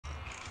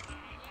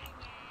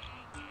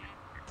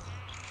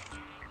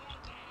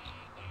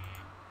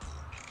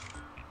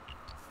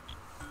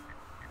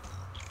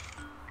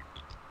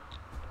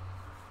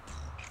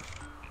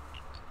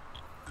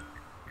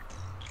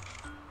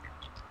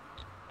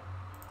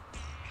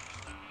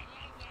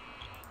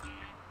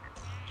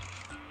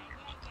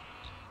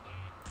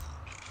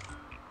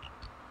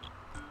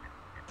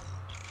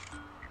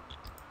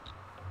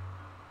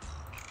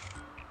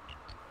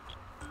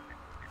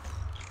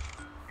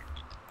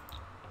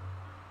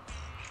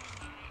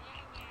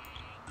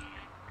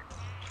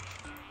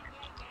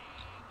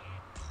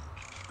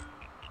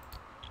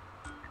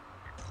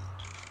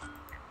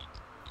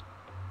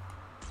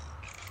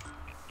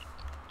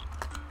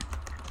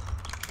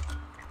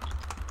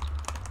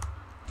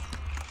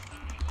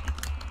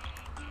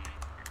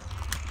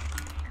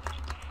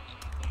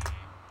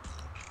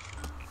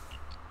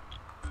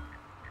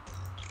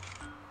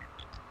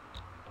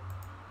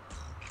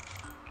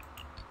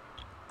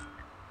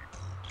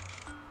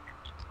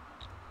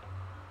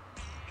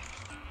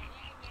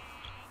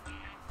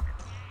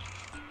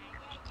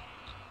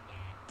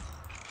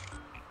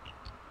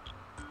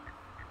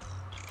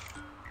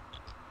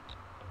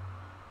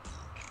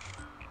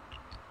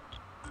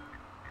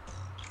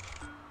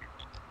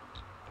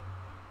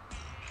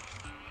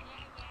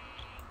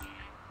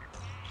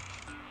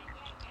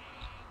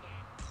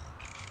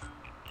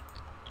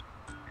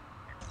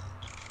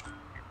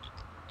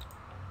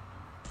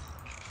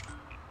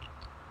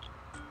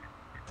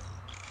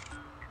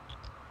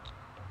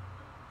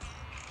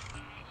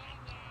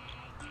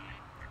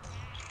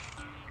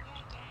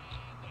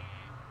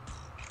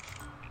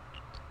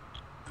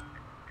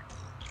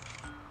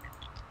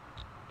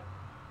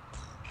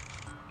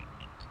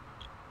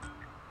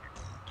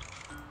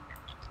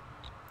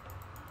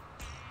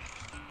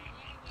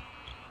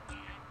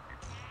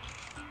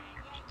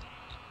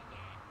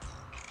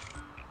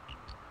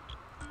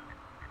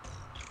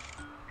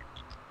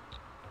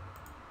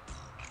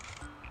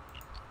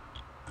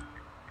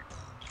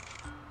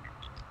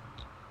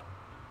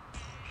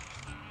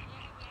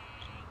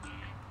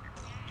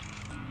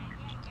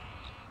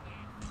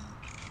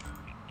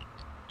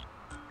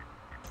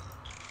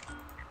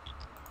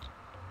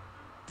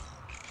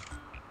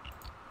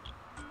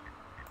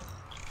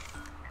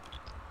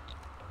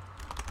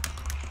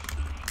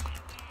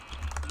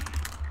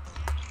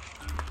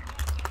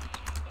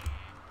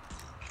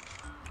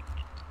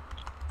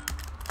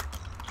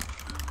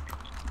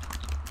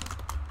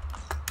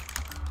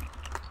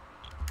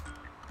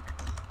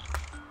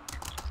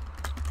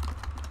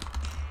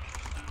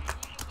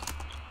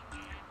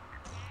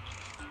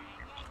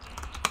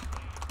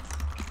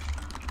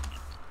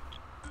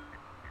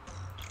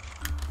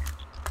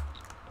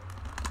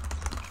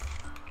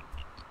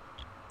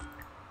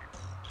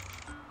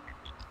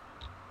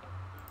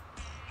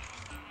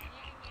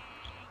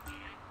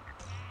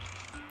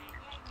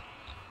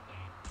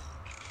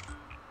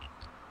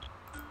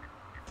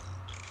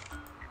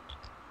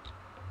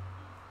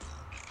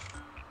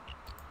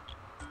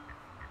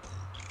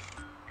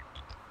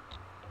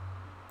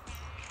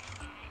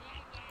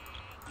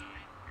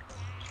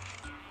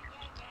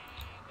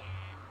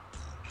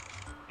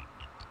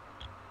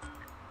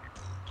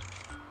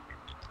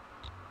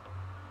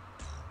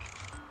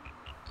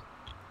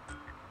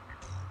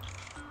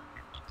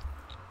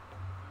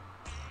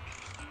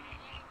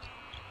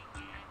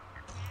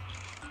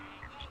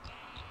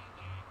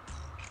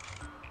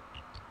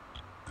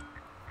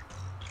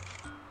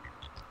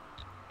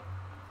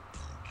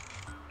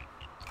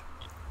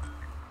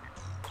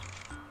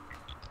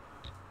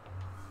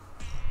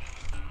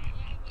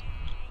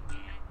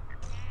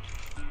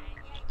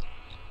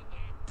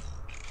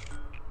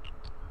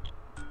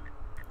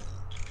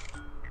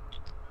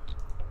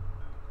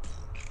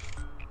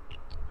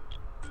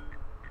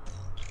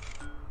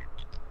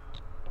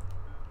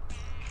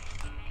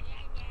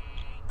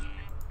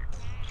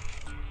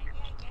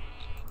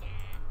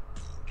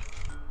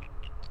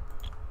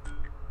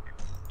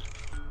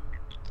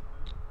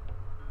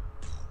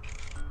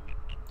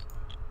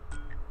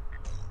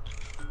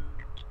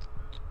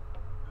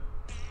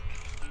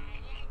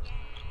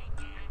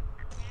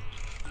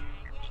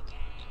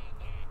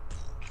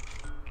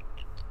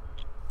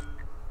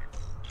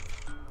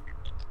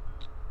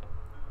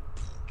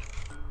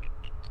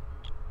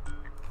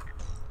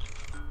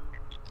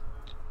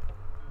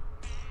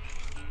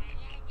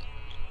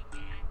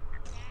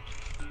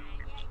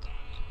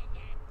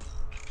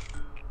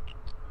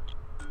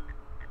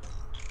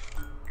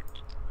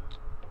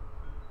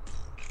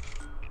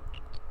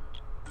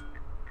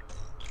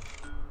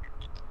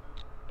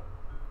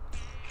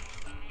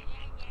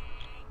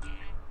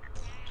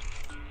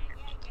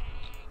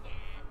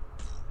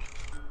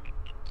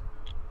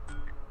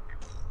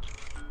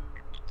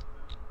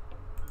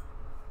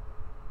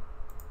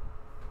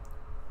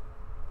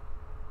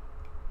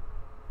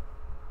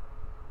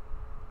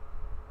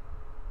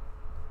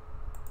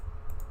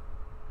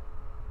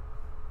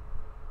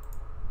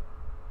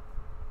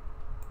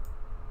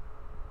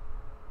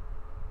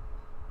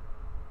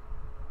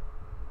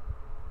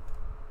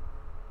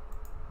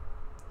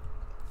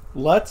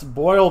Let's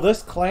boil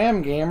this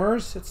clam,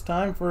 gamers. It's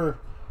time for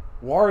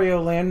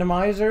Wario Land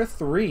Omizer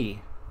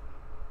 3.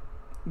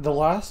 The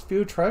last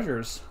few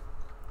treasures.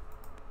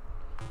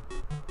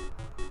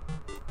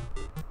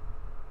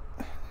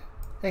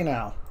 Hey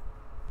now.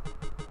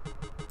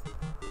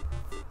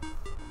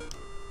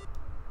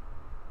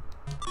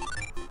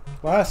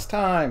 Last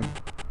time.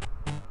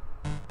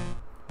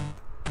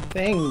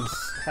 Things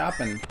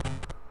happened.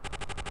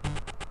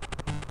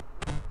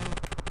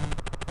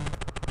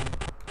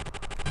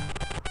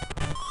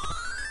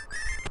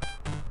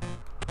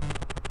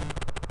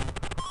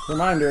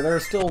 Reminder,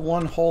 there's still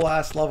one whole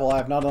ass level I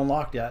have not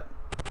unlocked yet.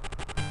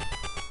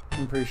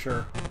 I'm pretty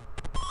sure.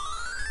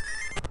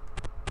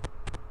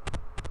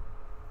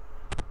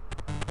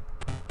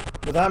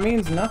 But that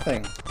means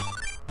nothing.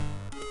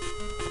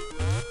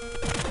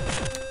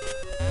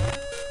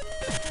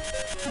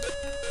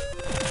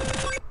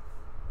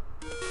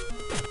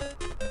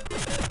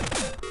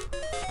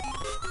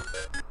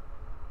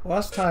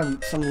 Last time,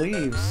 some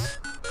leaves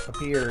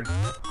appeared.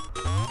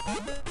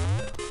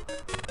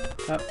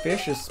 That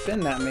fish is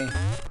spinning at me.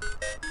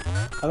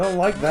 I don't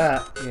like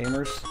that,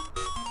 gamers.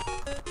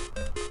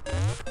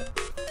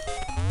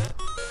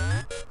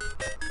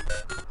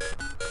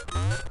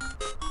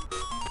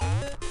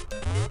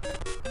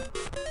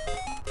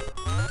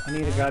 I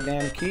need a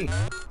goddamn key.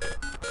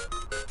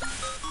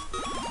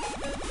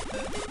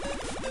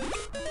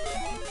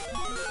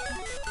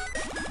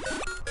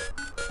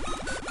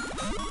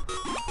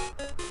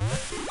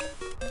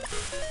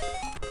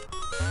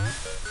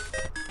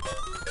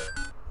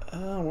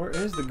 Where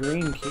is the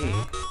green key?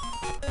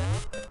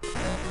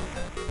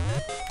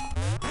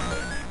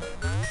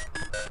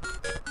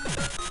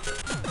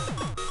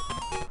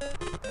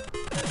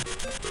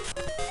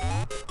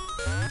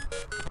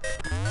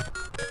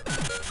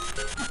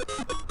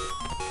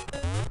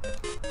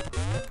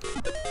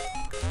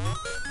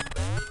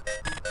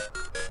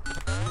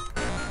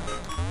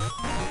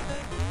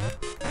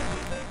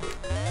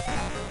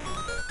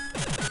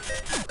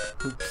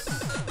 Oops.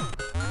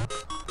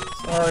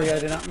 Sorry, I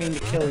did not mean to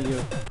kill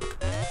you.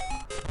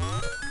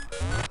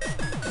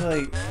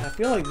 I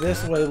feel like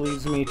this way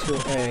leads me to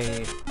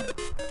a...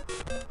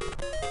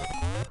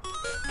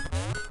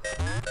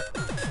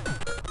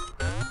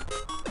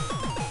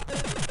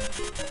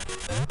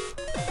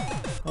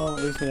 Well,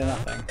 it leads me to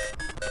nothing.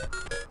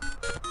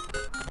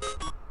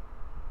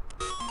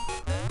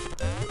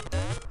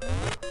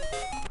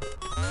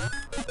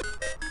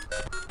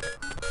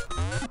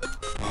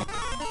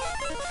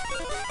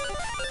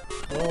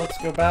 Well, let's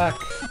go back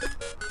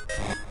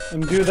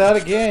and do that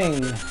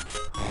again.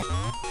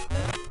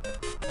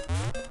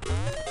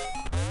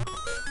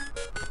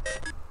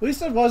 At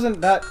least it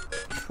wasn't that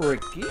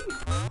tricky.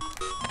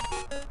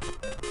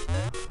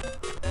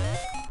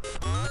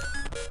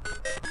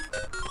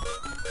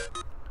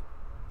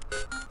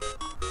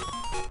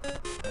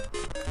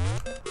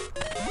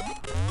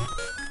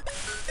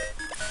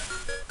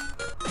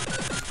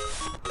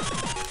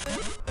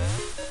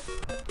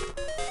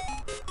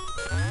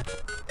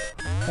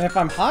 And if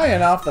I'm high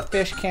enough, the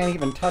fish can't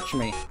even touch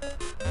me.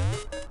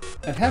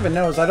 And heaven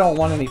knows I don't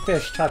want any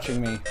fish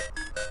touching me.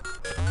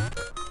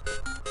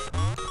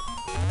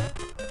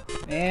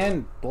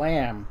 And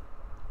blam.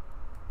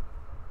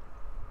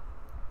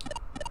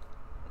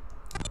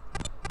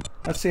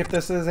 Let's see if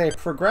this is a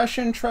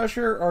progression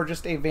treasure or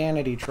just a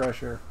vanity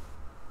treasure.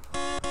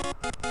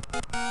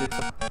 It's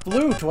a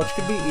flute, which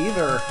could be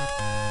either.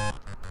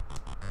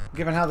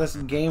 Given how this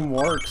game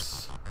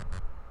works.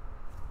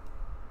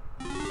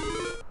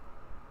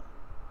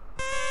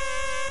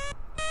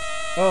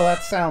 Oh,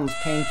 that sounds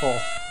painful.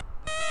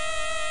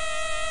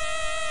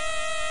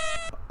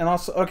 And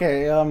also,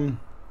 okay,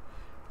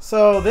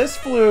 so this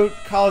flute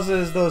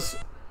causes those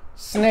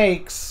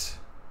snakes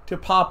to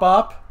pop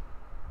up,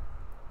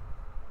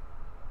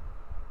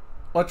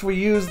 which we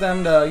use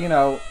them to, you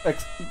know,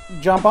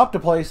 jump up to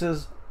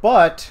places.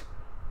 But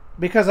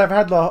because I've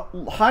had the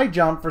high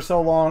jump for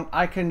so long,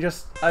 I've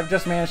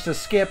just managed to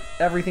skip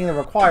everything that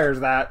requires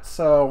that.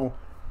 So,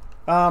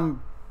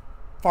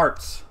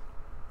 farts.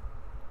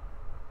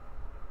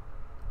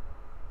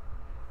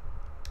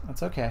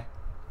 That's okay.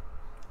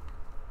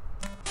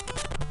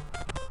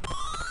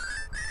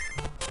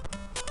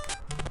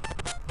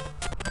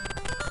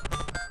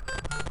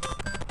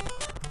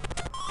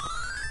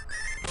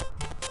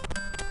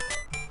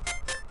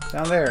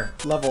 Down there,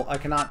 level I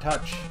cannot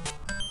touch.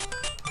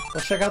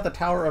 Let's check out the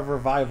Tower of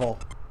Revival.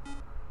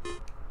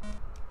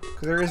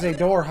 Because there is a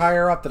door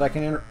higher up that I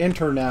can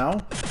enter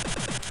now.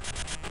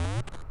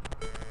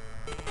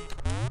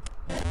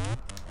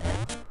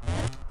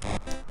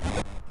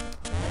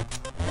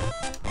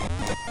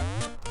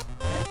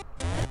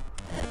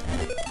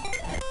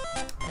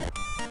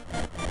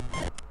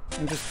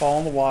 And just fall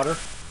in the water.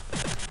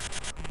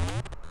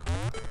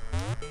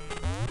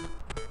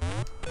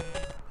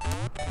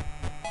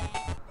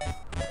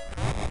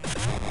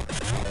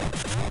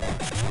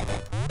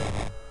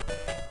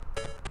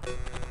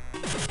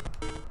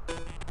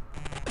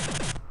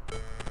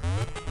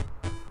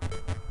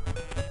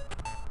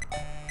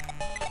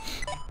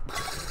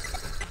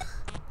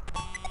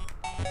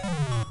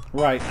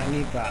 Right, I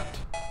need that.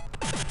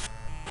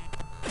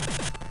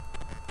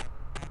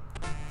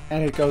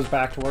 And it goes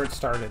back to where it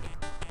started.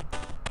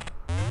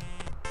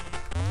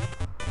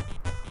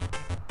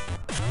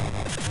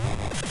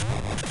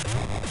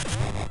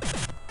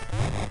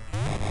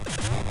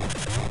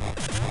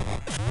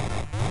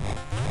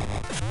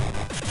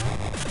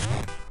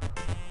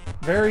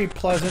 Very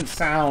pleasant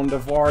sound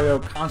of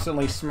Wario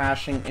constantly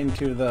smashing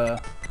into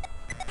the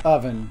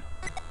oven.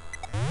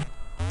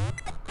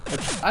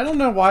 Which, I don't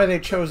know why they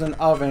chose an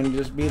oven to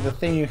just be the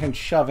thing you can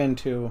shove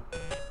into.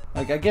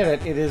 Like, I get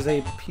it, it is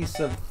a piece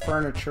of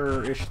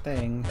furniture-ish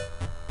thing.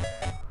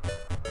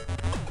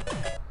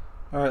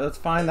 Alright, let's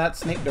find that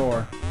snake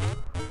door.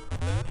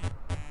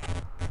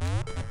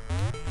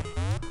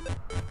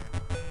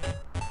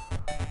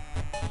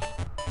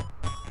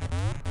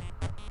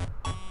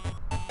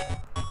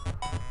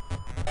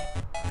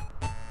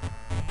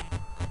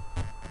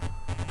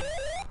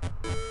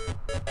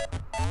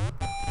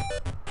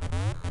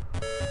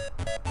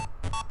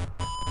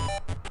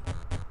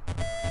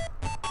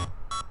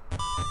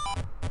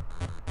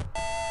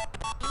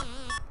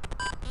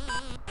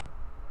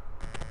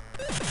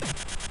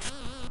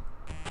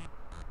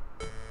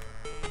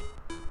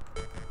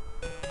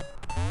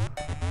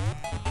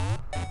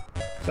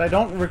 So I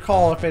don't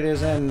recall if it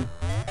is in,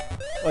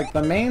 like,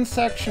 the main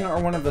section or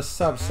one of the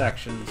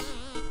subsections.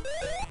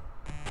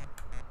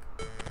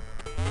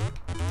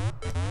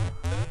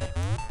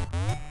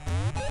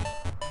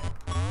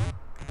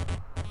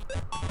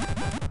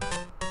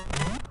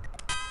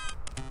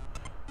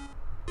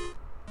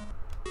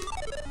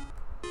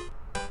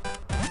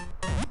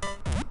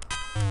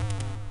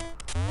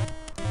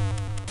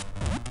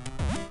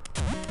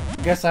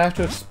 I guess I have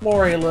to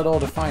explore a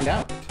little to find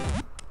out.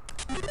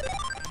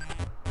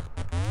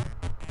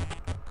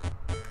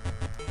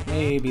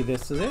 Maybe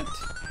this is it.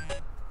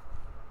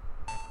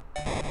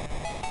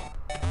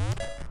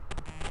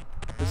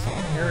 This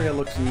area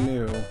looks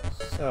new,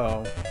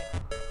 so...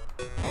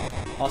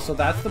 Also,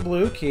 that's the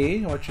blue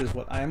key, which is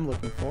what I'm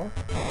looking for.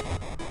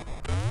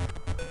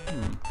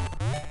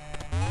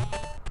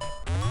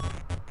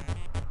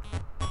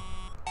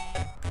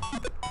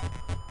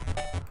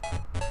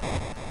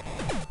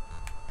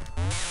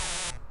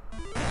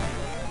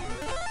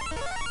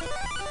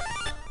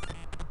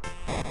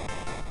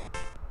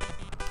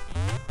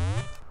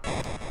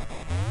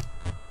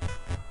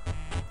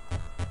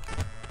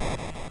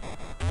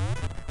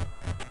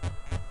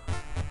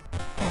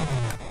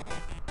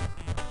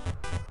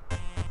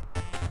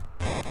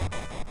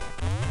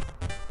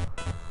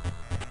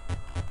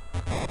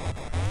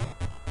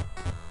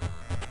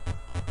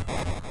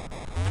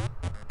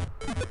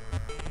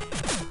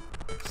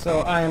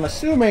 So I am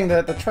assuming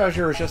that the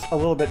treasure is just a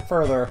little bit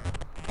further.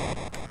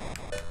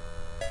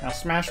 Now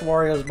smash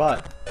Wario's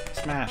butt.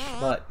 Smash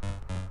butt.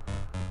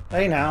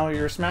 Hey now,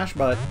 you're a smash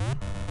butt.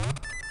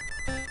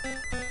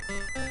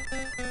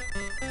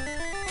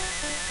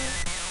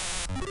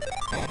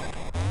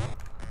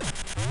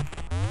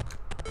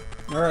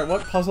 Alright,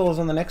 what puzzle is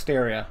in the next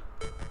area?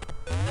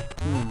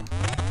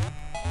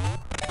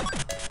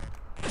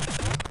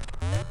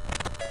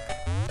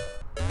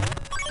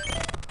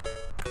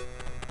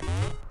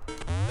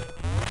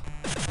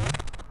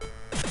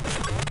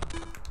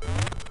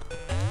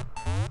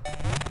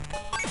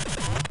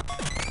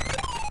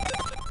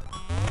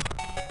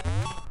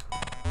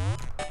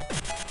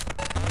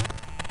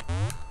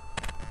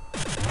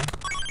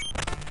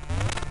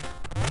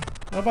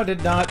 I hope I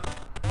did not...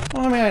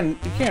 Well, man,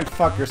 you can't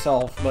fuck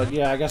yourself, but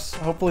yeah, I guess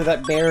hopefully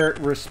that bear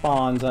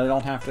respawns. I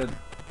don't have to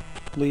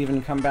leave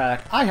and come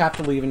back. I have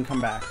to leave and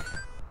come back.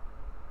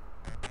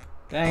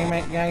 Dang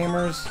it,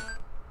 gamers.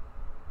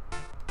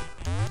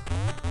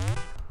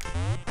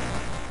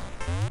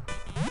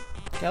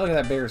 Yeah, look at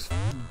that bear's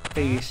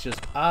face.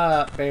 Just,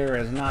 bear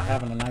is not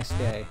having a nice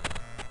day.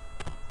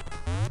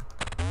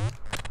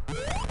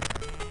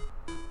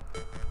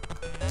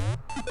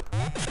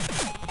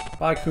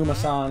 Bye,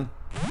 Kuma-san.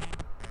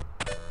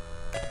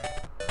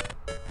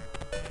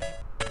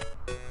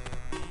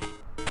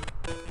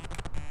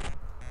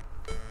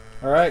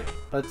 Alright,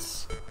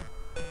 let's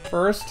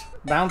first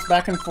bounce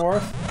back and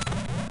forth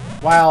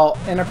while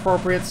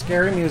inappropriate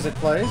scary music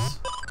plays.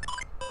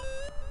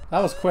 That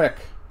was quick.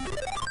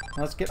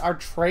 Let's get our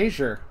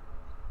treasure.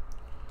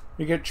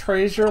 We get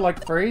treasure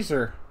like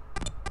Fraser.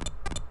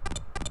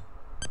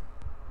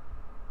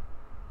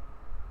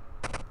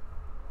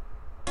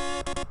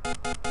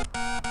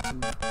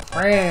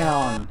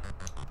 Crayon.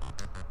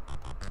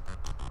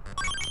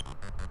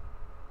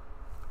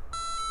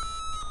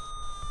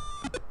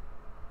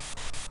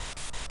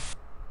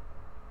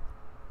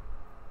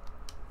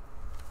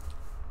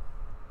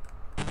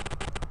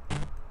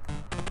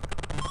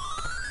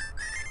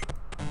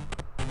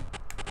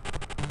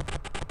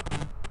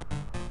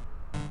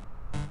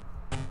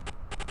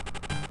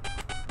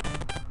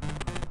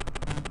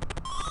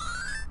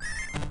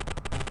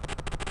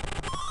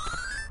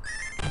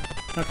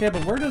 Okay,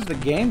 but where does the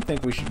game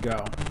think we should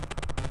go?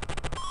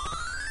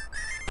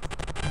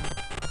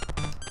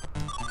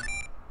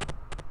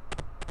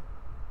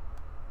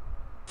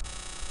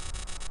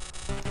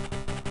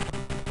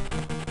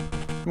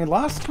 I mean,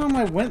 last time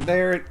I went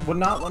there, it would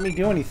not let me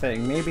do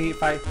anything. Maybe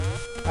if I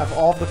have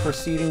all of the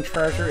preceding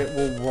treasure, it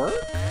will work?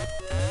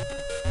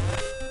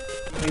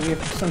 Maybe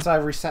since I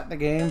reset the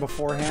game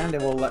beforehand,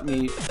 it will let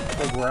me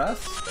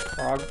progress?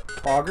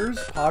 Poggers?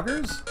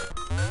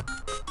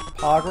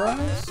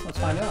 Let's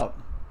find out.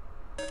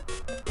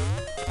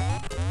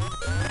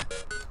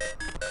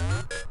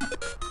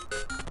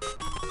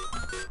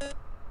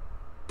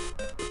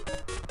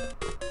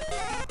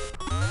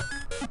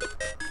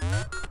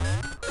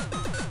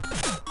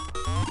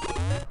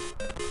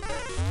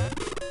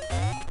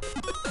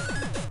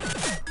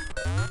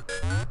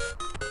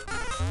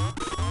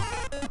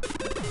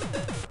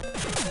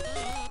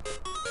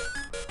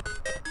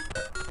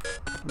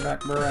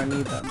 Back bird, I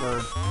need that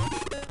bird.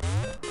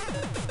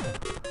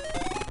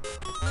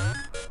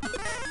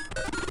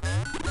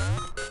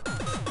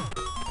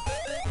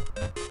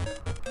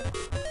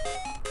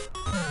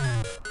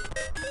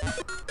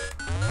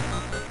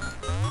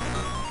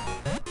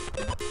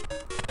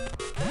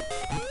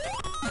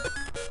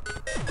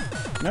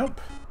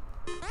 Nope.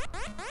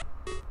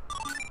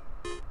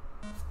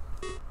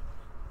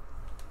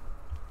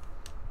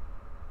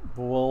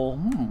 Well,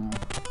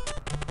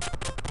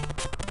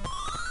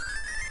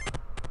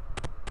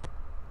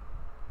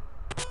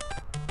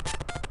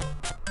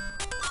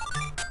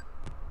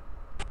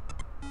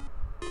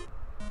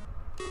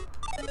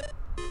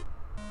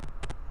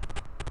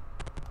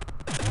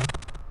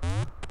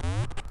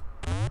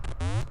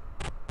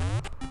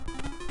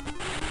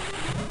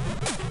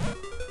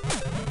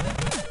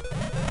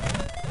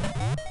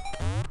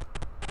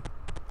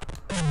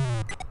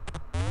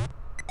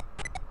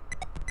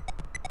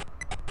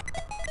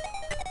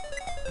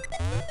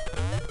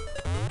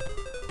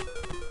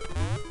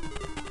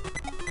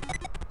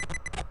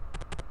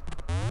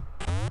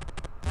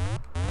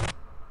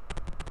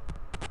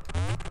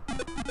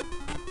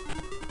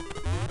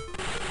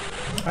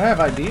 I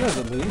have ideas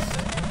at least.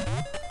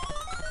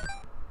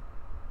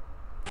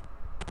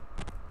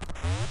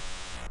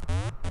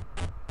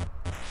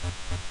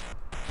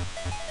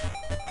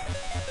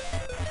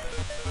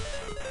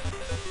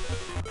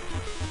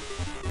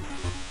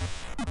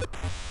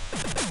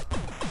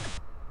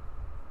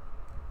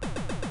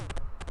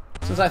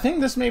 Since I think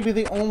this may be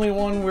the only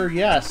one where,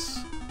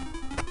 yes,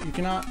 you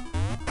cannot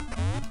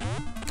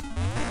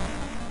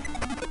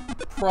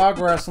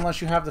progress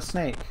unless you have the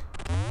snake.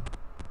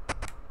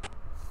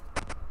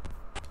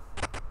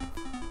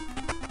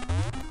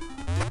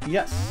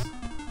 Yes.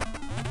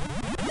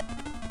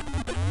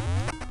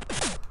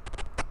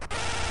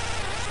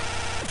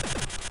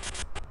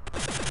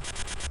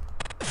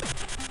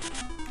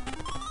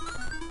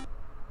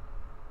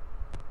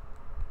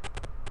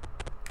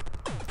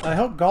 I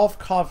hope golf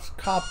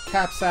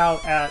caps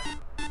out at...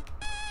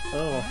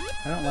 Oh,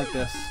 I don't like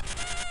this.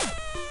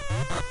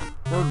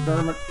 Bird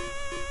Dermot.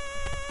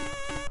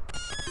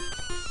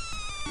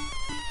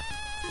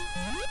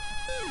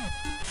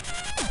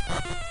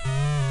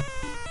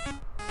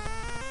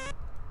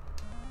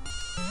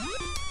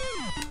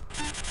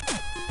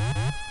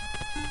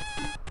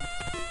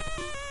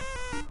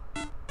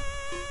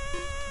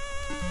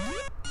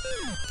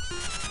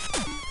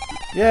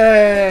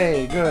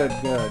 Yay! Good,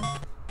 good.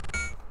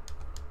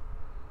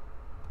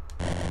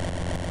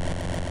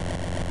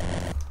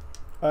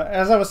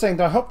 As I was saying,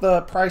 though, I hope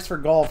the price for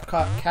golf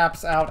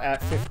caps out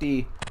at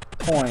 50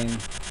 coin.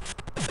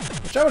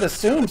 Which I would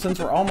assume, since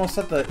we're almost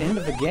at the end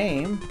of the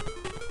game.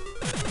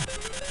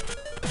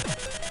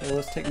 So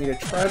let's take me to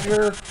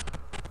treasure,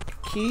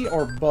 key,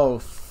 or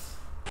both.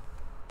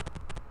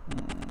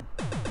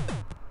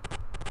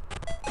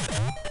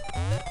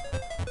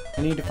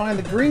 I need to find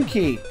the green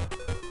key.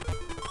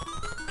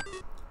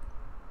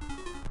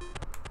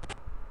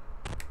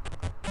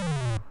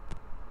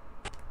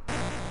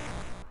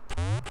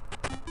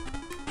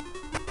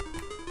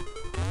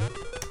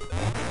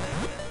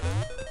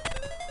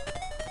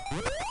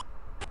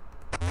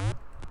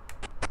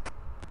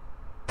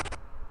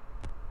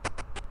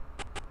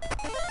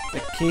 The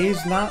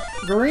key's not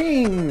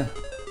green.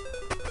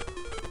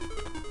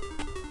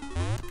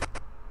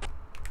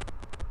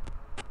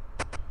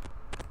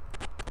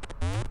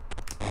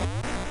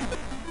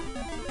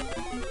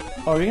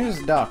 Oh, you can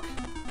just duck.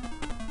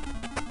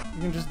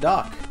 You can just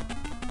duck.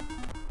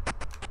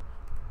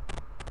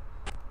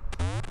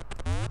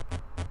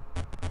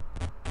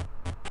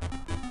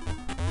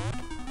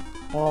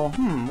 Well,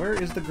 where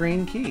is the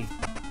green key?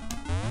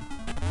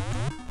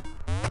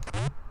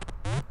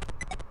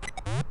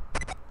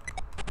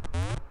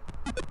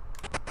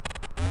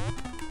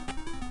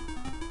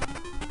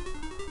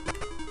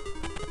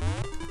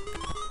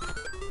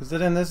 Is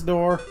it in this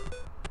door?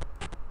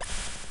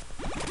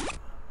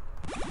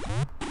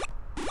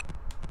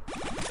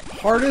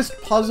 Hardest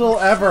puzzle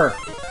ever.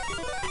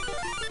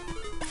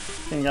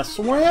 Can you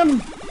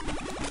swim?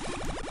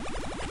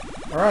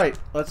 Alright,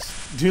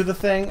 let's do the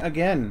thing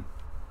again.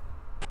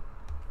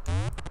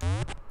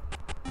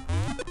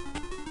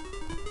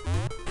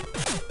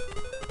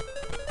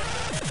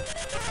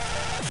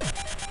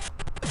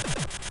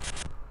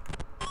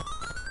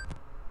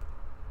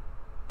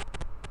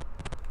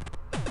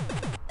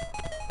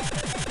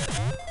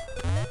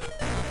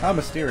 How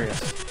mysterious.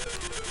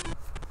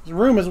 This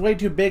room is way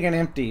too big and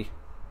empty.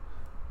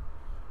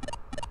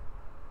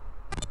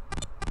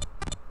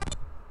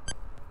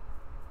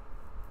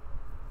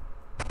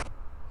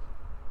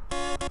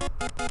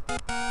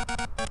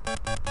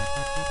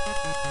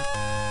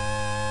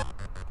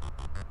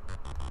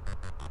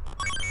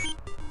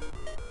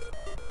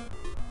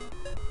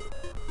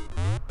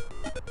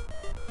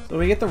 So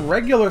we get the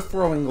regular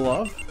throwing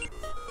glove.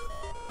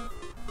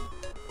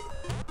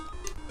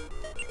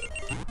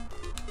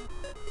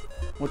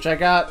 Which I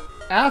got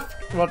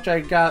well,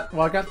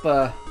 I got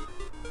the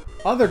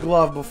other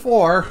glove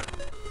before,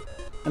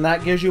 and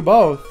that gives you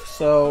both,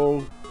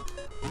 so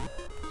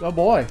oh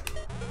boy.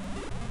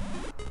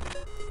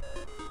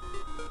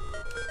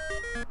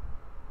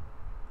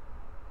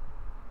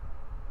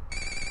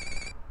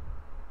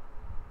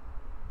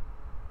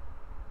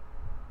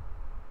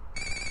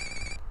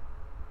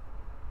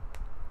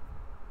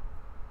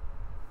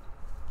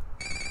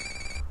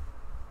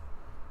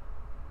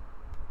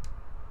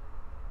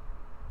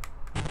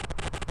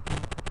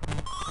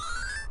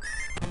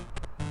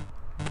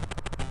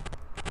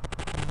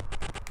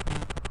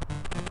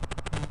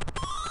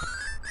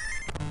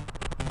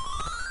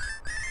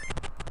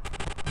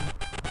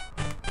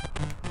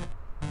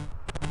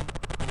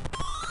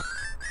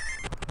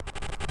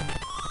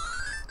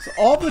 So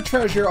all the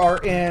treasure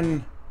are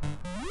in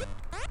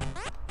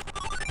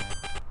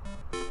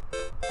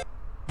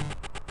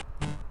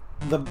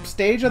the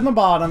stage on the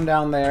bottom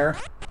down there,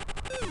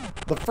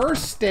 the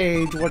first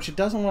stage, which it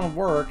doesn't want to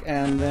work,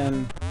 and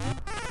then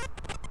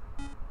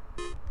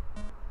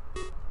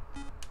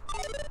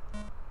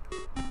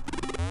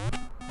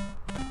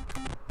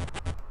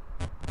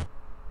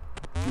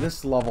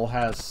this level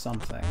has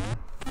something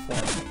for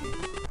me.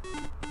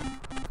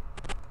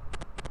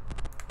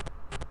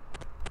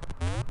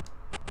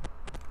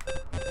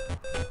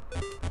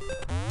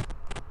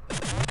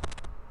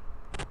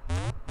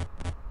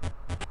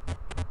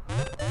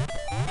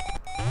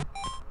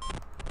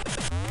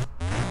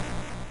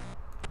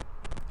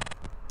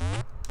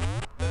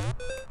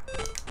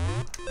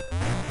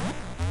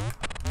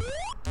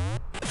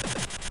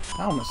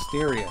 How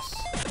mysterious.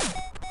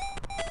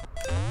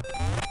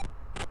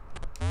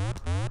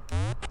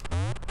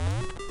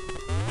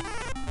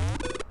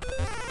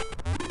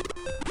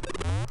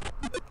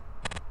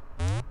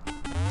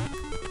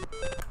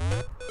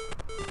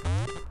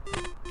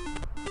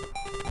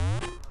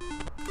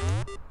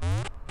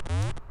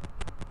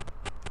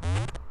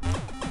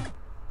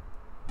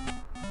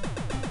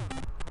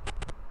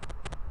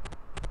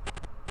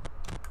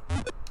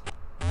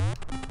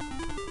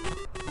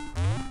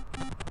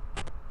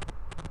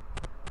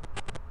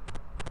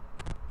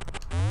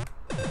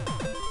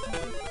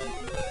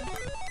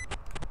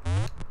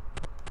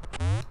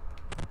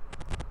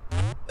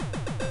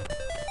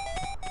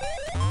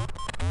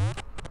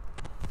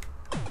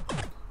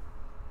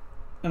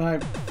 And I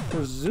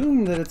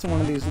presume that it's in one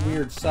of these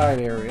weird side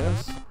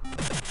areas.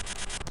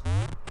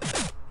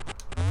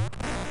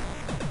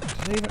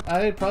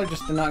 I probably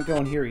just did not go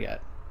in here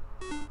yet.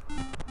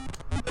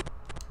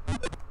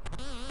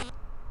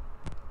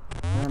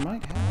 Or I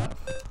might have.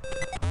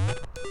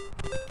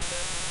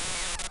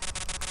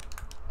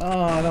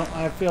 Oh,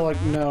 I feel like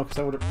no, because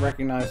I would have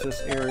recognized this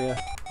area.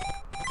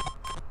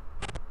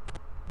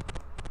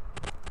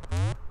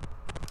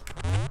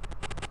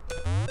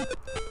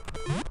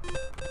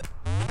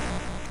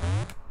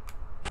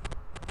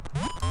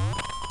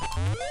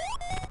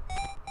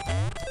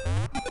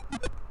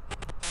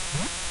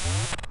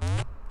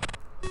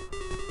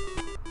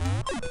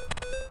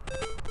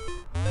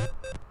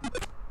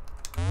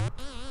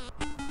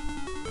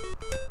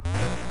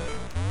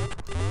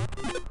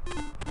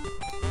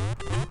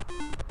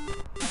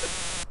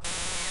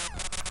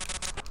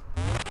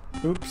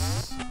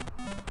 Oops.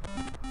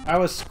 I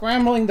was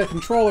scrambling the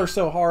controller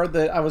so hard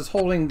that I was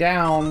holding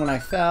down when I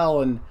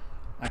fell and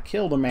I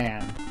killed a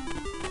man.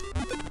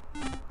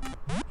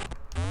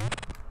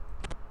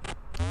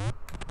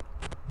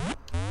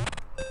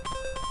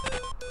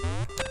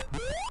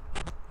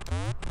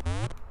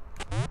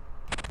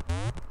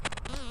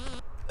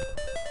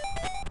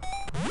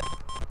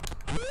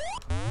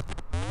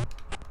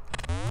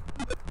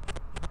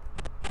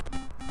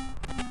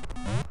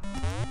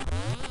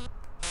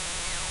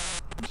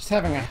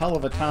 Having a hell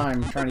of a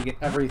time trying to get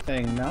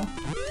everything, no?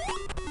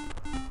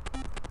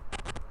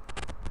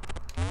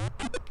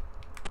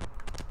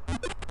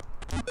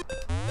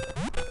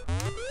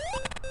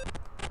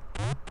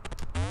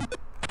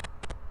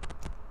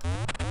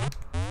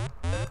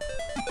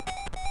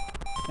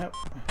 Nope.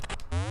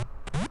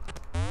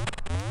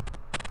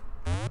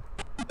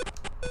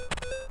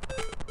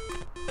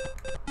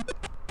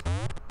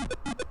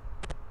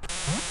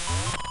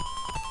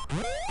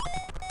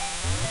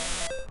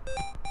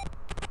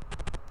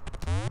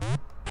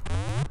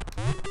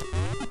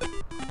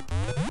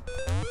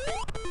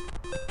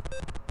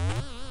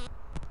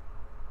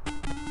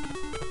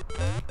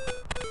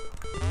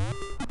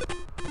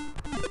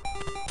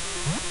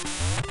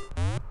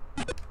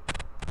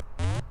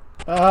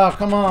 Oh,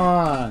 come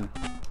on!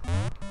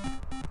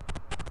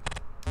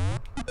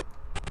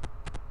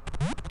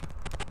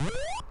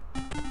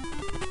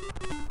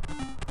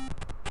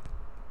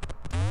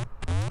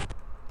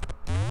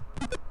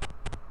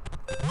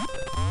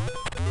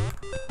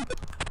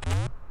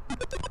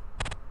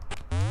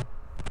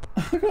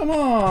 Come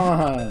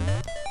on!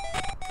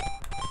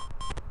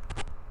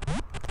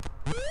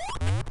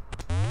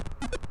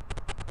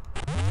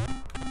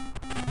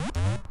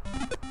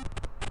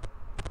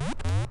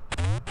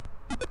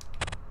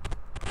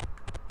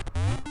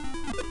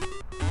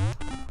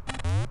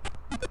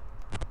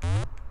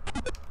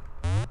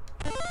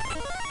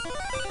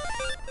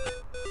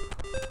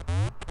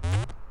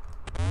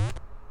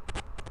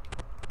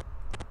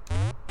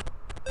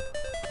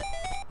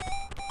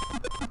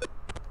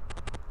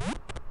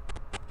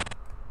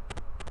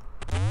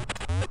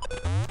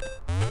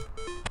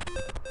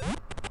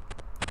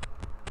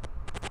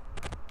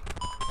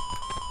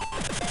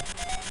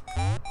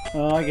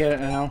 Oh, I get it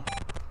now.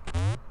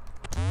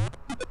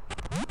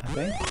 I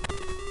think.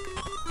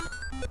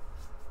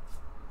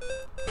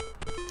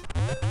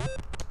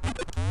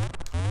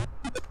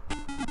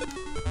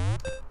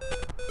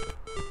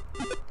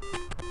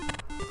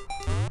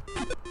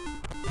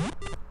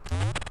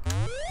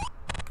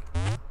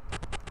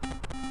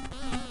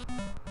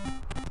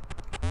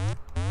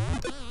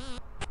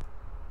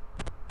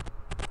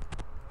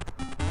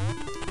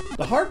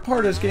 The hard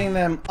part is getting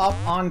them up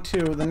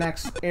onto the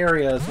next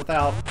areas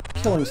without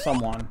killing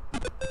someone.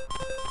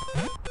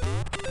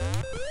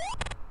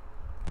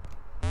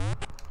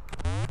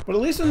 But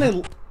at least when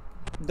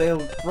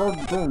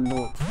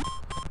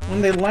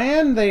they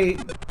land, they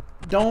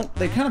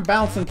kind of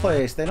bounce in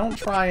place. They don't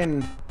try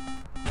and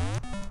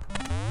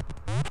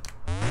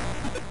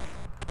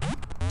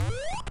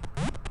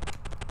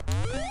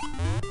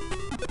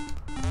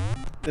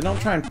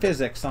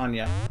physics on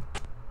you.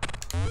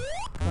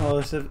 Oh,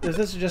 if this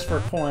is just for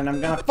a coin, I'm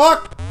gonna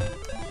fuck.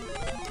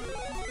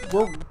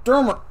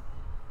 Damn it.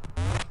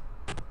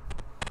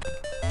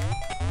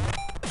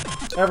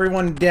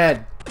 Everyone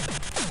dead.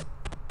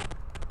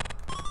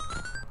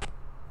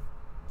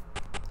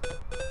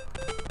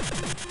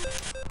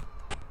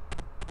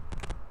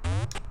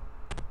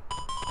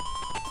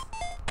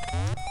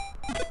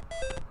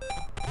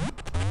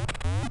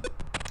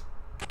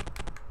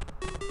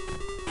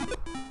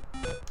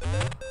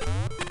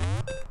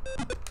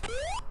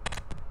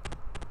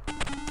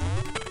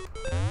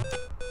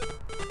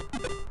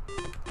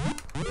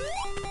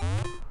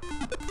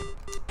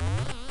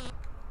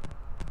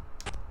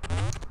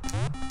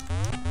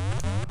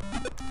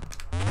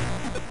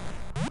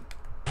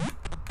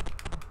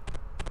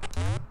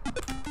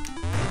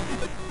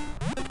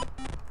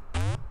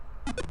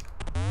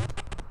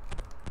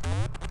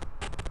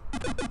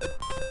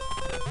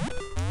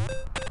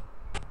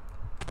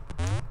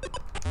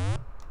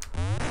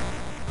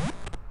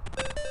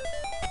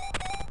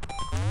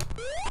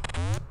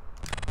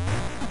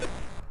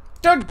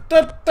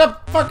 The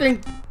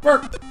fucking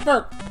for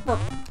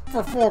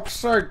fuck's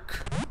sake.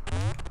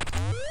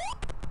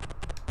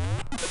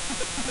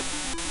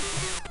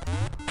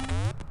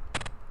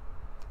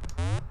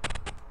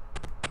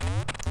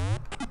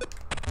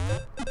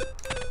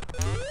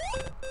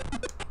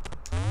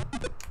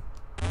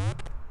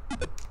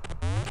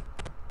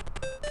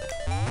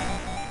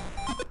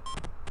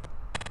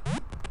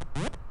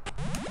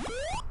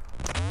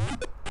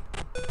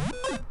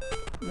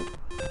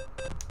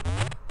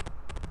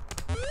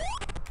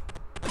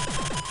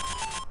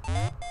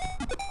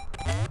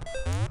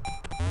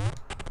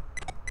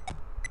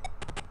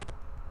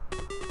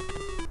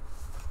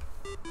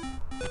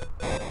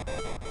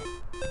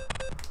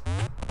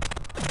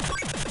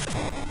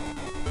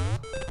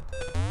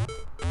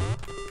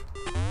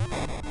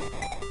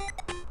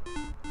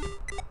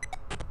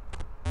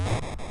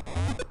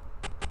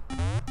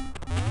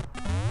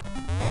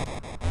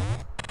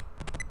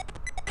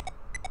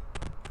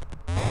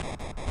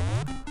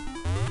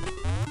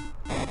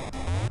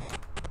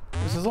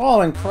 This is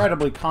all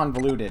incredibly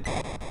convoluted.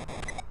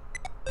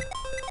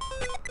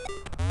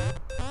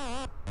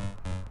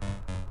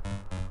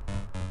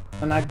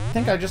 And I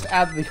think I just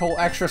added the whole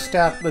extra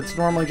step that's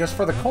normally just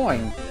for the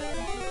coin.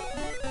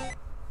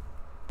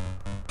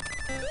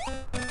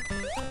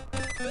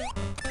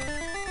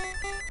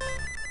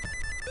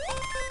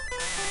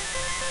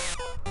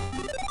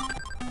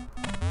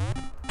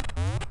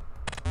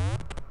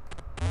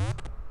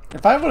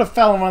 If I would have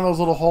fell in one of those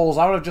little holes,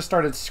 I would have just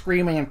started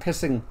screaming and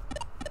pissing.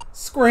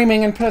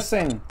 Screaming and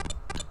pissing.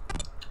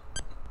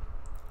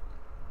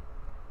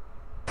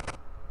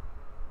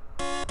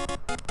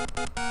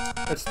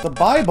 It's the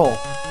Bible.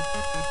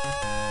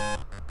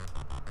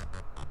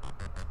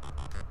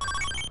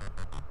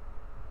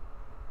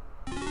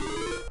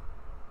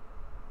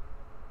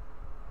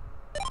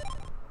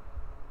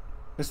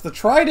 It's the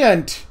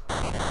trident.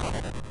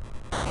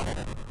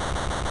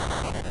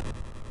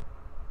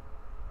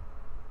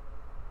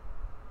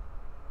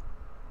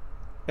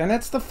 And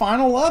it's the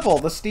final level,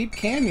 the steep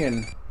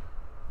canyon.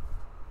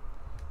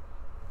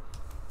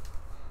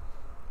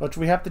 Which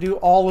we have to do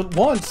all at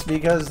once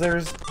because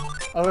there's,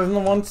 other than the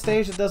one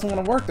stage that doesn't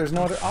want to work, there's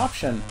no other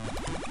option.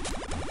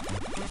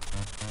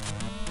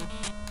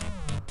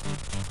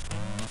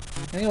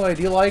 Anyway,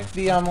 do you like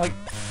the, like,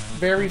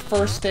 very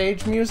first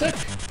stage music?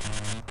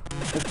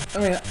 I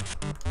mean,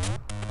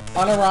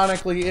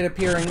 unironically, it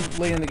appearing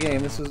late in the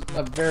game, this is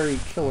a very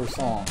killer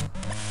song.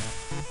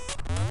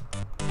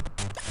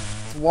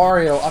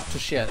 Wario up to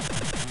shit.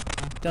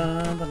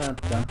 Dun, dun, dun, dun,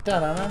 dun,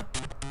 dun, dun.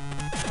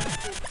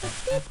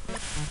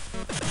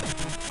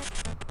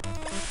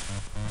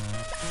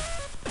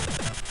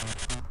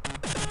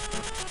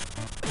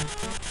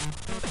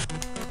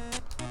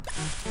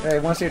 Hey,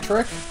 wanna see a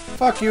trick?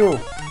 Fuck you!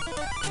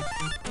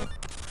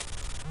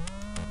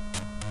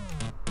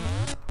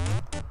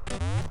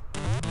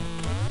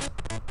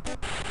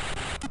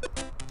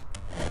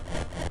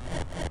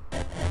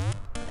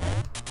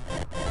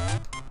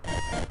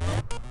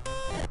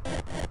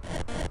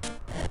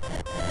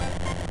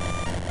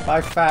 Bye,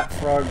 fat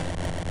frog.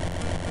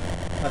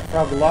 That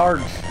frog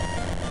large.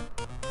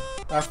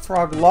 That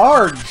frog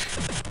large!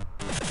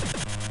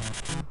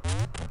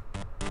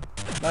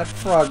 That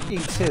frog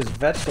eats his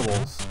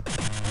vegetables.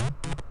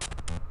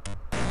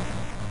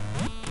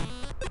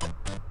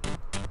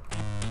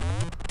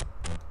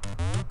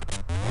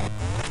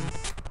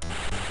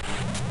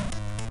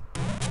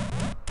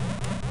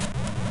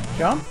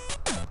 Jump?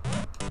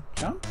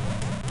 Jump?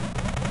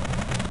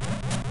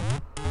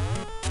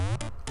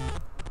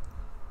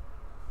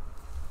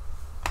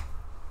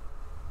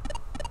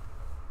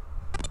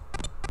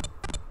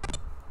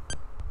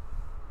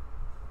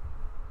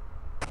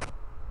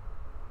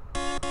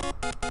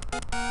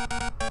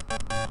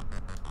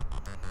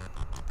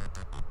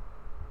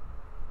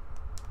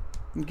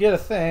 Get a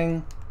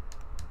thing.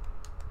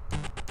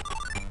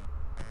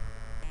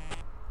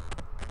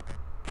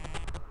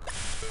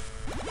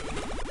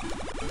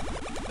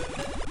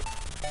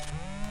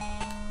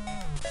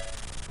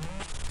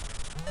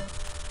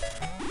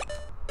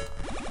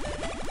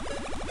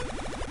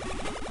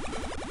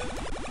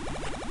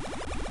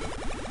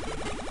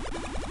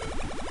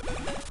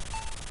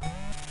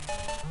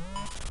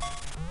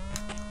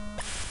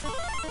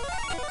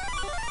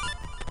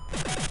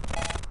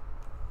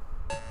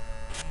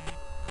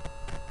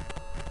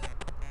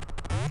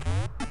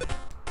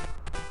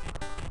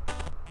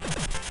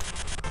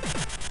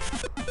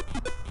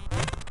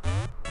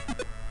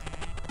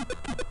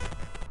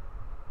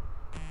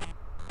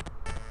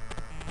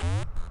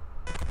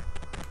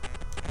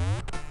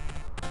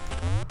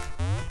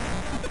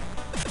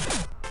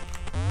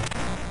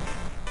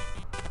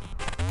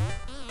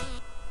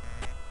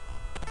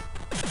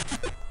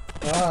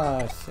 Ah,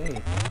 I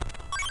see.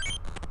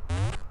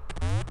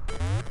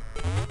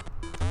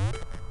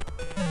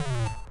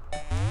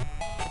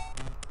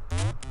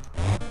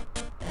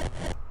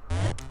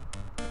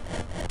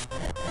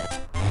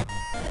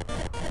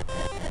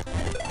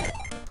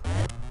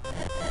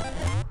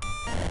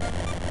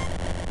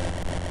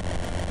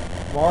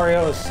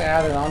 Wario is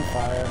sad and on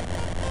fire.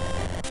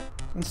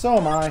 And so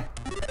am I.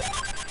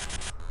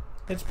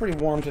 It's pretty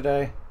warm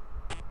today.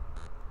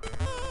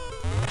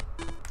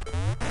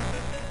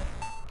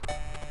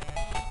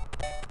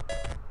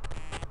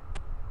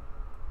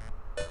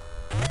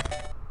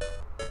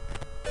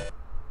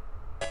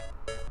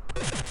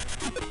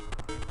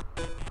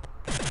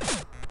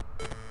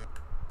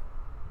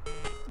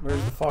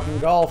 Where's the fucking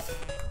golf?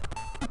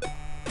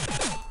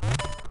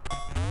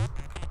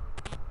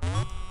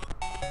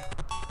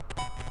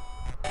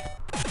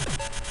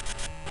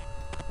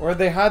 Where'd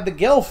they hide the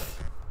gilf?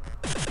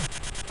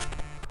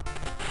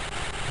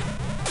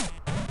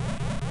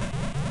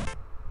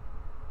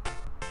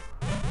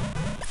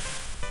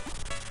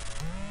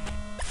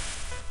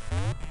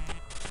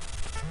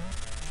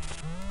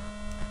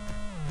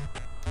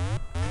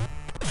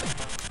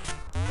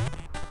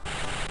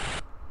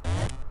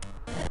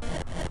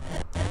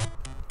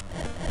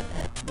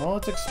 Well,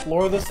 let's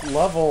explore this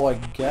level, I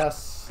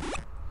guess.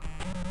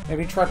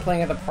 Maybe try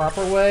playing it the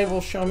proper way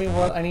will show me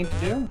what I need to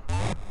do.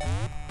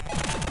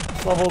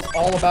 This level's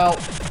all about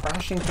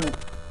crashing through...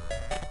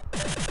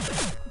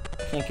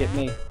 Can't get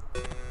me.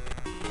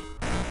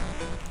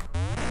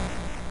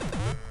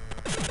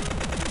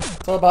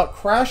 It's all about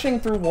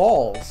crashing through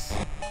walls.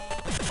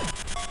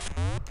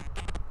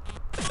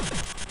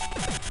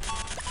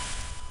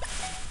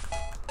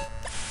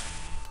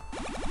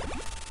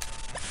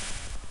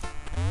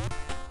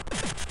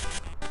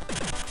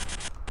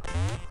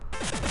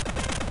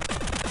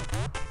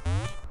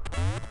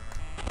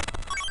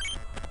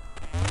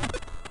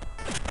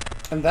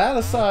 And that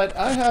aside,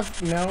 I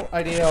have no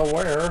idea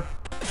where.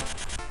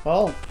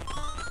 Well,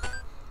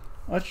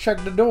 let's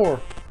check the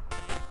door.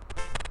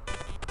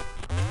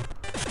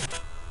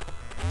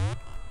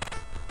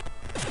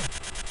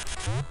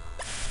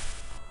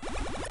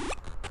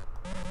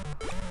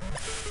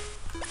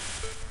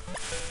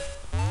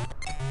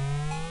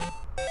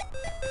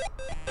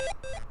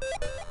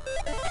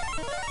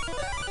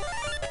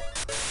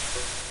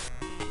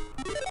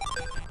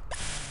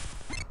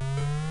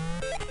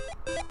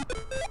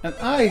 And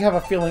I have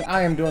a feeling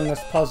I am doing this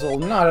puzzle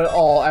not at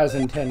all as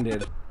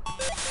intended.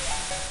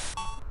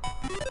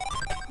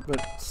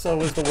 But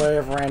so is the way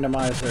of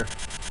randomizer.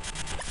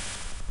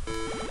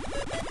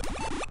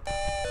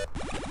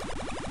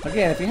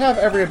 Again, if you have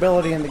every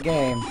ability in the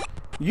game,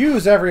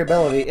 use every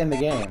ability in the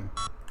game.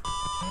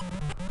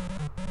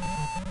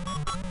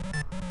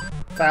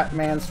 Fat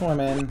man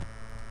swimming.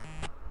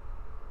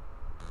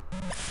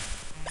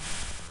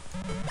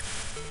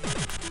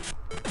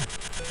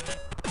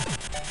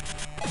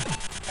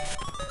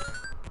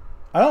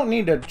 I don't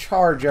need to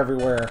charge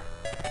everywhere.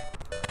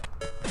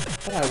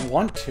 But I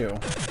want to.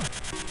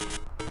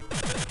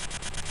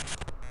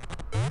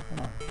 Come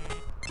on.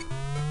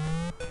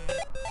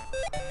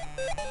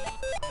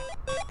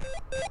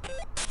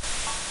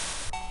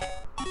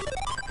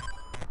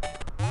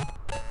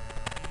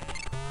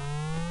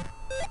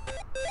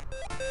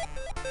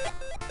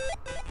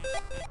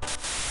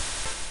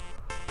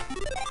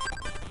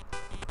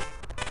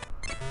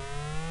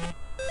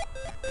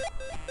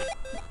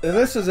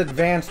 This is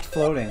advanced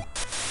floating.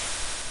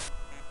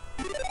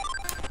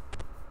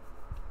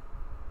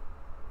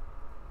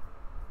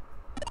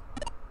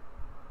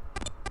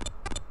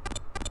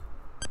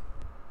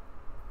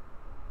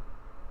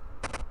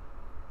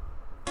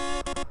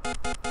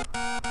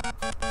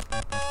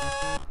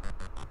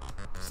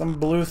 Some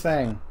blue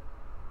thing.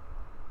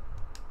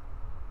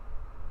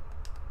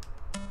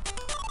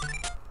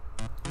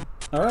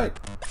 Alright.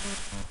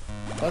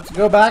 Let's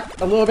go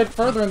back a little bit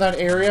further in that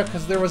area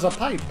because there was a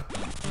pipe.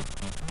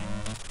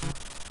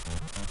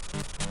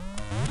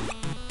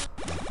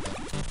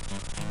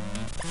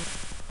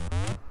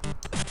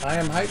 I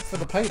am hyped for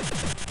the pipe.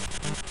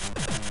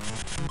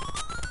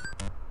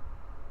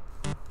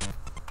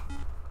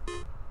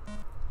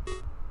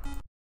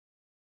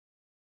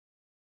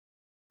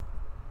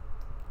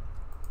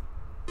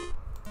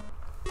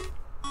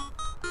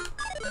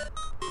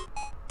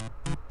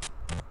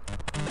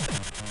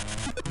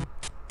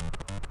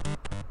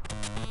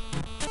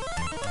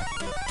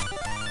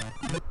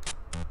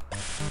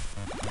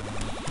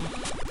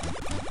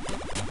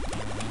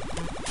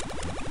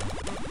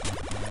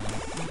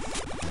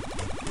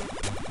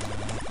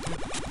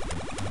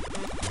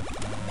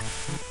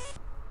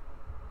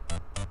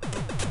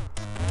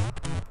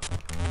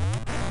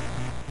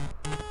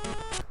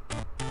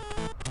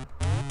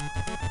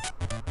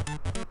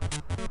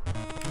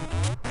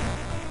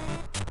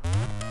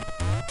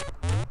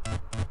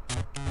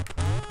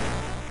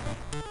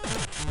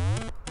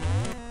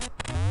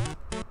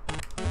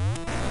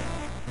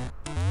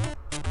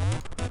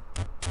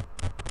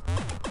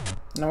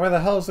 Now where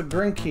the hell is the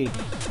green key?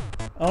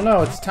 Oh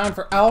no, it's time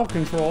for owl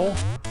control.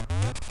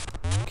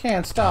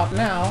 Can't stop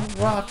now.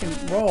 Rock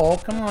and roll.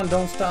 Come on,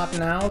 don't stop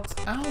now. It's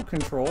owl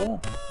control.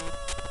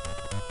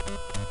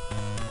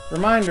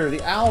 Reminder,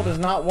 the owl does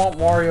not want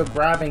Wario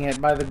grabbing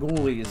it by the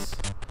ghoulies,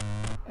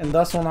 and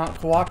thus will not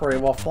cooperate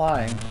while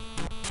flying.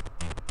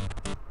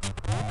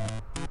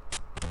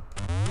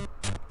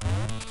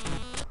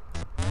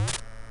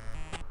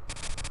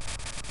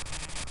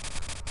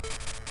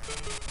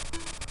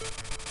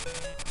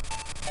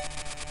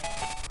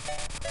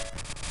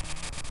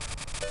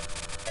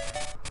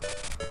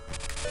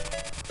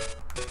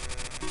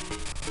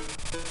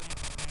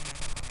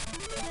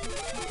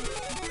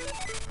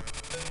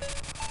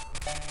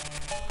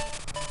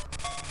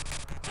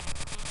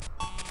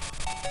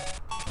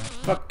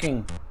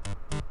 Fucking.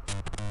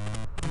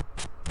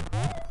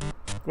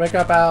 Wake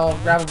up, Al.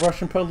 Grab a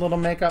brush and put a little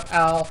makeup,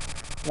 Al.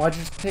 Why'd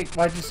you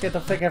skip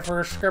the ticket for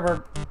a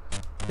scribber?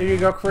 Here you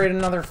go, create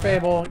another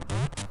fable.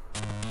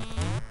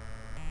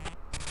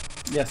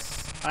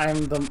 Yes,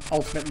 I'm the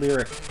ultimate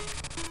lyric.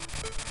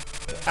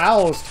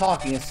 Al is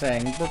talking and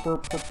saying. Saying,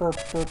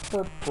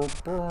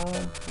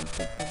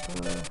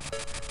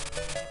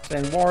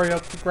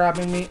 Wario, keep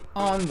grabbing me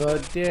on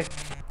the dick.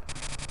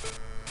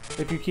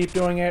 If you keep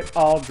doing it,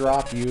 I'll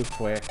drop you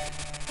quick.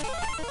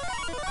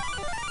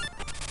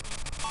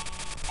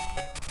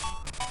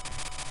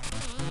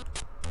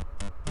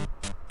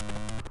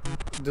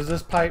 Does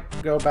this pipe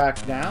go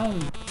back down?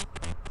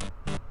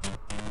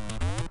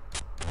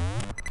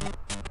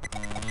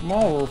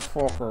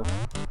 Motherfucker.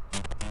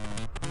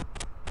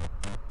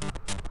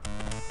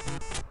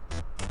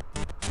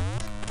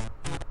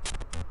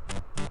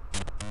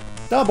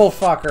 Double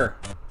fucker.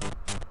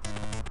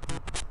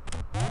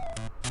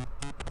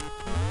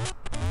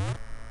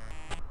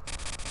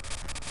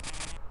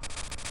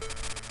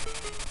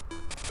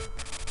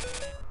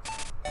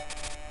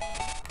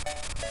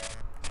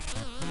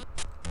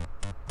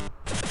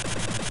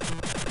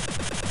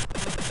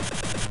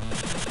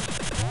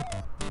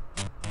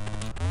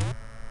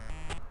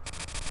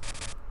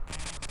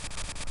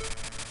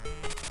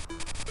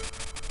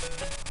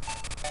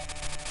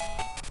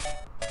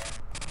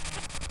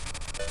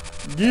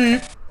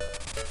 Yeet.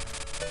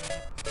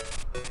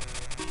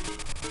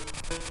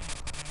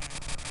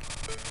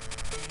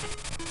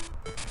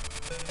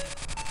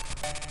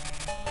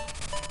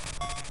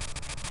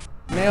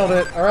 Nailed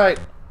it. All right.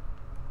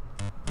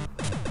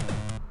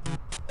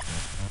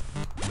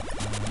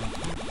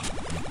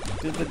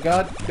 Did the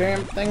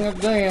goddamn thing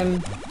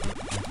again.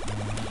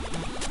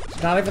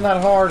 It's not even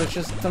that hard. It's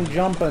just some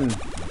jumping.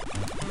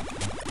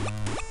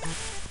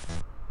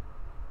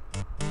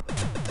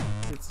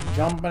 It's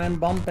jumping and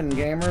bumping,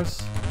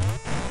 gamers.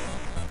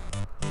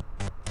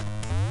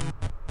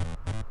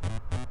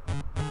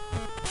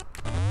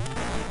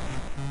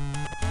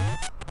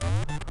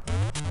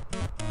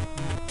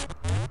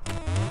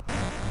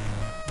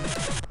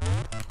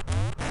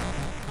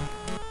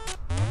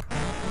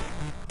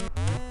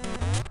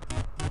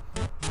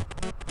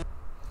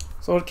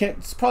 So So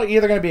it's probably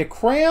either going to be a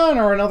crayon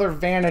or another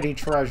vanity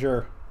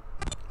treasure.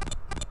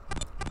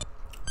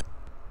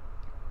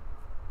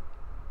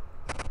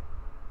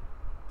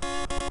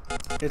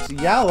 It's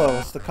yellow.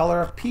 It's the color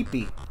of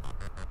pee-pee.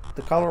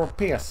 The color of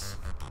piss.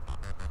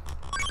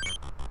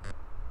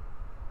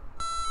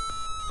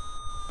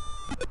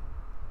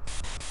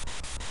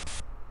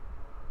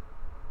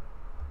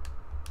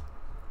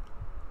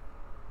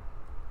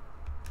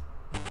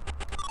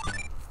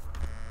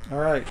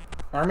 Alright.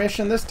 Our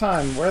mission this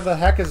time. Where the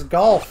heck is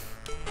golf?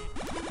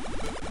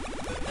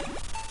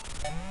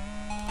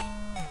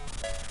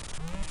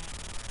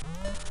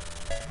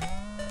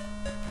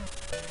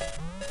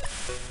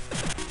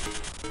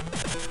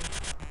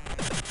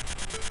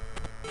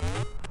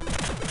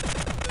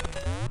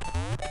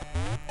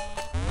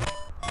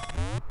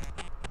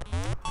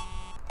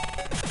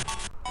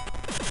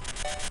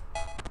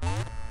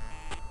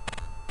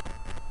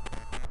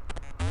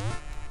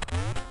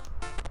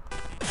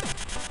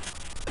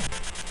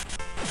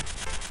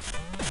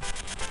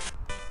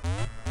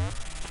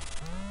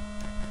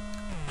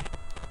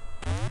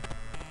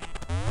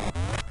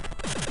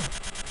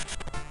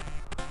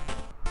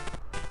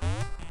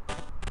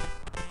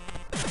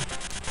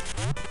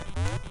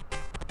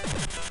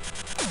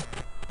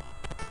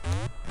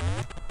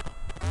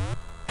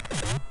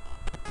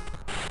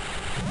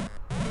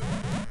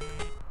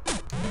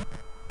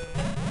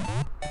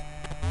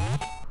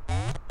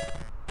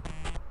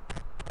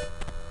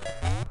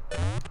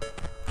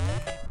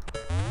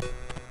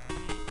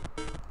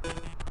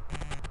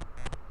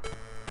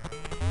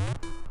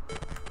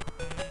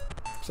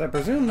 So I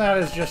presume that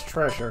is just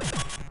treasure.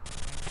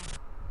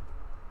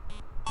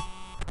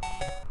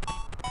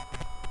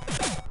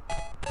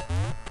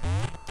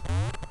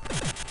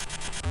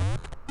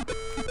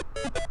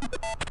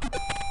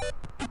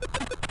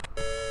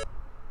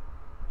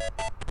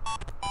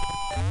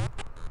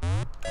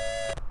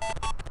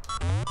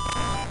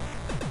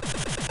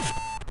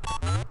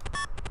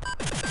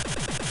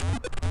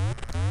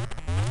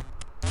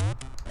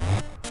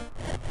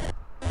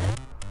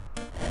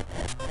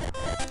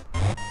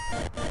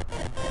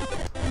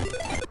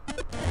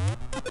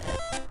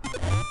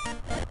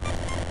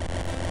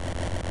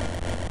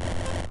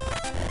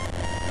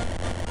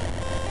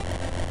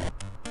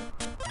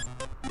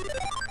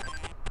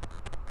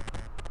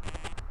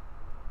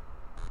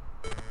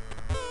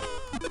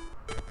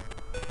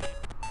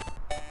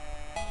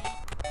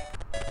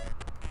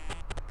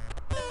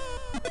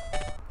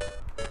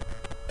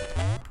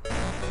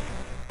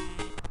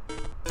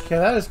 Okay,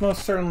 that is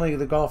most certainly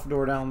the golf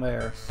door down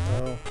there,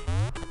 so...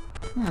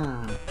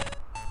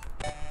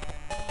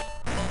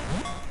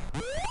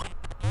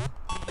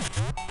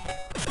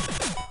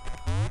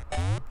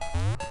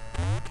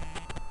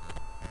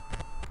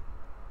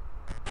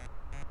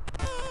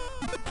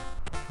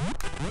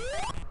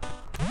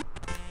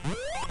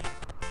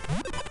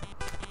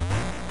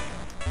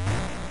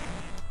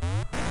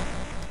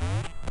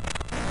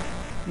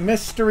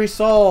 Mystery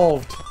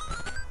solved!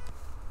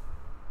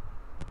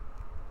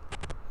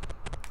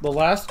 The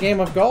last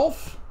game of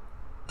golf?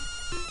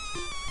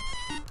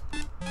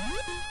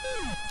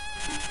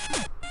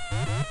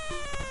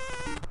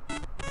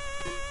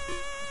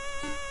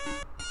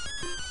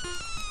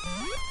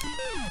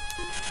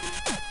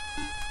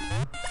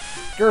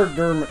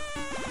 Dermot.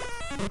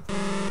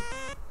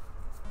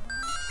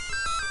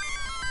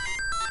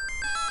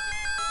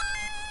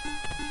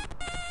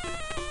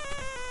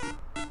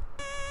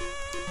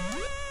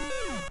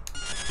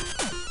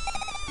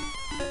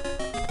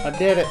 I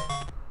did it.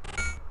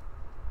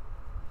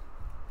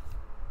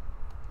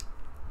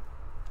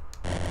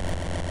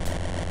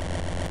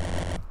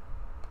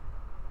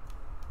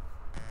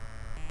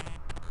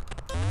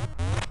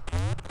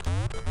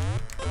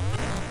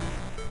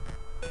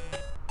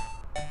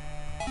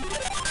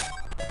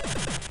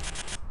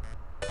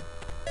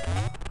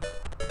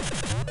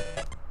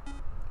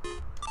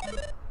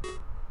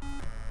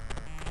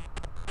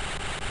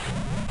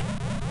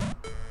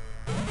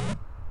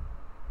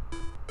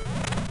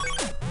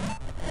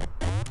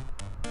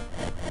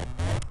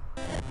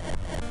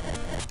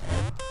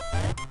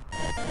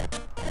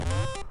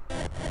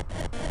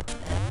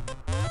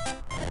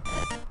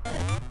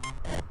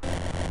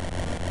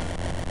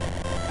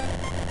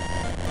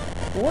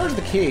 Where's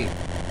the key?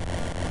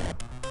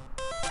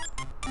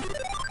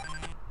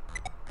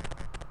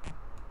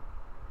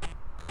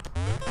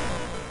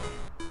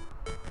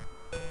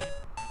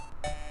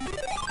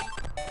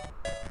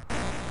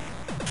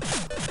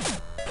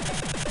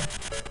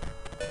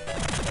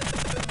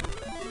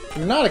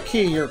 You're not a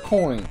key, you're a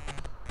coin.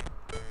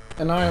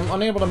 And I am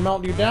unable to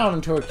melt you down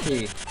into a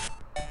key.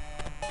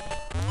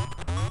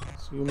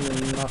 So you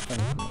mean nothing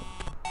to me.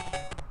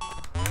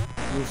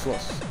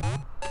 Useless.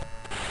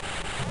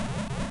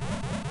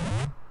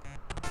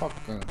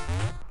 Fucking.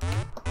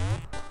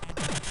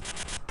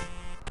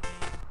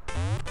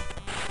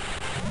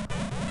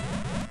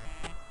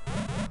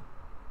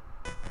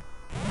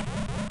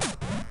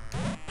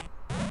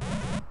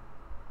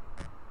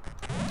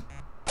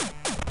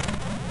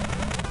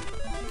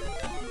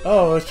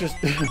 Oh, it's just...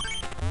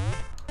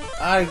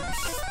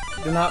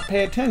 do not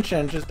pay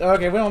attention. Just,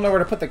 okay, we don't know where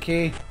to put the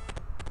key.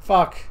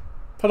 Fuck.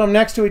 Put them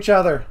next to each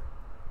other.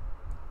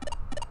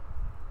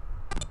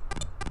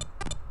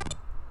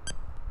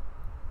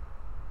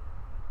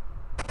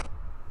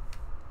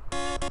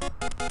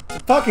 It's a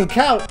fucking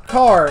couch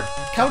car.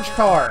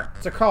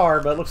 It's a car,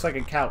 but it looks like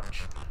a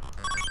couch.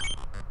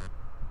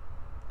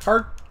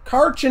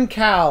 Carch and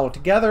cow,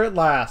 together at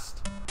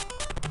last.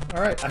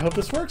 Alright, I hope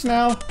this works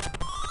now.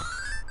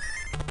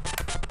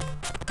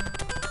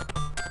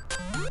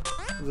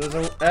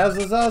 As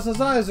is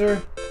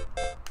omizer.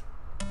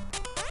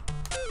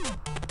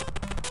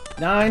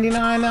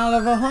 99 out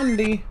of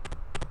 100.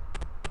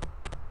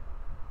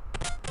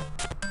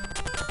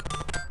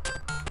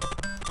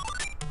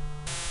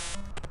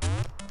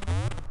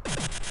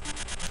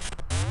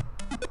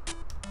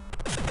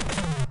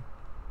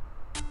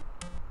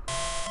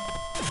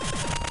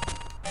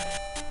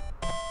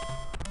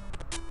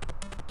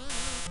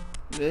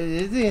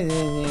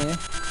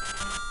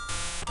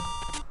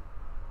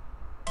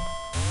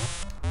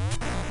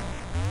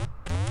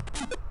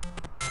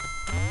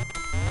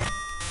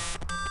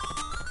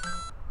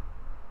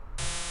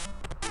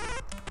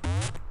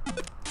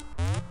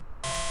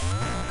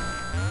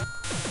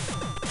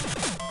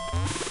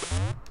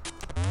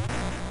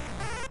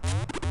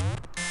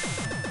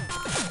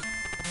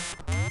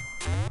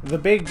 The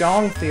big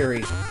dong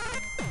theory.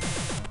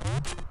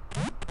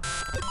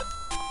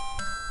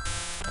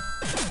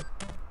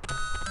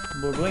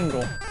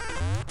 Blingle.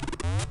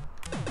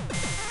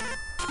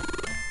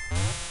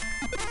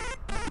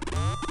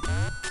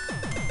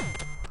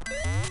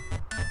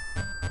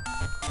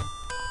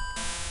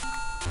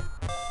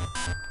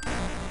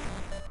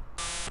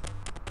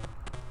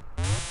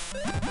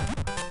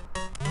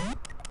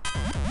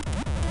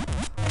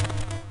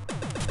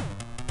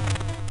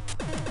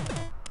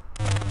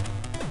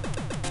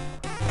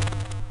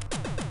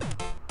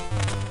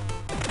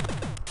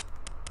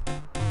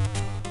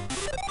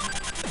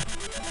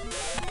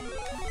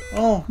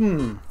 Oh,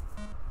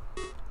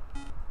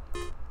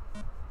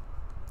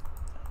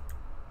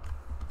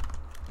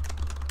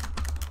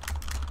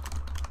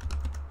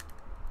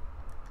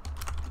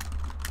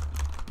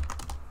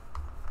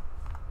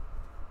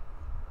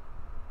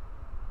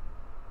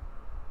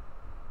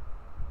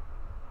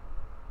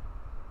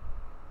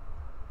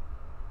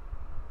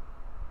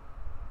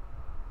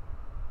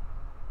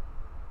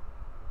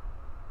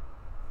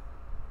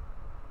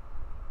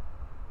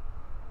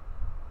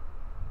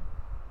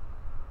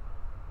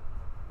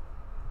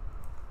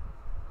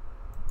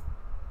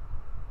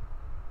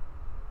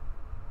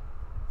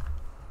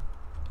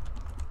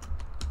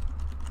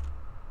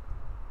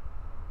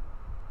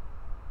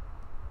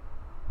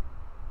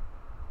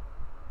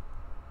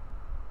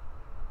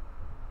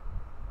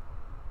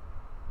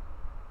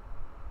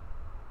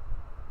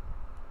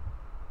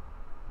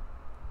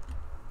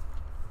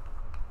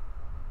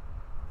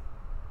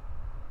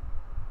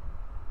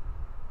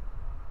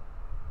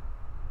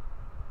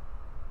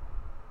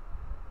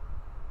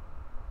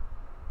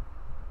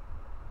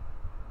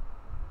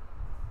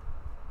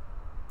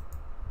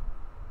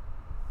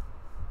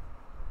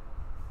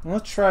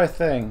 let's try a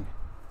thing.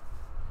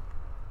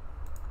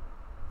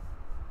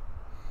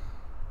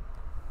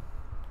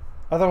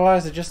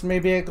 Otherwise, it just may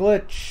be a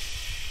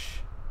glitch.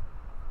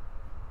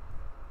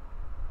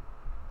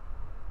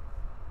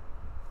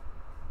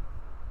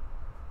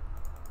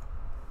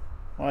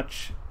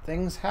 Watch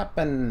things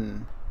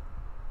happen.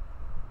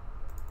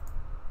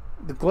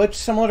 The glitch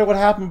similar to what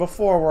happened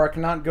before, where I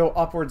cannot go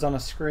upwards on a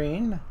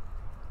screen.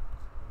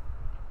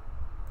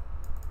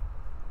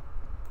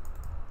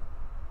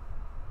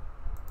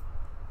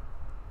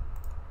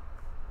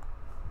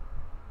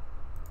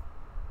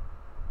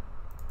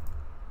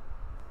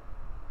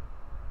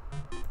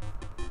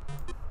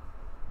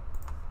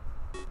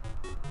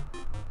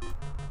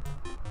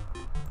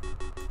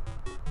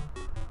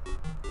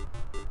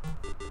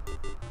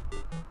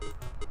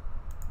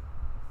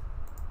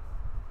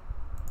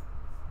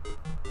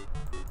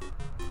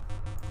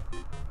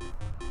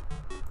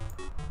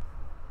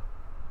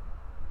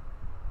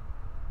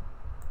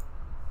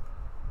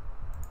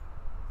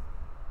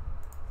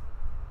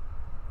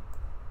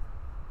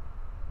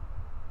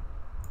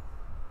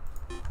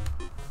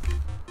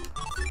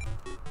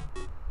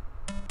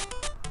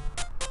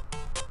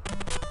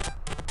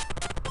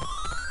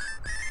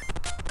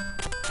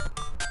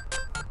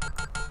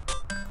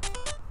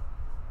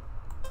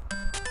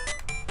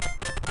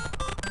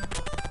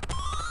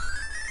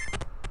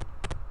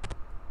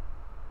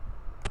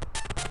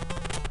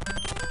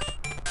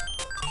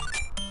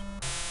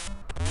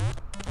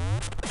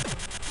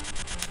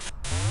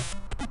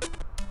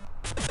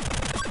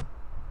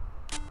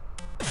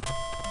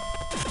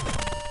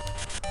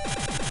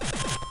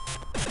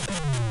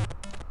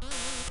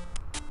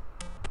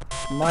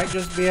 Might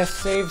just be a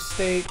save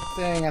state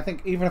thing. I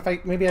think even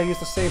if maybe I use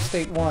the save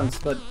state once,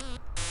 but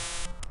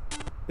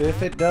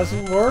if it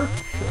doesn't work,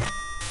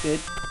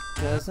 it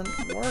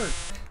doesn't work.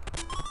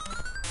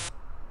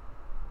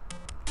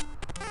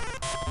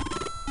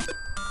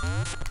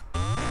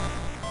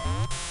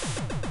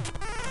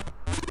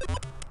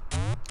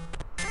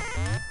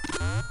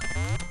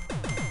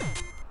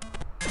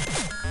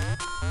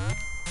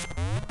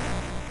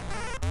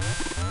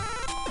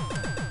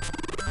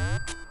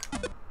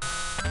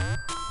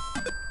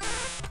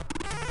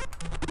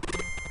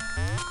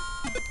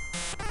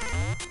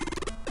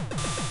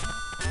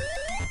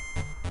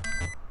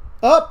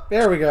 Oh,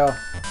 there we go.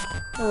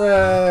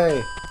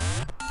 Hooray!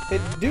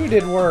 It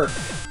did work.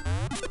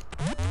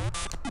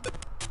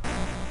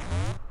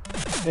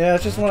 Yeah,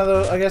 it's just one of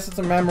those. I guess it's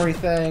a memory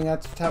thing.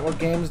 That's what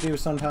games do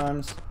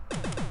sometimes.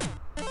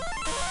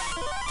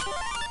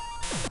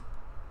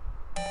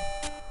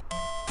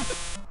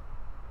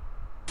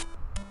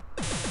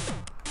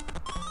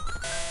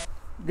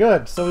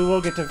 Good. So we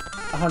will get to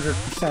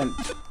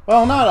 100%.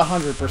 Well, not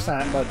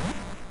 100%, but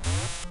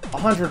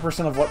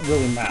 100% of what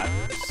really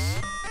matters.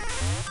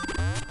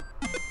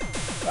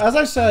 As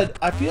I said,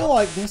 I feel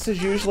like this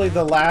is usually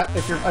the last.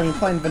 If you're,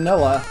 playing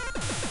vanilla.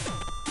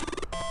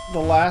 The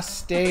last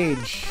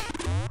stage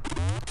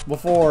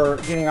before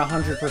getting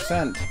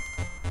 100%,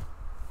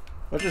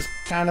 which is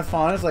kind of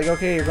fun. It's like,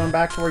 okay, you're going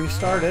back to where you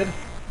started.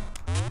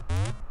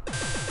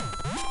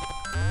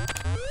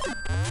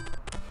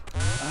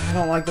 I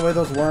don't like the way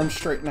those worms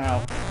straighten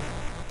out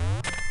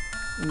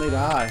and they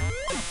die.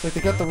 It's like they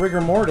got the rigor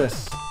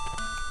mortis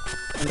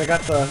and they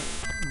got the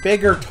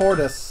bigger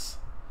tortoise.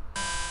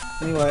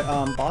 Anyway,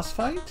 boss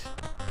fight.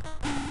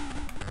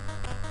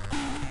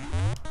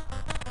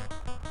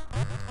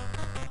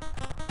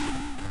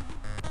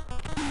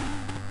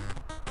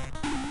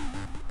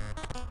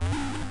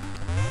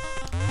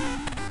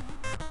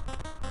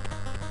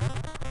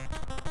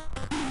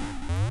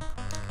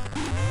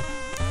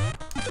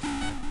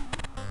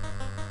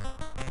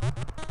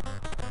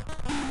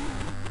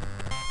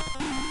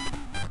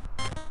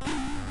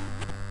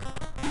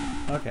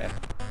 Okay.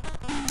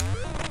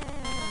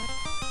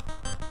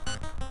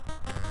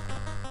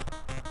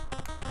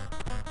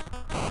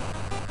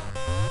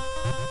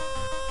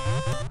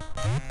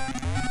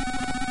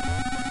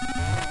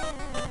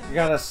 You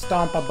gotta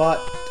stomp a butt.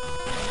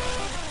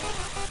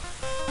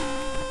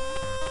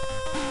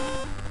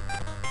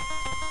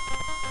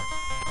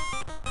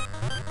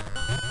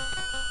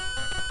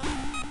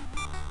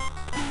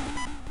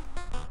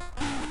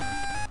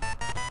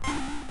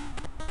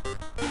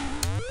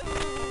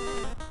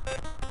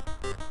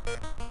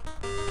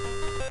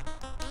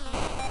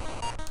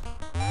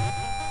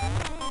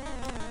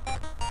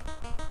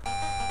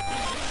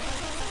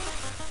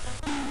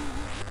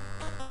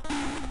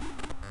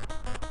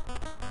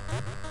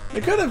 They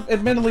could have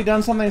admittedly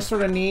done something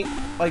sort of neat,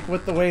 like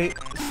with the way...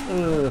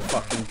 Ugh,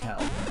 fucking cow.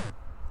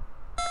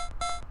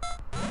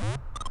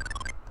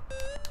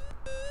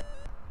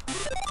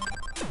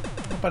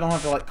 Hope I don't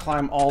have to, like,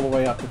 climb all the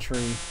way up the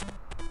tree.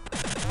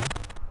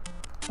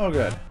 Oh,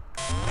 good.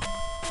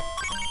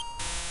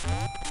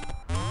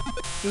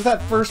 Just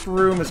that first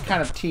room is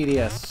kind of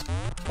tedious.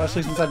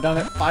 Especially since I've done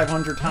it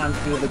 500 times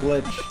due to the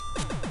glitch.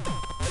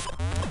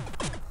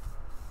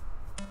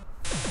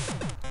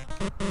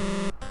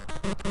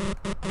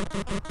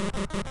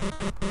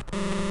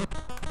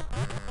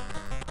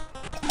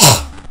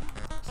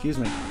 Excuse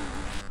me.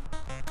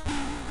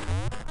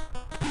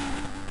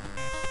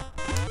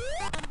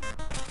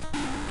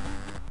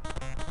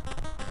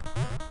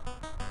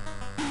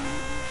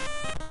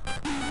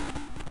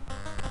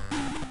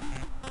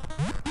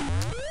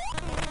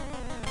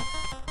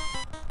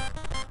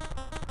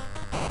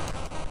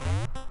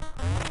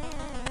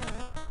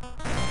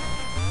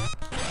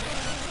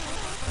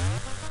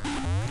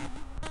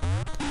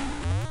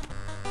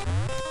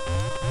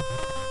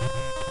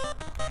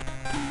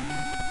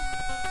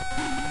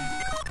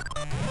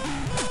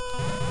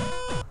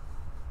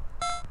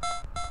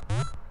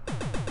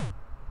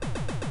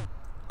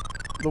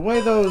 The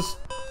way those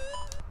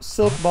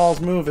silk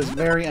balls move is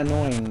very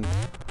annoying.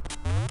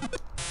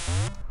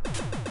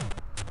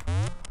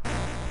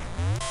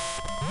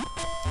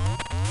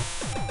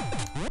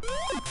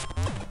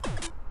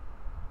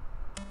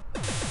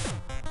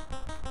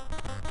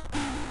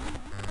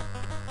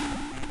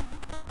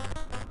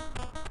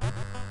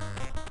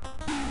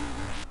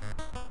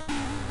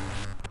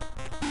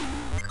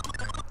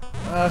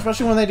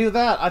 Especially when they do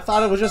that. I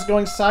thought it was just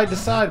going side to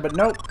side, but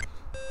nope.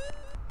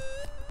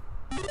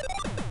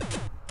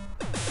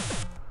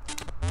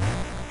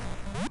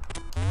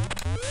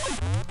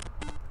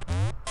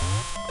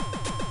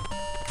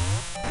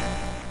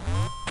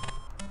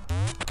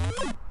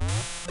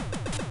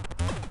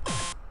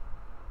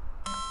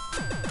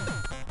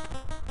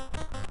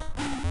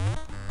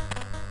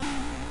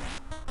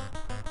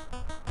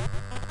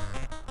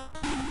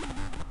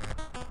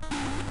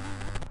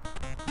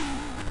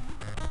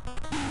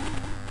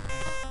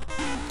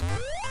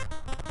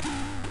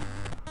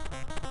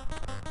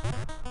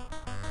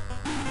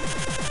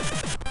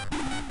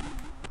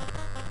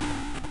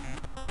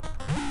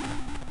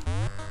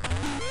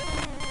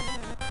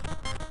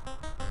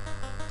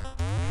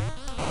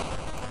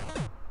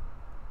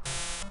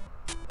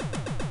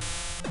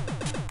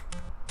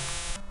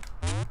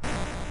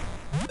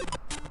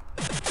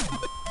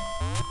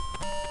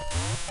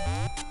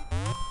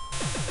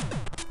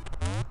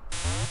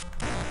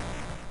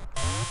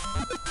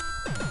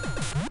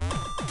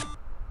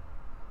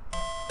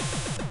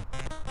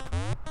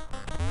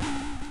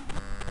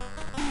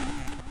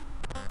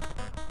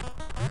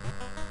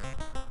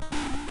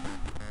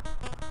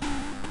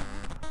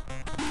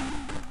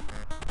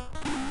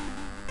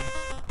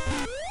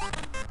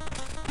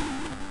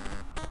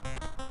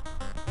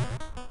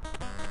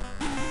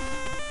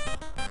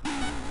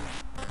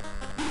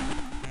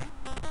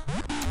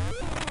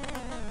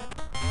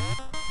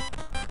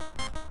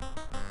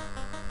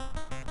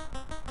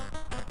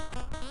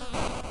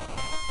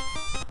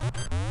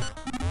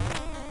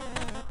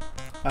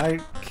 I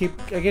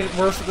get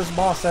worse with this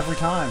boss every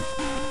time.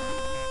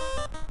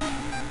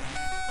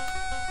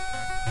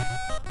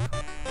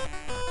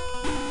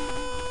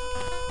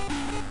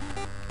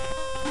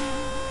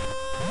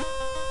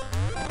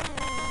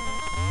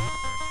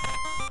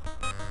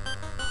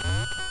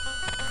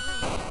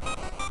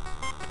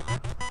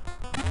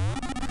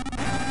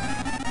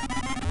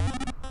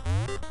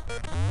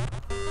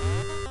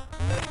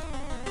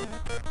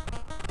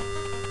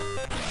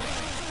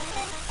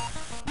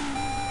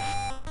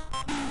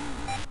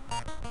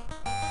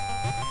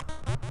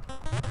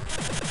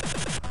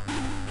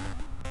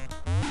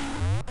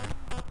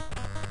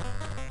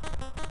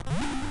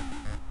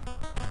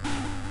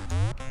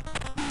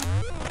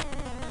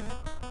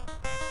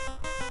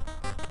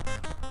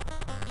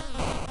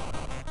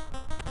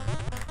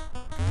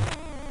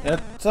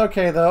 It's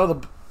okay though,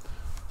 the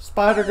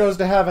spider goes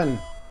to heaven.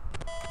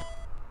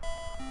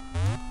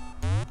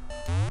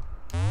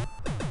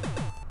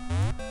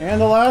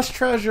 And the last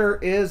treasure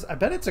is, I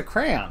bet it's a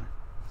crayon.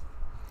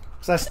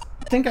 Because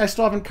I think I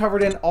still haven't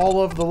covered in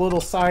all of the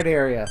little side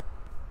area.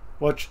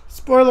 Which,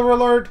 spoiler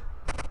alert,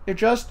 it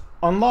just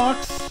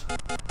unlocks.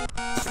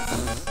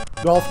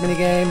 Golf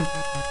minigame.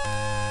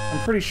 I'm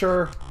pretty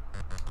sure.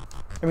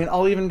 I mean,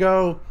 I'll even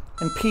go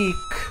and peek.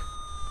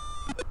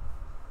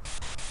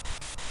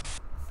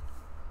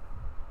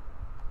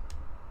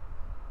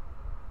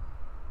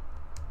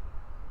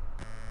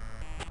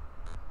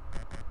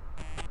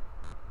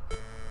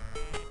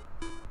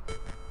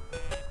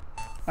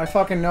 I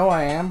fucking know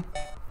I am.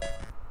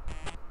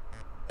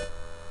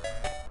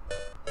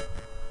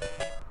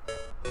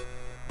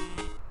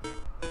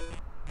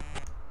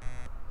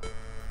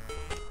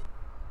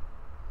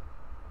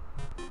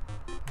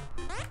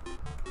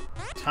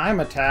 Time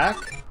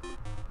attack.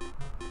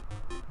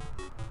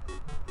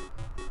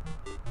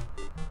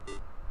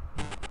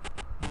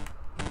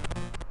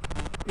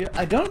 Yeah,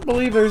 I don't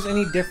believe there's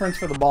any difference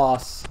for the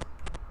boss.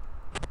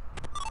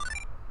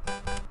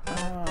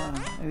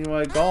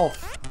 Anyway,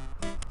 golf.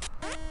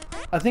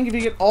 I think if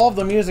you get all of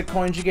the music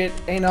coins, you get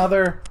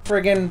another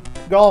friggin'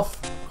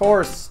 golf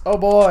course. Oh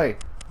boy.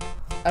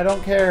 I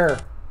don't care.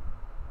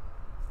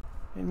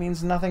 It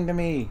means nothing to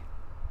me.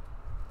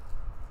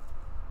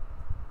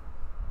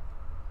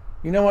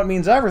 You know what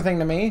means everything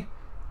to me?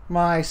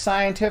 My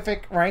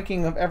scientific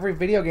ranking of every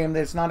video game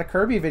that's not a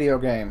Kirby video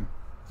game.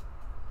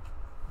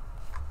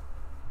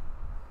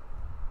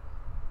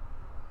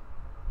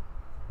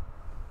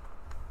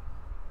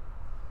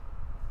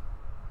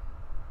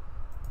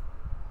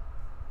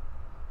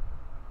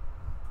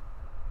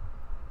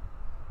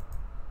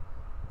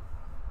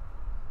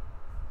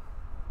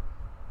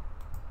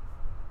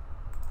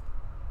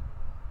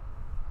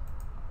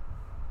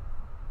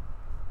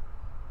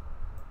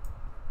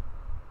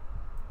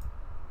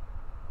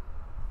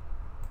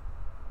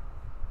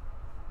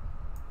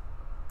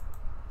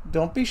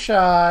 Don't be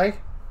shy.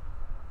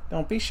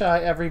 Don't be shy.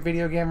 Every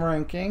video game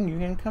ranking, you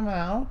can come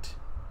out.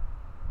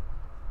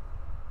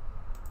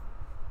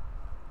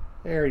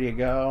 There you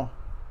go.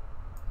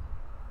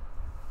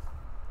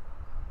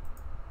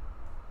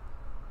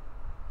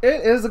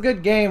 It is a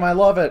good game. I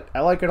love it. I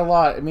like it a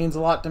lot. It means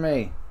a lot to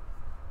me.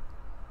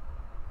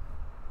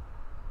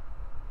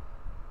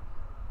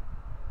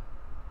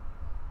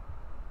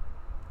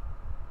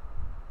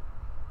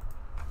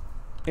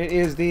 It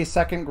is the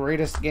second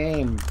greatest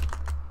game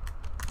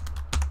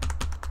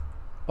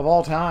of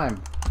all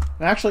time.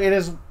 And actually, it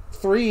is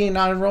 3,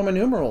 not in Roman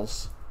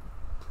numerals.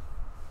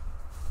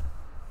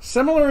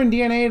 Similar in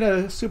DNA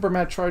to Super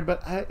Metroid,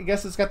 but I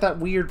guess it's got that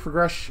weird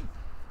progression.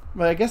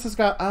 But I guess it's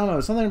got, I don't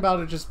know, something about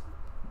it just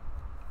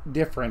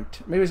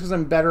different. Maybe it's because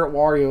I'm better at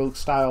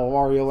Wario-style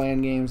Wario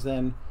Land games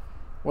than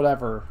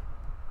whatever.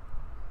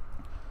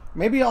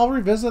 Maybe I'll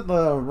revisit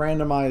the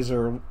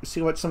randomizer,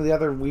 see what some of the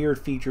other weird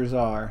features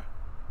are.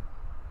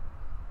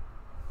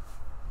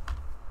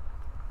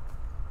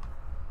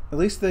 At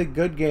least the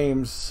good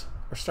games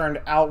are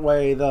starting to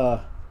outweigh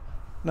the...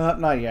 No,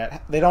 not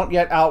yet. They don't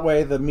yet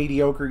outweigh the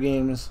mediocre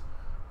games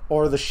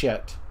or the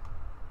shit.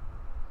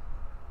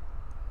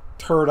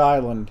 Turd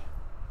Island.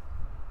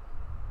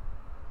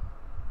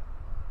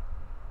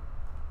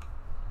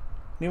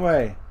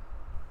 Anyway.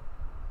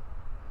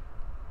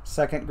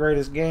 Second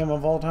greatest game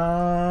of all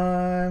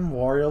time.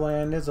 Wario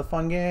Land is a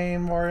fun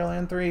game. Wario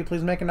Land 3.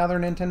 Please make another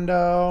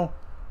Nintendo.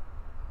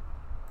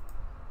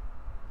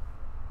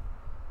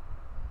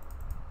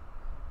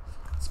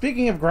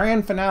 Speaking of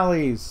grand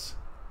finales,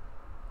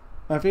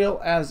 I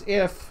feel as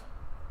if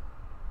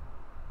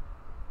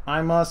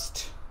I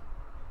must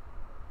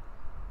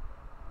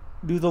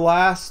do the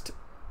last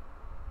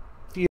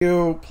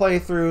few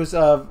playthroughs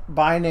of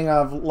Binding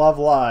of Love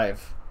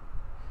Live,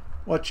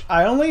 which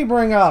I only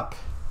bring up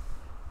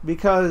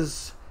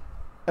because,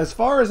 as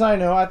far as I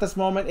know, at this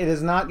moment, it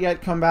is not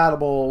yet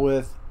compatible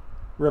with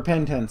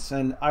Repentance,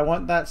 and I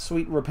want that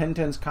sweet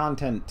Repentance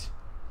content,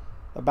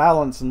 the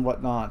balance and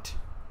whatnot.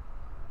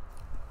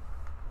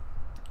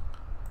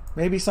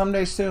 Maybe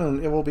someday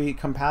soon it will be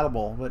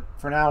compatible, but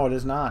for now it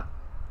is not.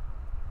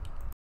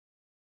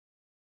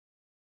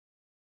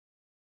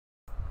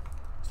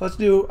 So let's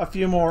do a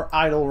few more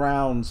idle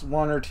rounds,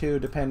 1 or 2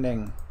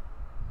 depending.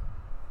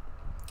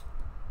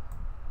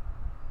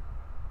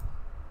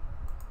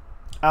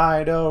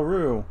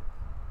 Idle-roo.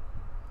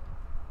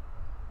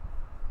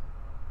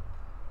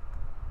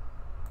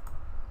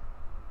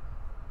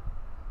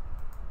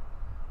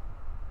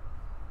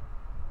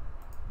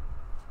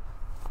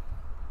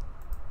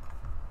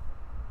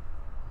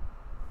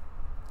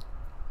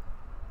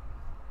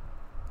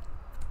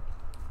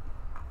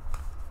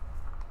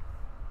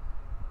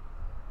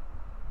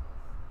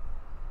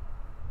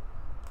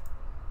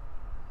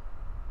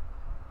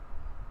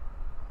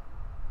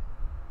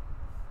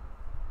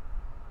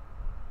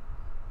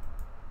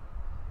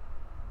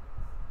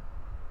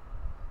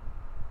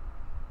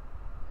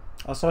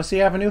 Also, I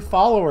see I have a new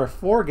follower,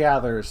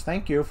 Foregathers.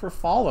 Thank you for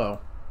follow.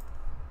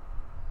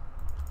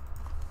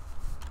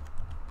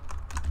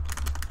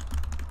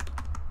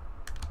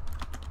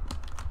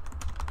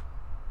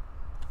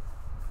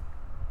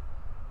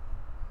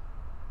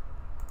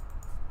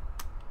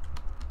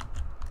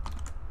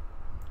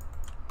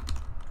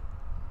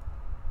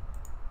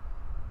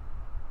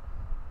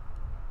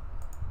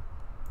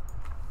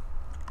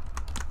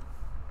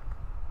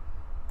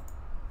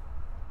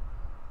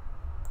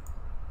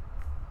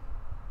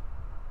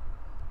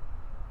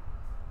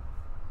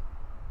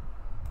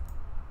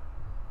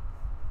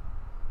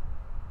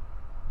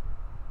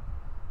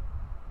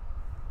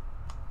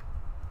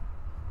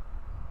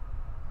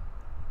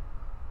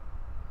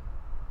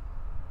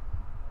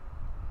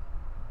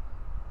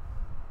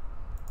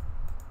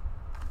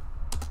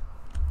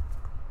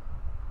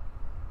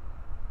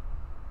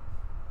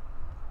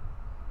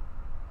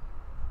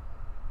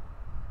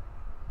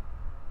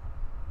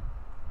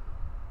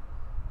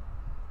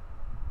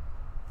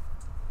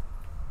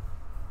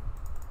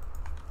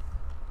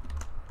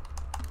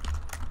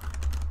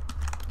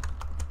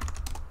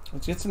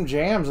 Let's get some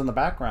jams in the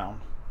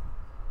background.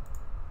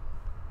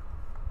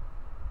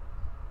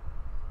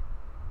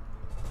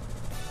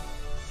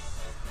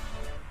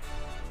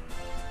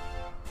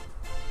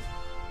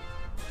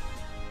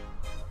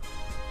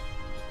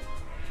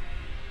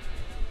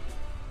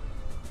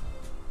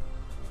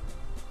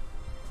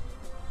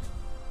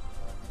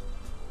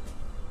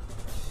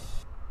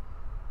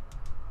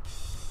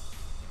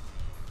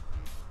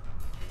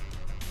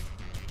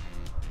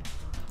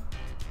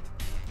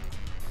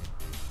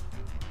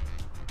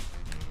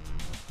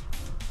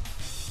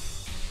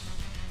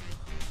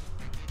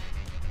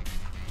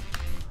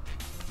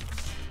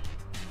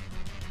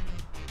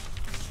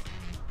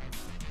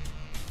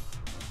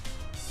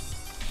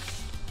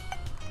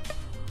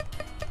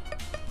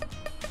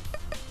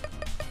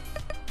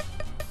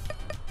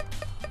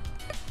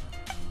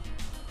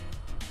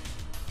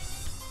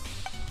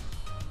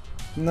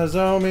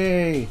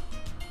 Nozomi!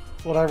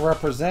 That's what I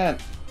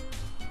represent.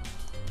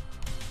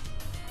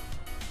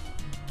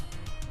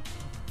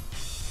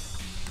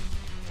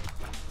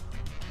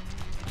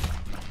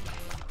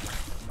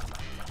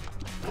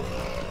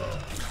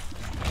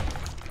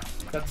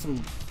 Got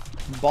some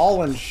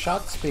ball and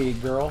shot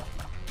speed, girl.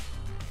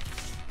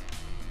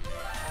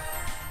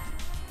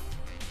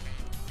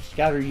 She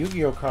got her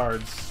Yu-Gi-Oh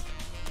cards.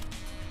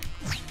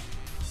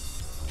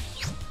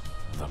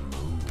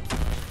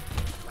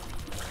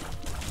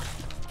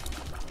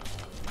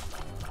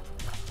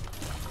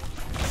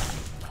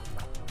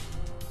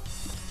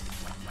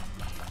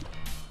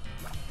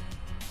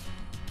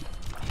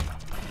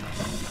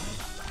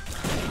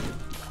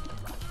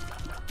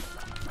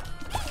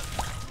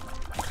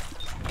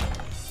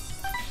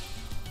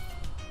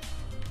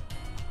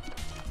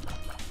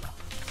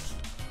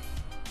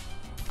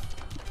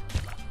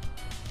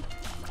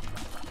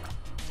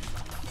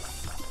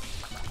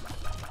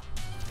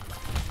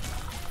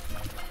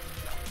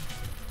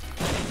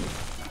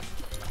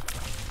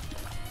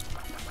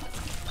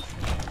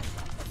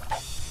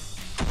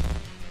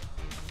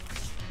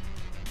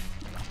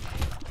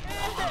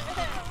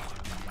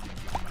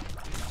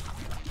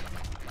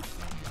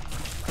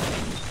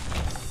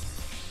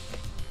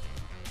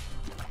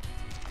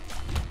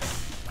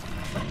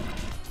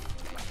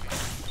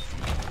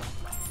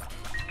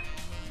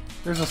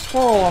 There's a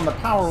squirrel on the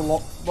power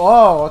lo-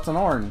 Oh, it's an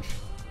orange.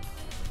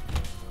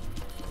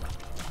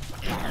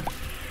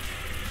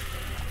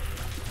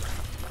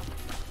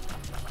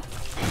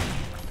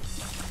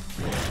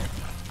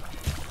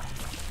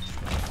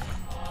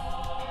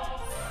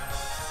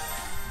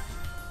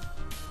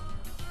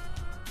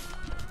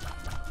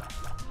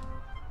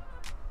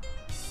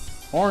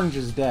 Orange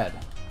is dead.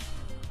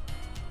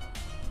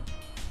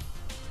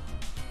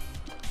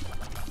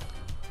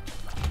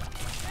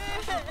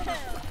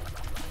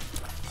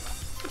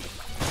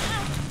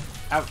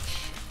 Ouch.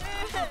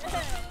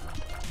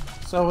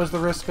 So is the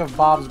risk of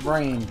Bob's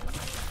brain.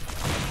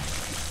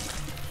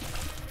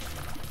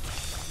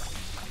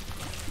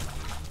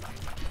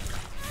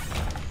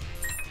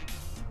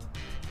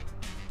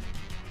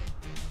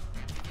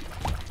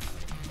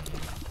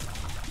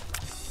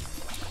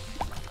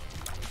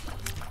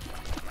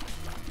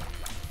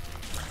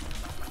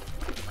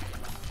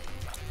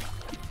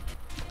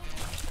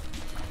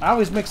 I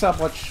always mix up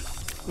which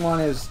one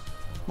is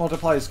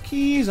multiplies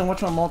keys and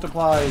which one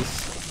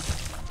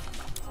multiplies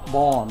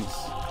bombs?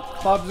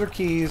 Clubs or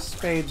keys,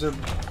 spades or...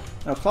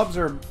 No, clubs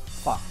are...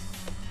 Fuck.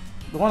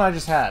 The one I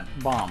just had.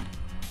 Bomb.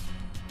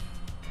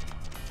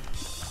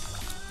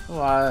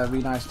 Well, it'd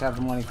be nice to have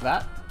the money for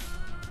that.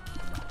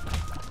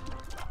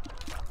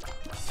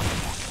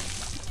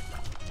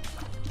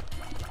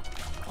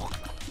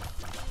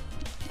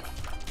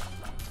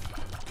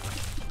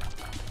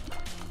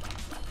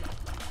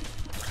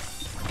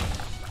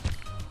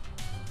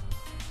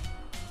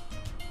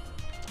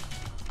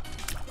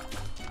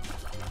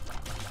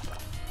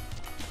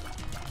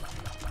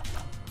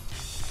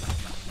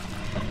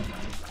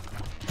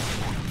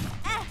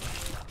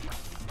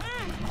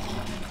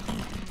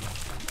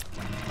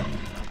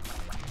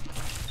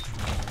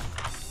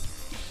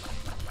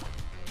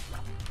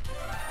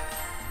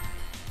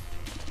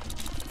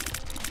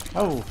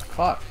 Oh,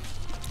 fuck.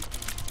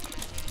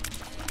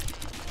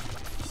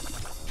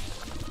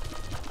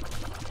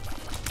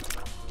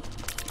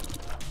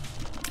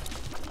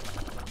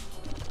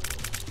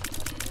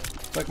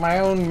 It's like my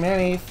own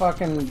mini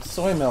fucking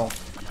soy milk.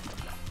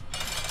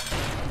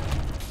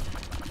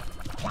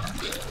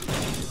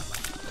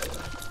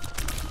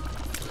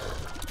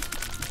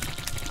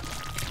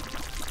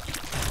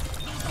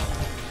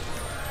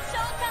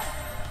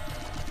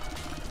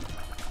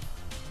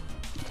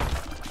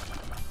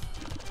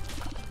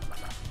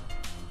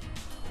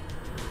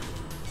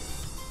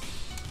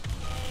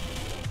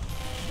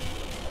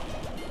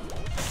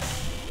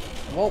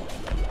 Well,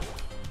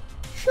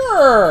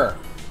 sure.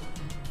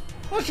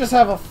 Let's just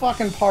have a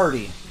fucking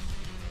party.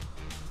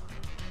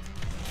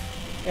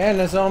 And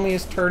Nozomi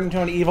is turned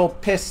into an evil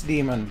piss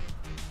demon.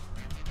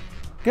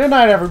 Good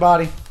night,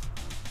 everybody.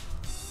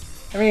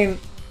 I mean,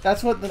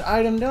 that's what the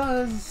item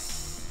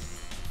does.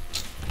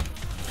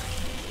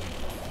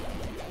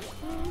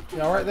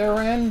 You alright there,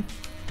 Ren?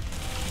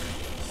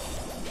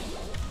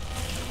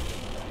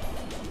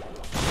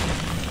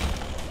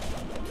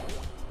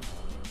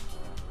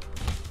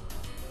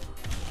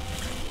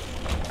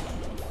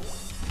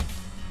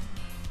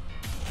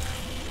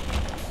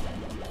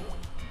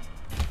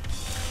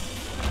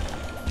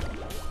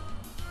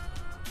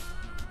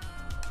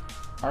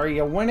 Are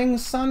you winning,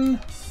 son?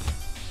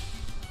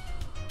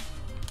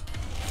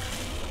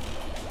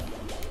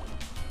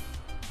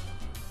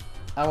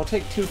 I will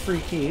take 2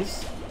 free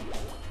keys.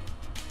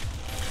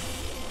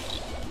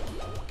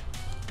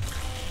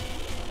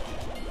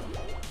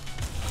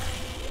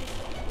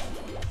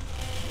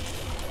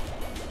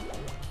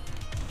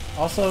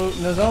 Also,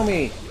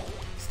 Nozomi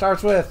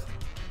starts with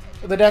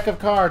the deck of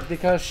cards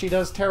because she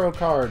does tarot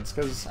cards,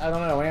 because, I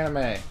don't know,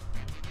 anime.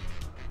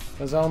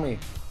 Nozomi.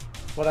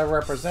 What I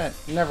represent.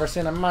 Never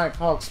seen a Mike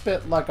Hawk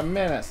spit like a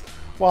menace.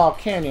 Wild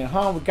Canyon,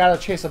 huh? We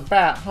gotta chase a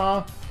bat,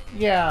 huh?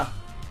 Yeah.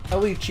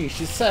 Alichi,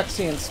 she's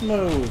sexy and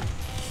smooth.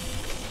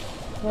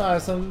 Well, I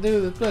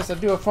do this. I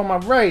do it for my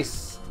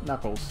race.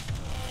 Knuckles.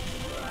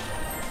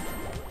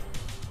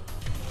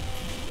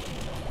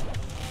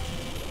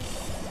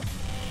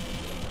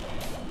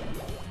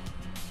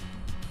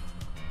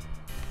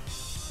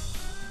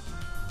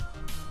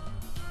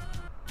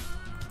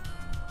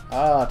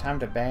 Oh, time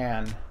to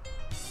ban.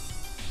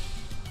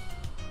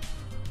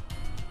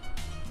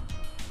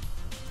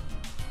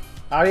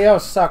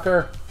 Adios,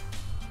 sucker.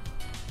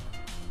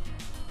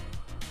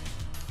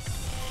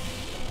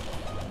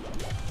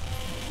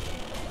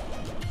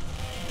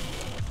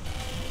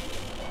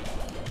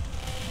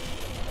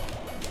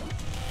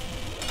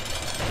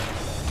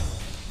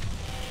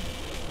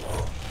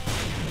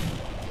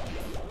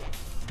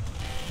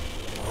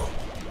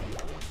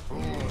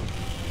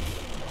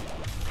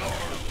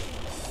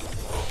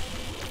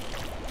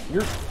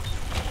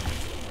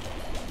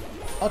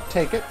 I'll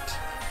take it.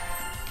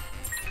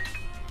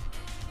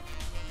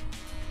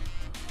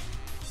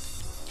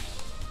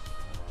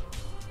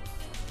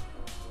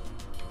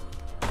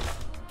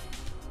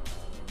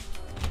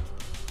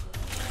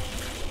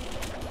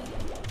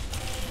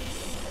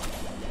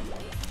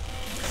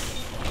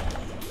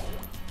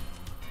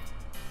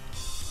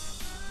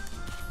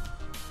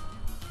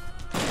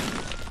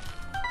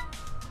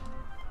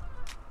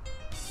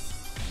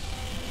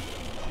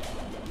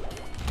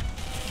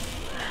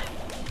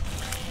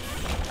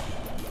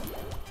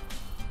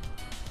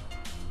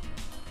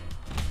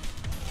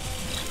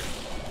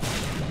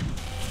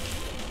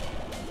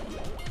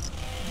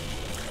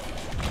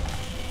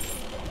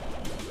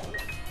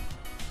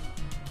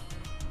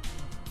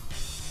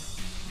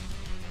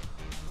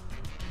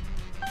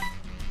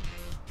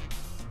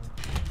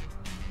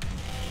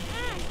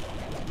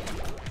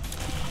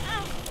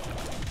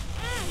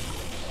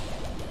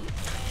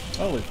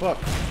 Holy fuck.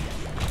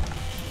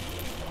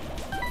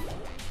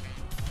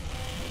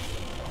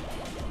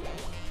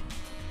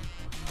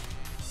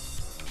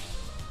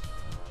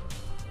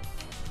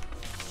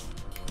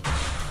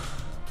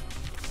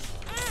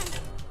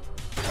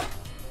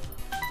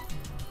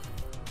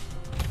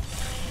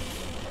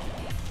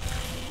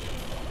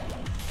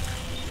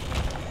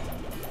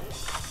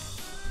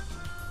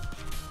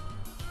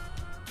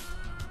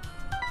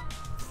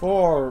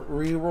 Four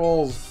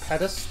rerolls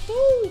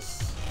pedestals?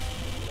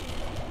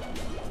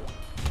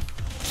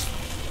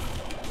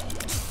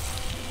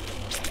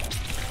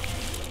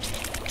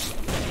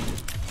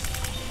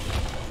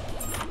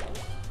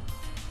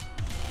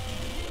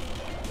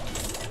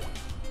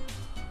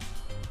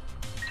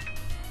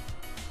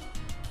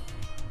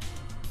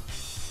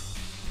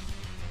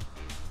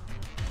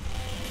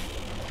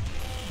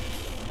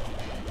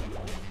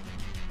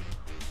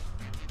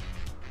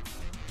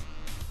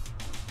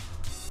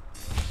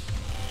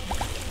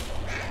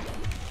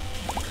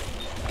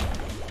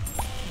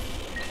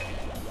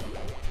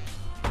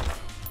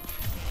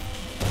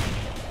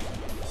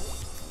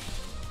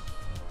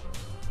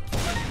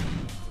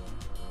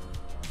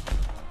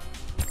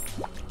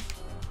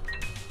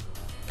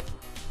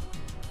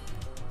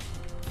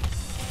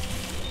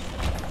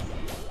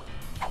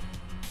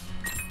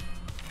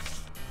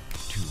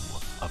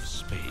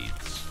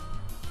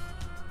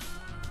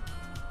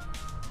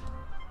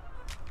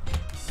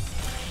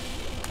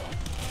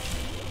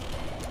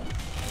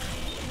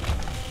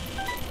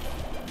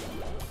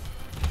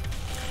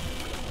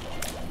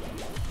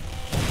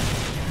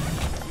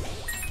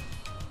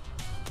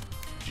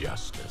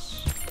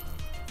 justice.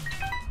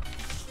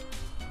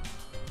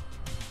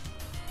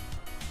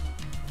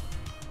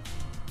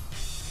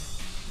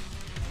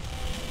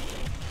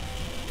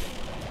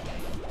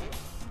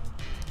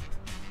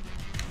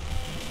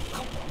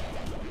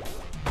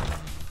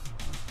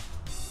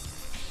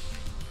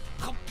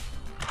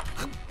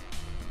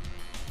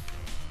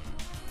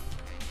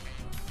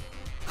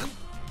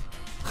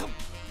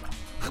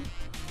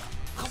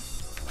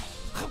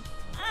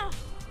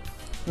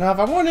 Now, if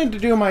I wanted to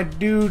do my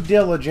due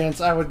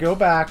diligence, I would go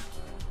back,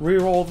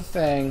 re-roll the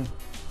thing,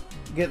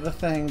 get the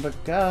thing, but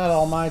God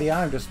almighty,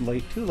 I'm just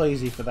too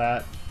lazy for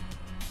that.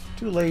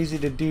 Too lazy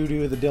to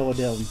do the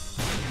diligence.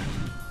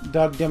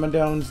 Doug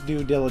Dimmadone's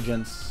due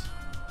diligence.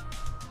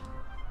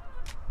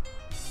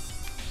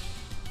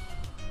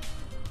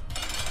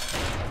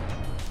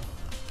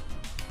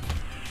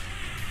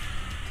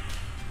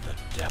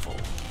 The devil.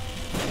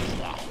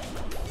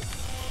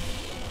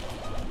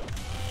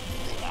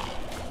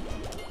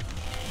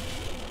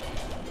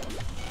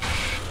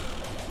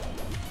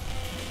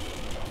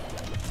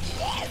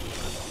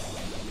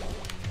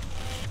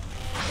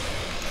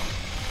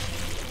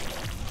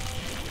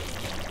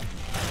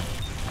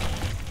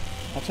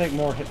 I'll take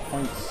more hit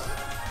points.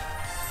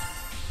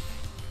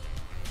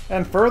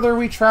 And further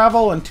we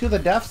travel into the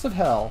depths of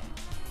hell.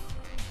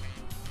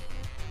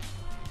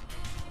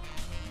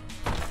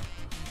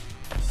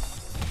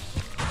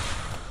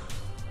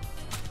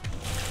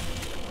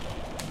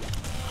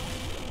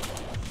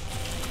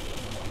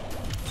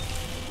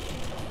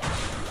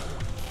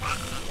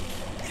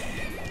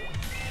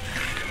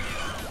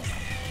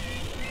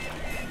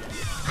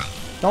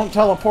 Don't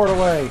teleport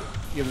away,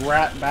 you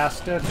rat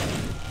bastard.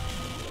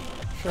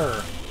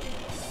 Sure.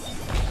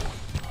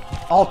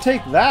 I'll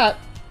take that.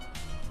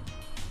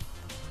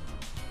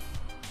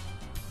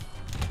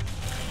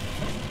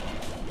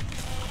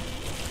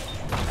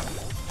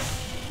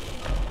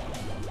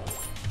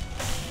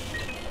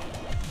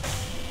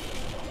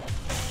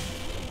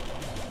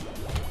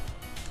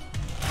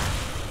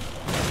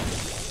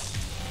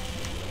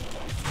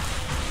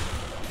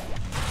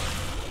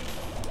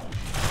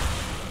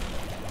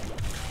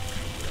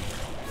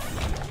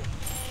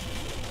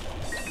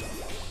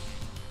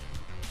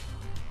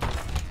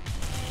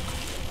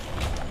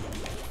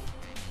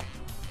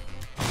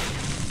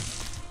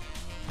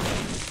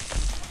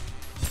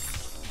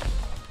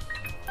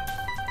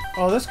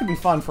 Oh, this could be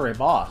fun for a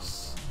boss.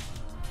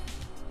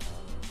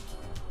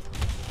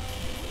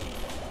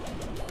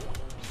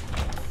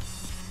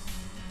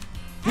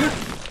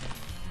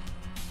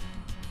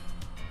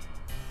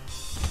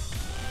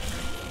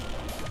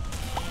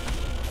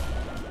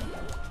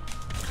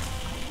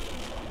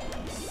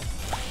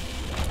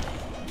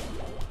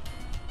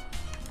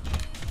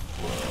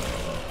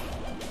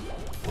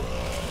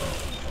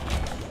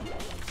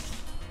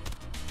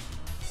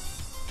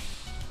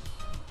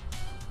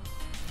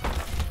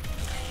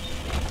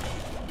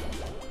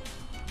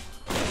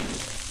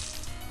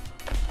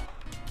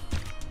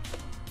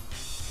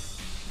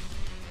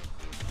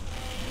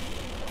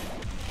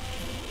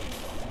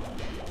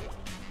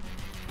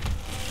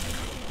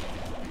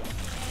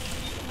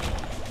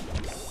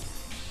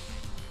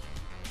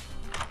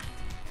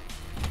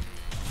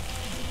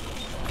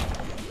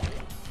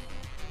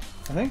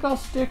 I think I'll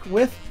stick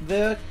with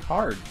the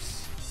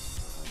cards.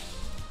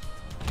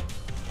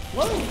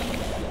 Whoa!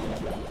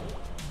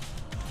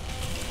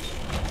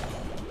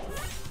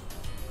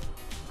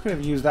 Could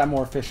have used that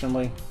more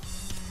efficiently.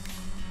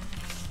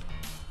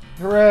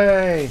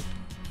 Hooray!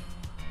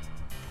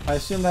 I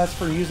assume that's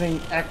for using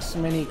X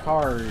many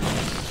cards.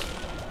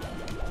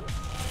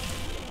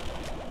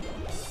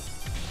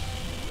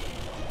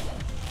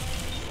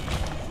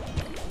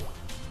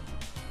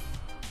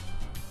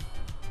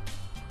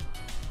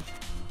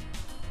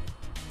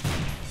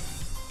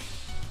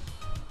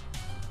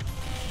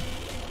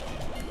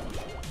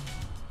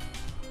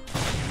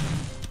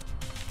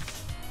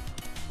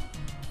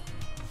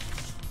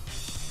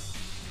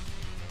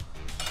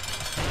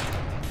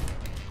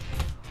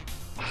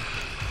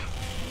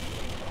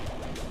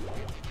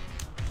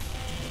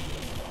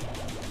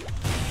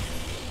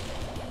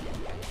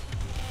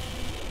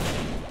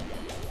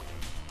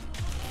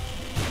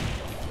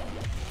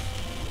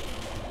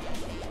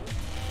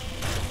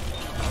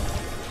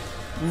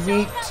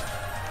 Neat.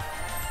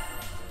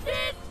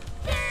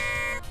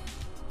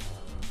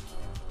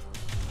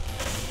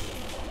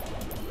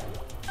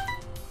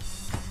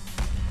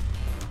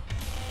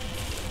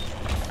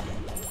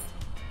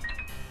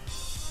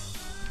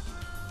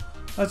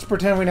 Let's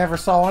pretend we never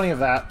saw any of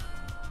that.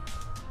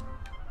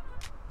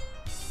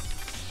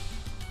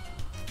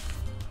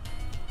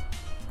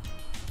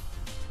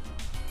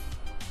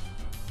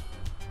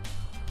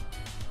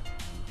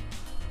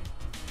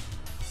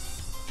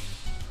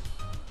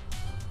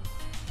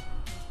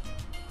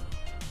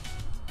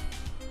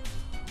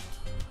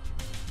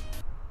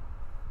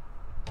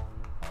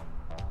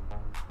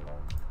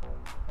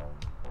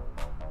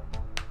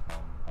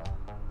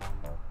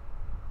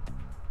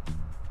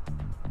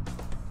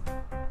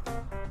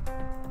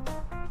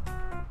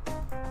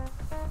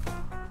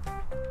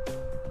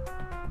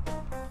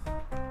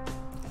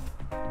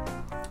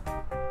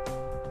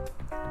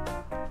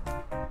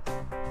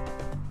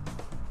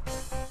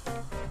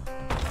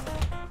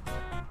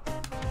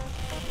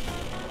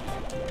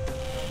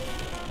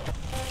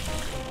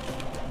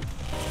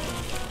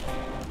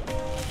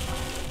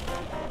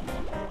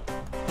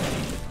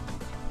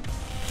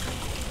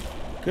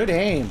 Good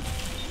aim.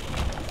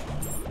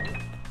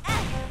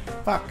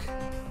 Fuck.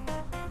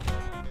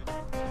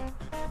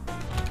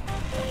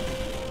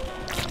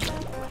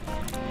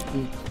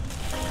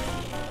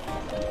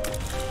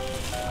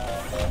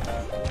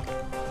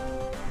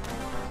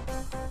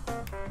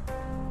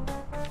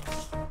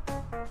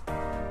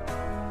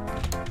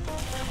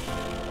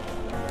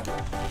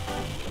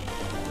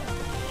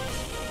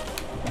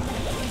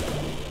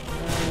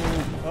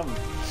 Oh,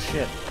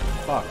 shit.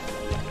 Fuck.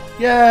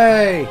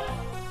 Yay!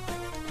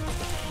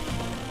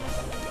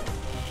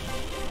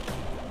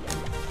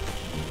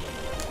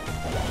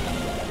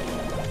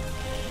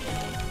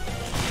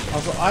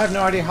 Also, I have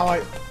no idea how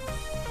I...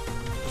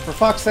 For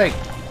fuck's sake,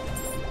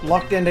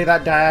 lucked into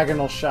that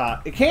diagonal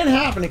shot. It can't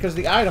happen because of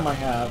the item I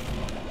have.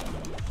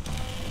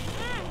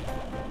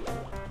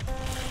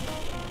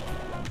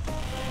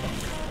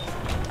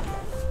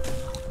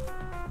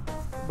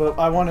 But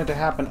I want it to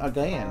happen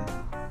again.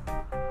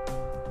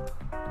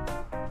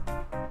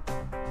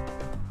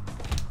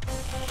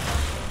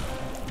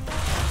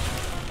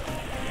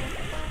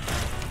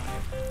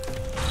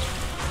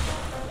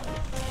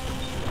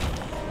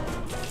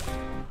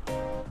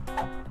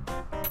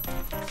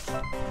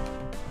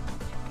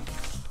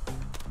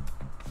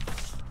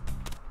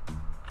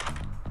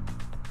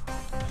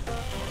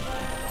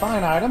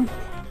 Fine item.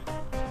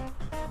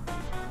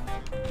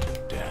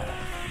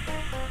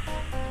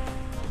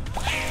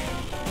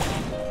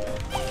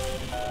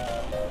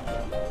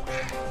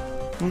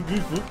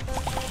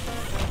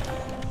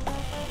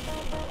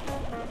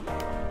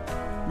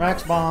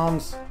 Max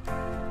bombs.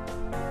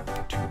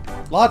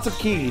 Lots of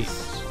keys.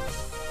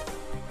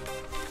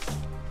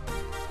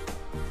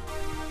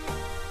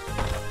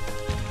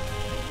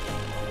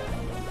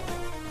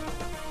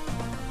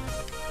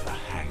 The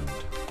Hanged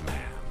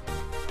Man.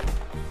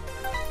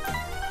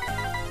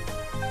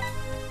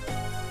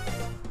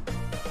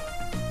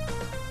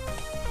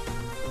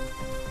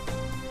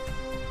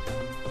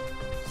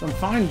 Some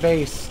fine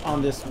bass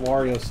on this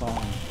Wario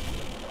song.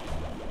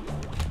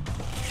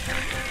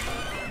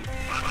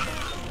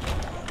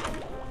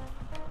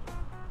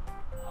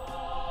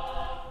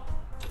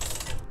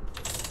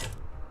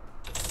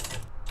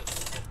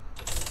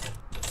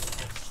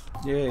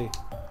 Yay.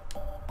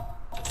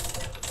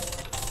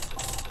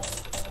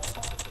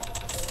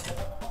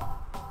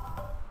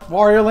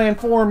 Wario Land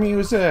 4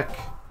 music!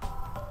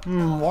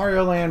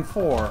 Wario Land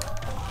 4.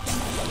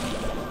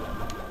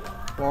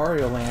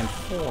 Wario Land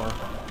 4.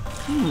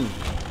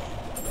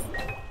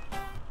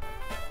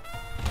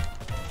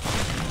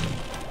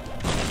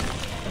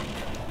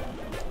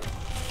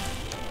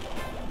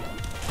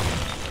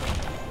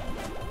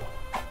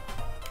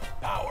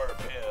 Power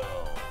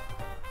pill.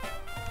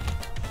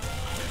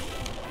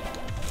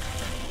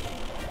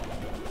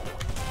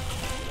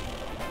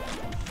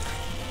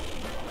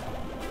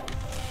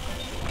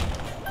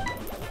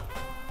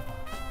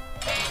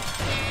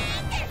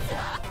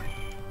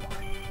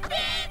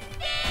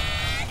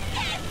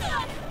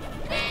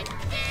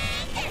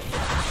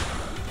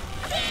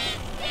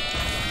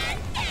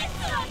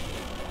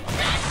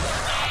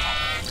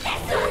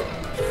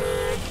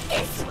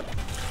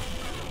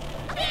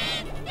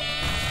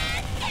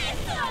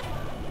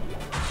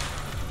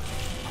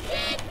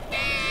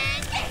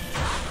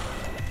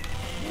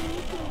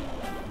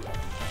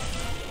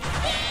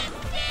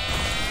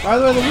 By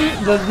the way,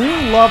 the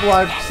new Love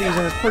Live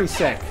season is pretty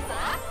sick.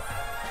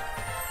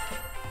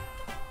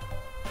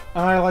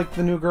 I like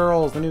the new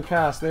girls, the new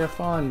cast. They're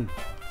fun.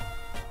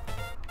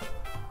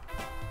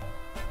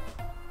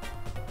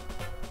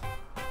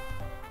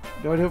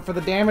 Do I do it for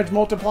the damage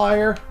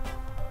multiplier?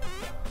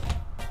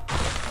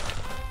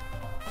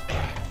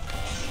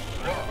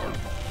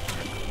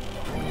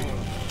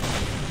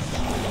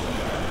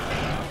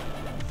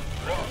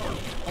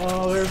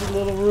 Oh, there's a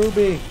little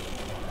Ruby.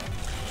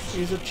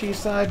 She's a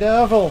Chisai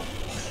devil.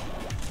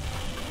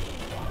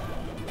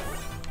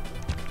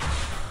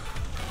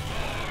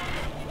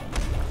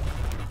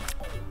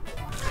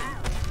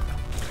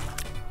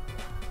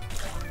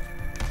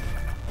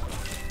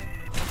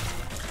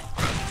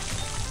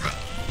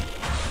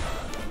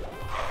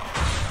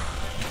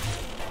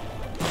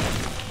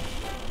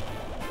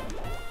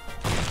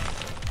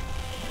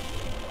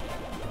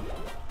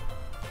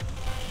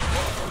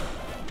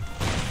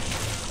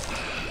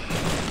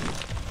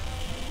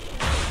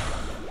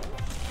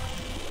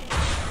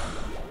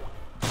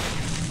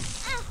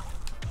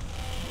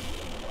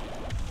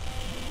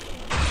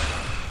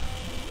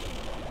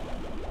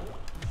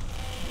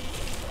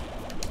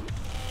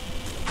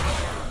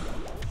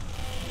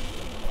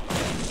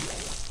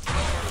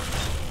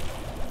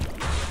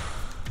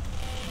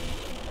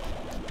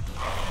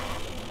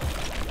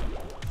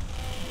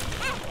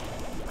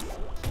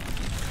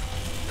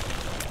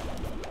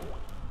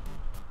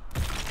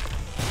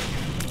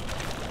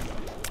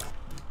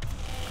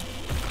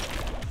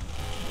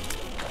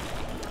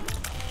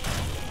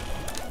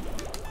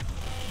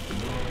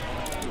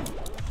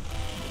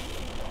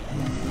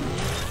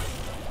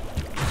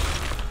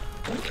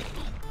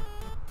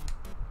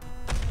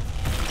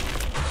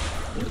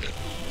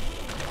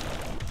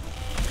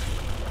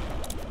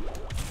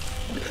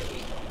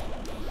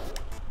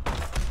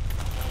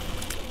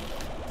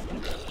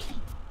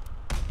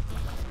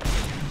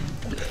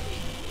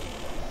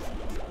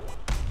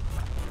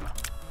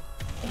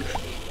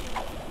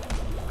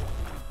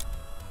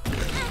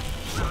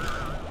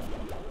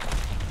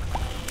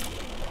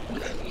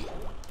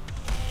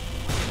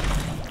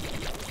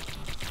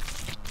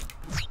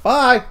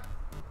 Bye!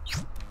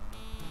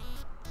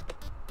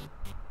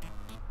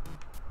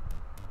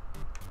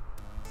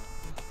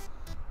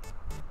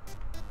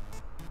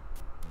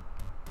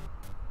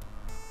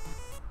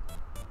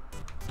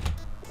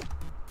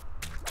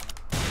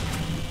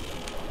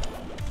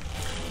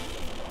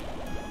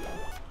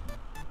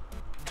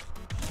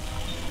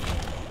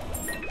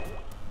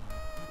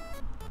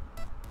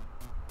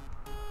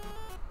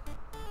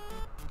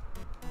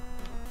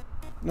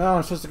 No,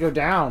 I'm supposed to go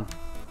down.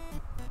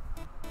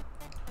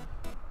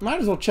 Might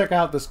as well check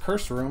out this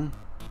curse room.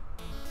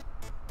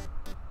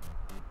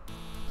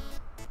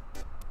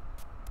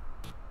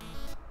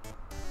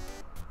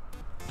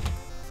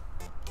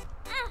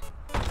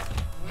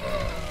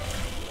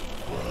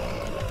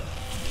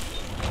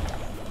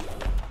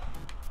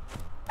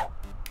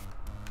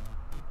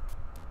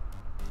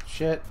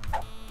 Shit.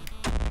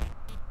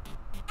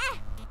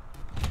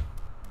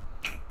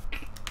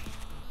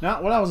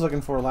 Not what I was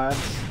looking for,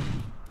 lads.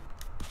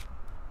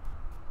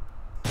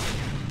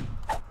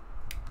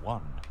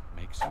 One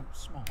makes you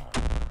small.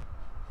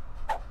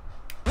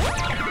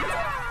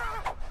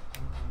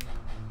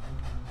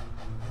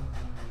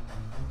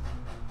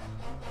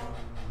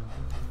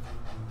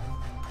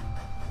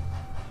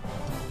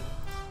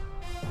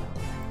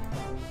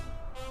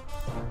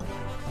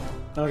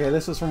 Okay,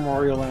 this is from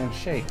Wario Land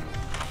Shake.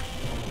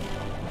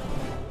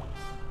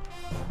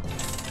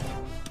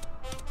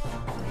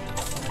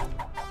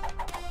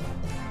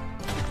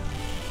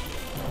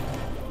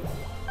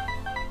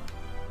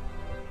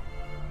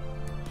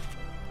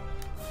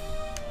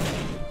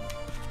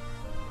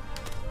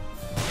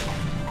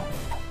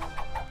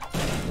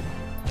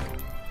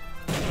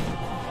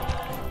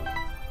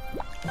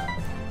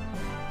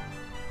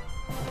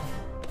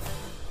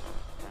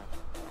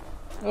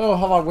 Oh,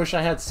 how I wish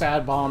I had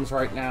sad bombs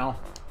right now.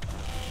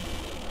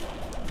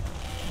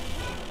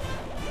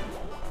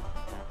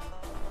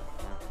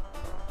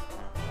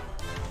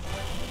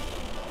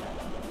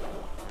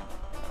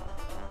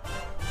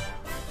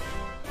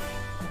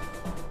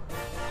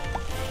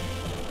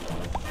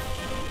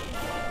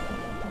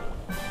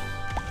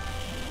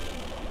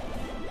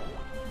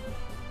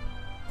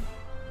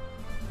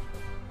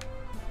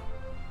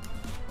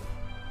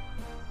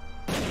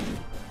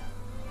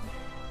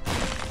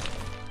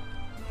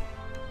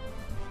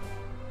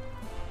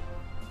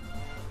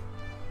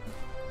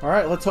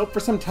 Alright, let's hope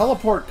for some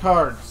teleport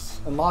cards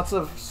and lots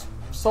of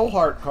soul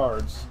heart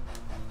cards.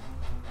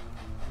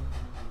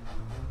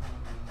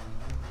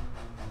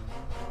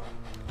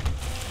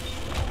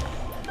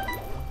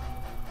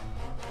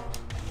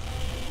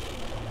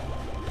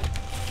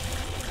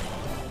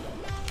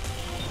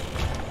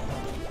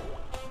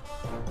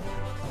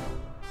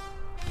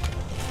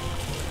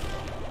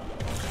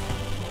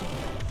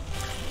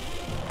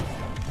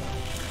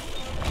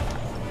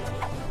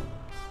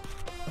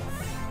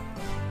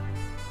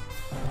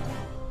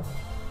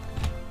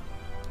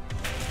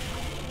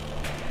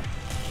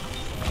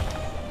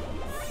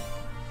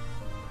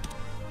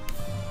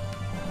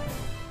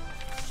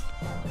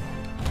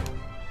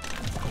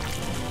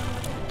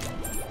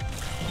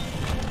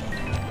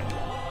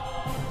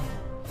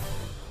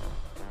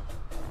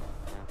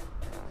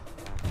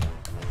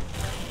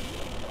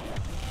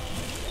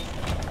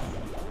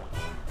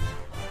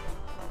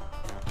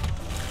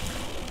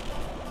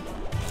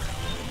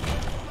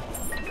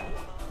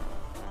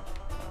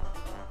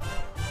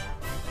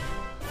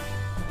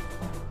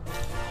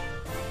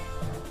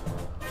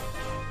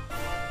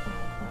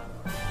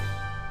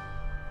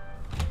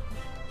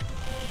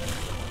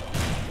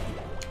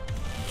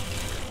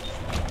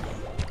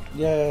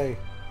 Yay.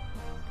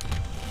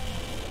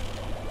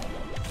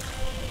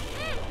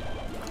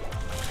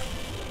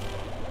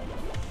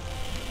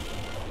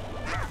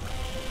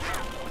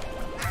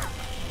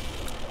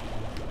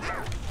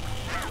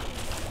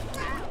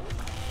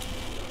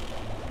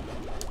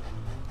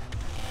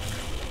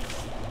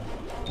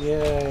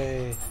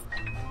 Yay.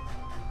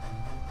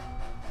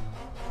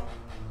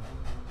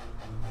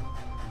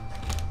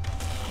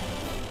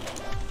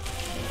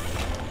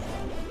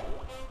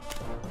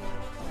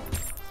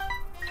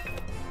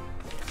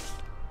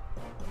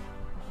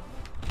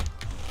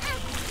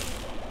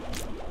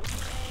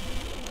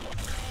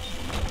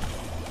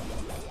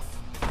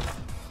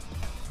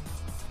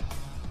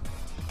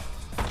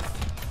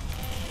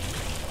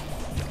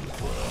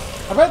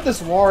 I bet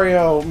this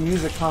Wario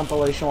music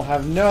compilation will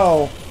have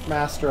no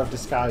Master of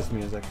Disguise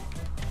music.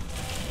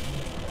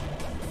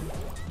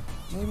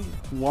 Maybe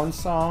one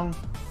song.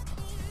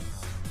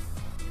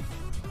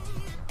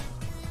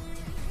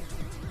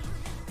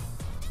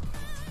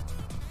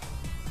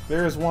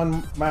 There is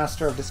one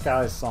Master of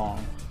Disguise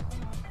song.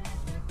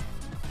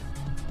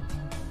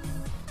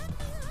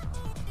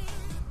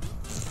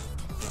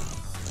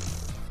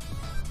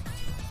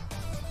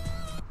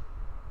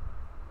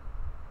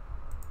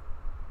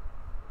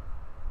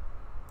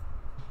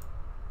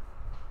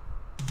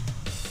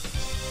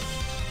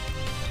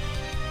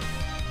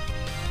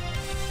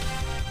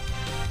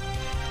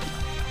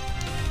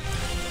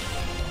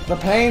 The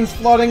pain's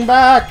flooding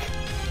back!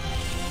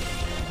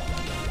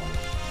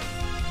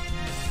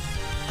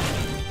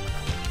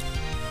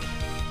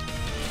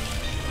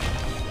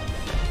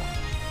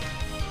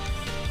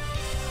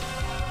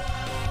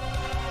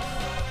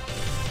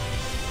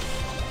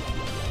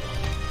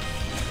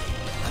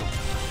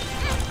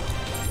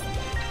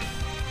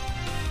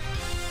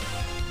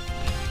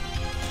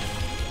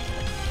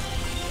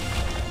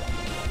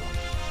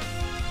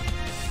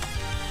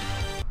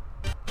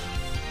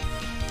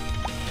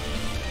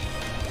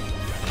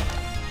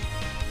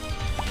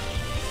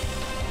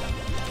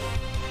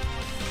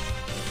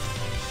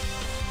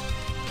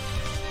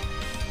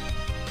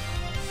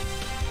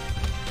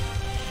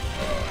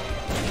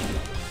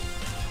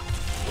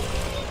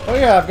 Oh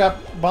yeah, I've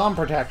got bomb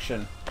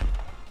protection.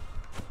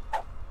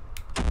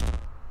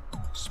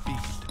 Speed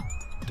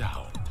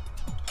down.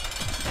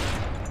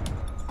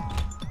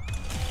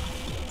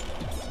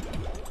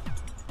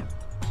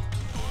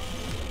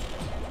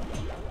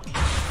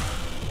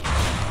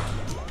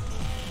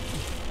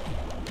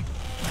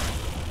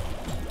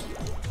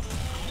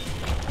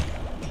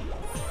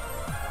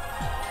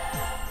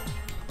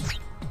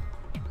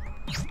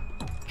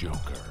 Joker.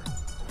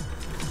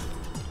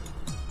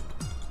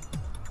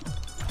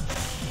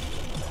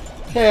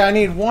 Okay, I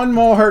need one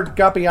more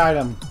guppy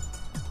item.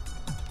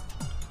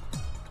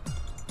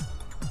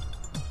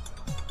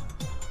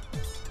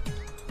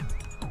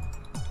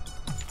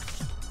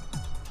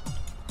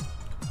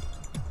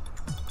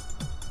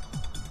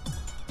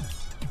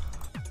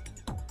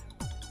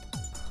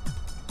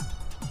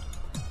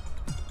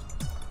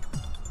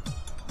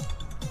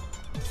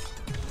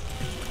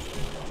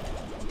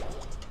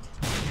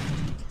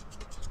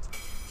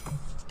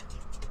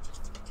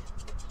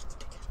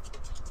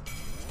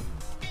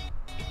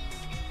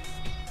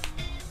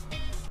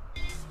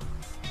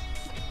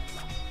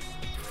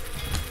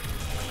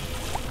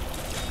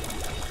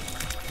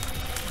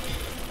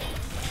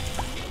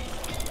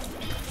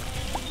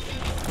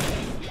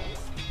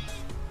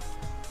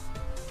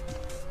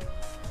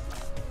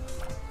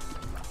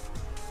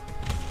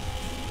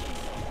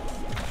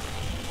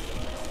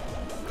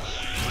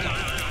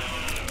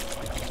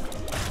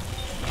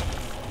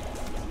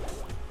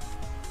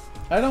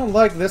 I don't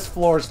like this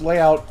floor's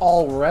layout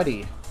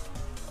already.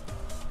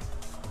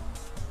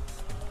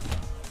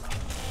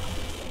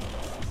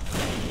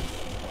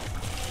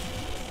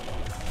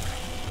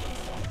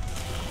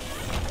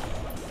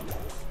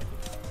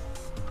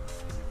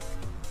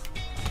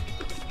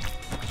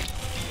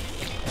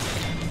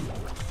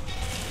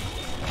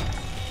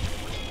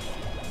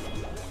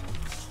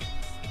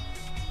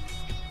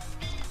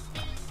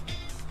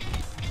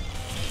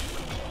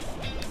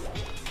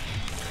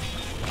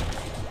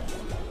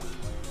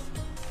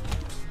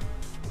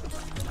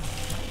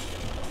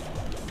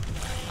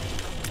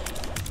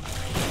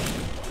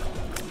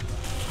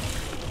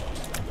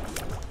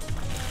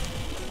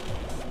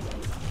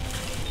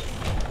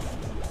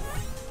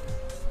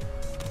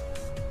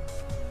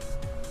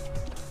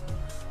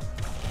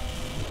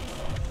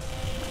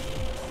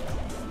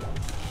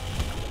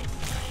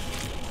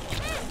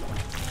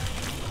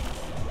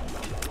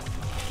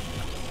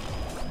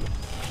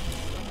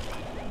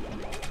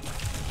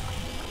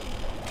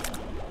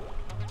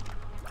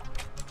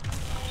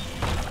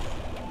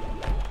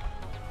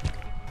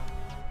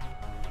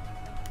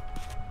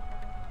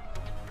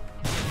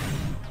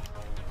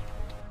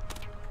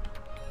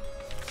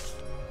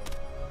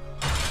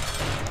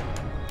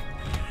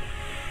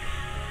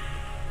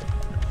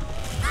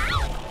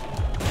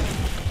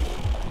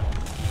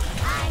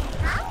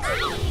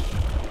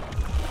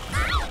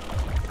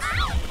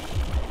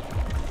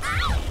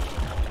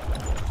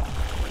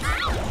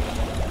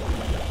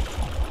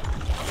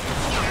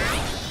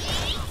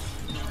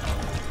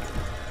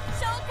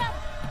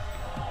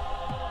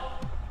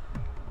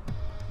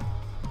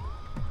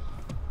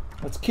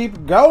 Let's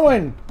keep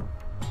going.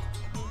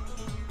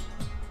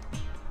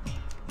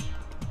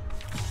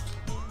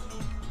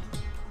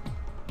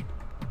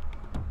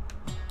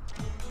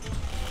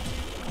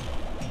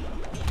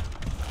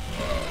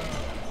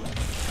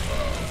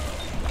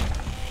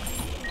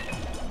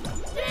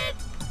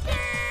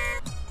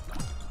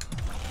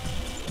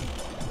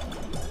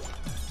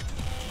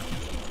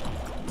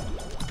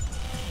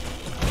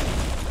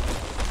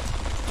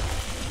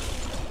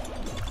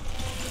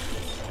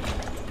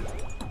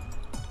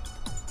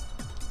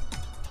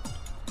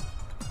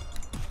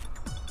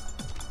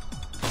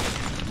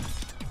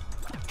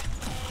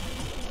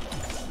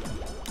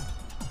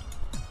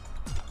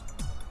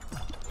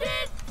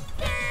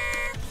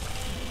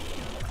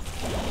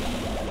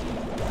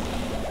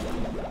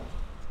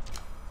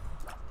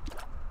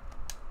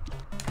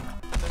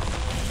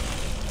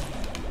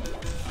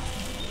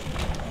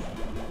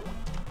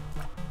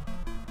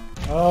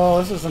 Oh,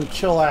 this is some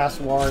chill-ass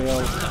Wario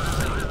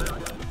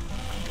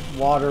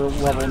water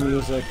level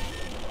music.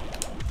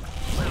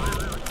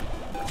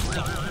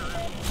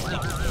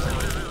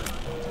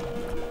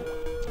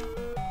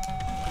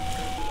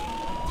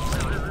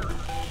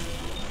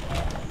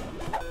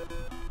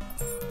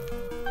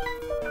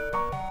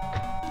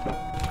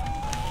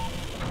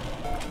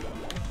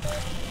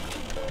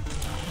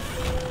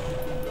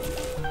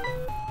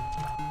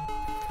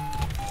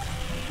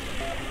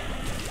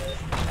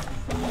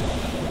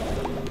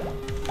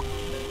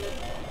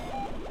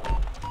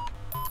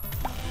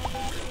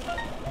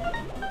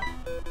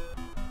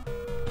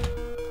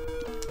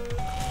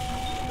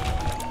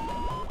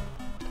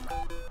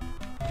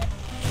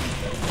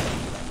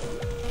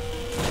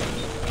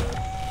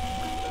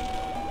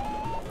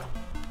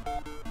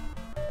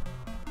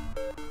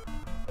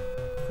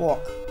 Fuck.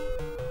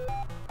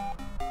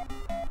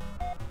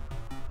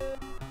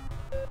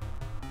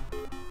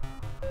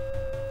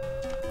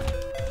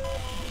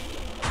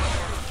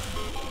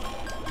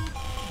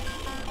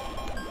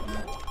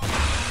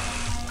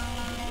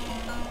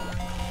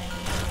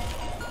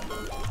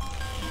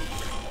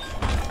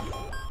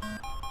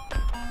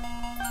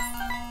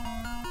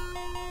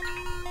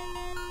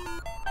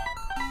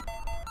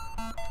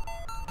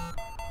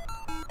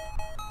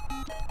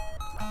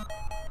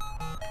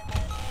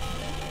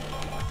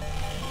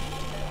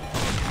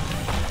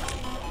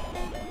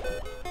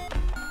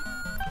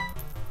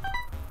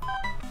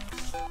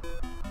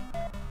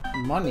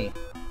 Money.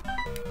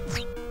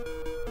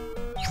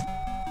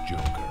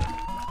 Joker.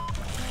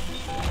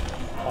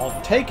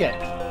 I'll take it.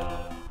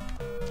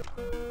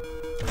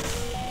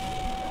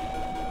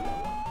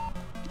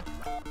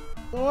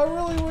 Oh, I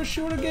really wish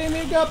you would have gave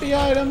me a guppy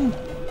item.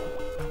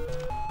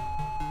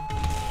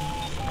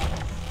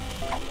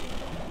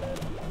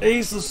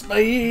 Ace of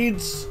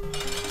spades.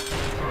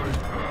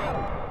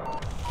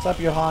 What's up,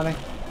 Johanny?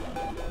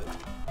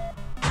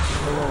 A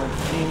little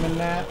demon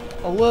gnat.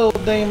 A little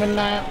demon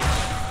gnat.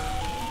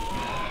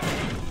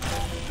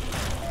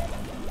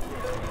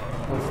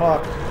 Oh,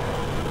 fuck.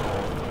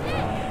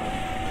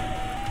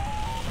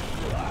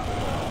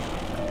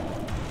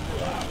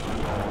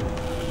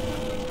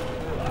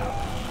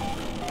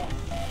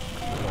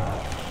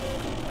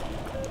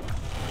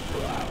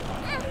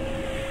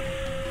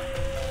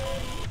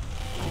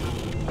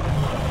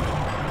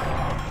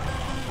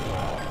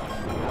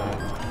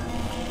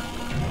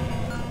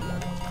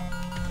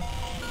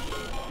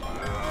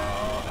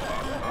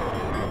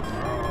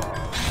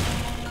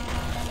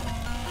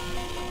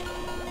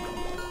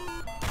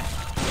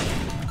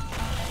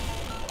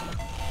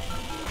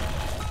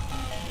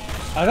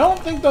 I don't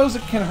think those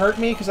can hurt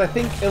me because I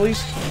think at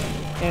least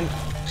in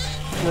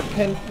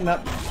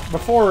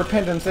before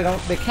repentance they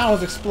count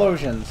as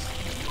explosions.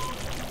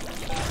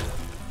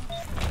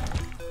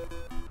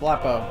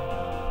 Blappo.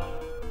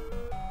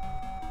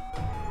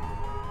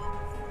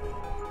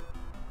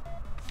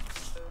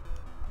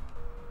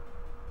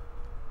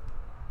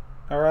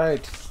 All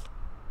right.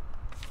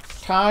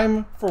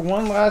 Time for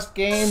one last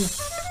game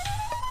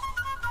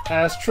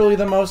as truly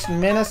the most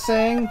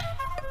menacing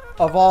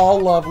of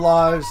all Love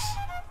Lives.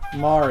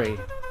 Mari.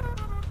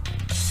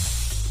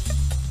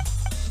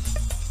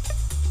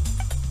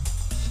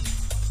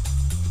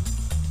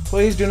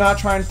 Please do not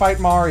try and fight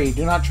Mari.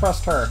 Do not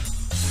trust her.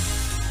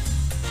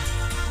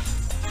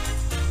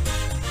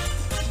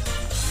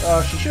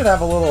 Oh, she should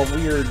have a little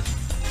weird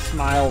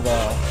smile,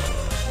 though.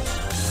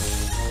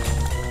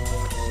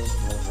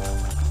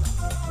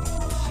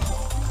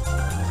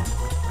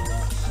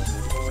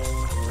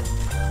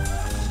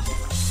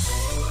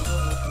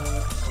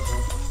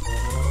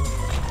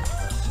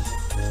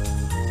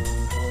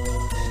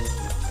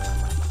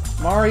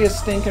 Mari is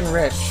stinking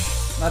rich.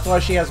 That's why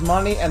she has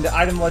money, and the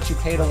item lets you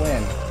pay to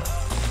win.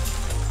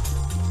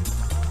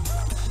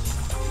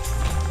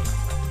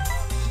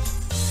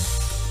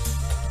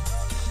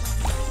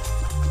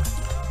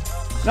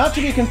 Not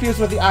to be confused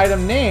with the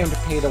item named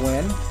Pay to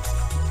Win.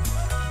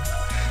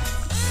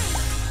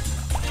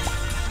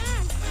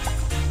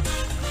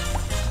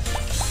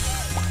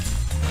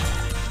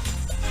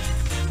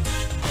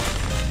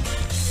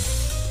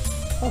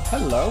 Oh,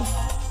 hello.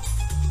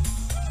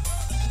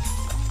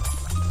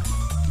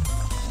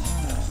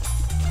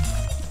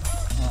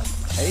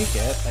 Take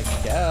it, I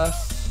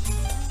guess.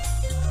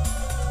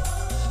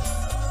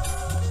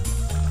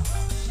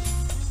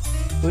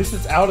 At least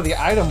it's out of the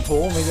item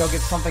pool. Maybe I'll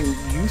get something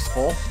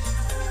useful.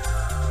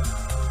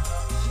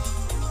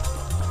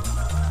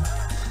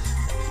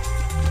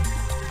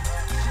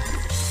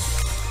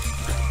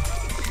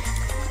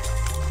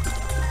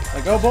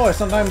 Like, oh boy,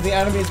 sometimes the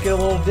enemies get a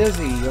little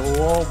dizzy. A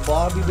little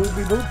bobby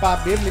boopy boop bop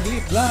bibbly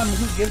beep blum.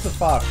 Who gives a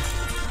fuck?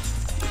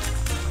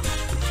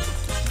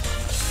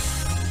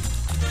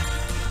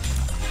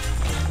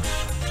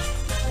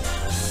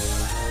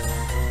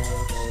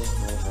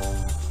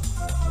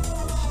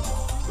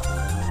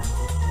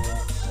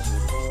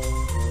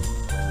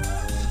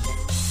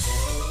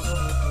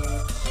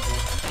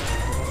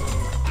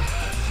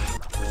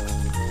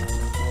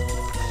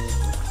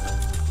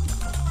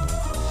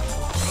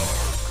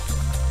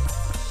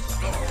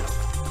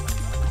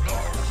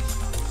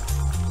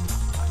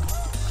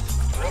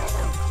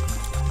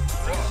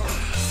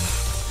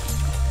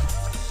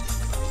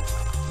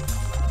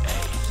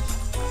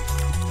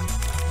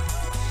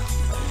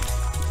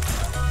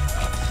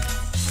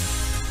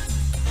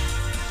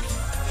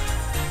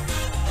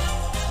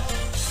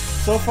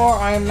 So far,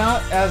 I am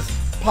not as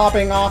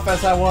popping off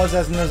as I was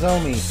as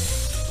Nozomi.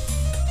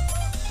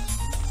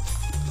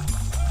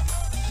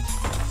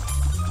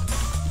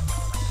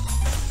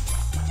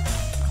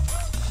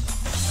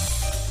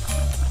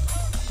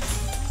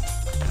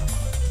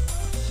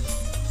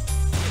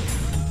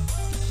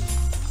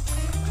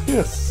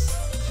 Yes.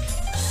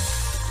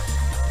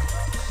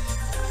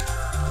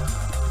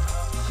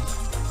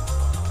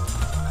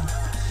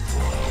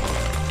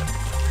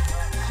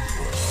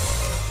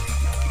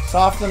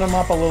 Soften them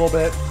up a little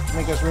bit,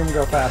 make this room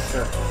go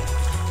faster.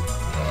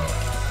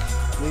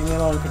 Leave me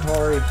alone,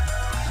 Katori.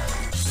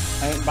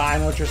 I ain't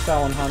buying what you're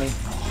selling, honey.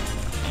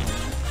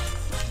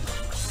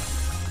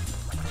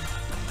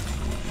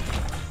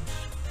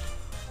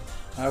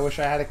 I wish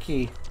I had a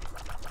key.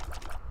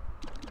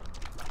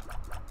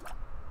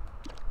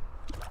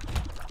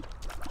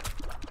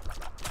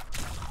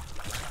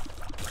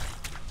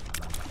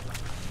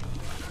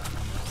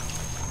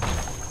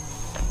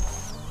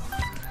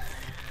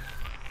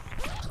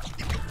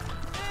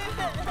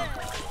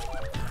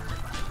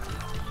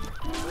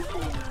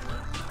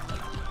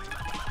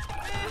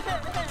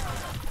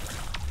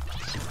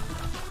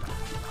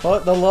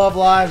 Put the love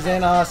lives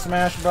in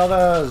Smash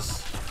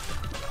Brothers.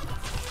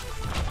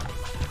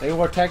 They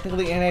were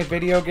technically in a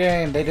video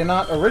game. They did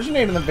not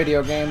originate in the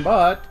video game,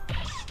 but...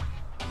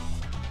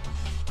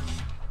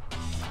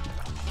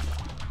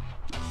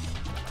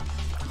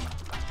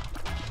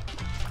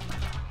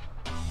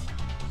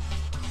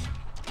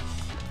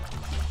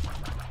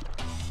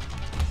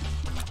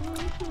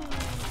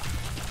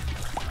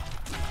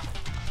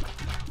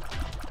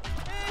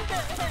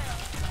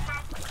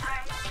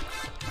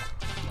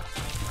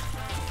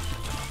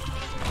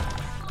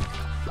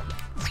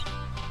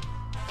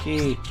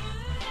 Key.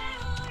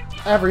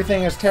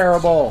 Everything is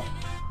terrible.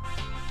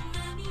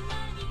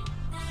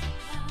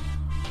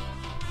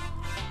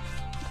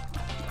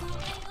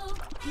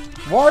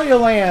 Wario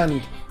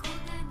Land.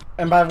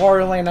 And by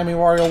Wario Land, I mean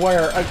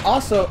WarioWare.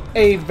 Also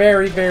a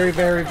very, very,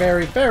 very,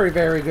 very, very,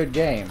 very good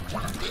game.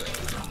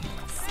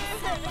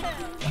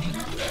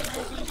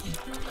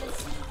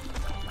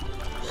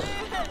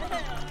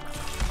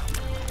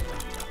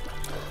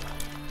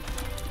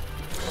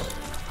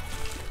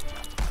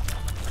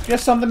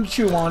 Just something to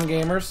chew on,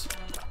 gamers.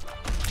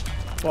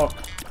 Look.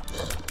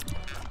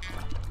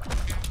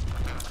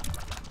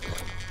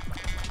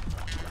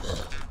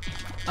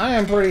 I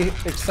am pretty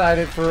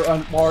excited for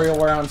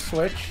WarioWare on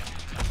Switch.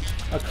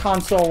 A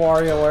console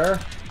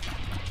WarioWare.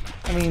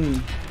 I mean,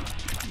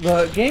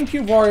 the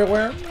GameCube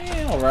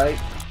WarioWare, alright.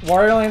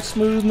 Wario Land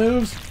smooth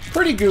moves.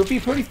 Pretty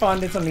goofy, pretty fun,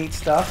 did some neat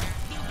stuff.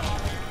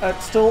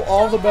 Still,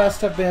 all the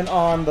best have been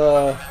on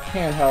the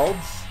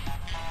handhelds.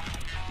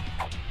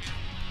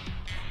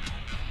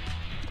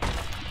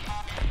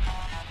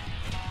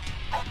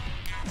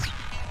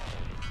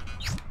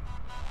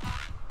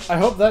 I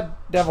hope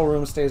that devil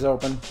room stays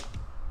open.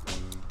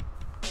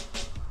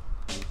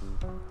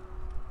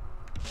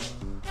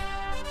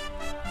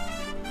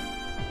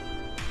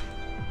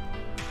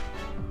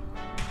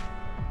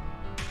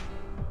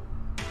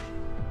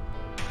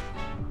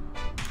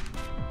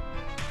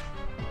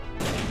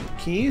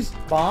 Keys?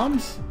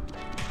 Bombs?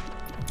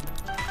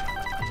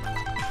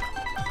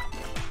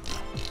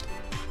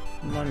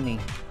 Money.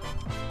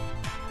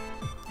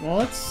 Well,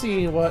 let's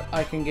see what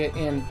I can get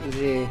in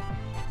the...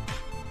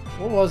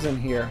 What was in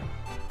here?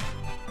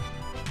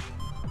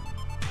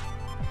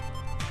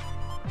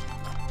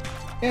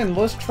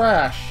 Endless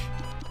trash.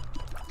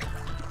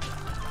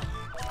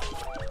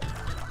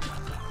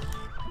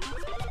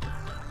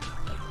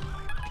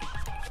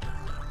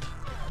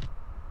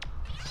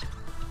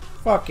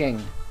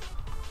 Fucking.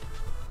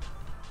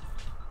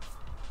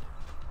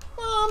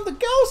 Mom, the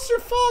ghosts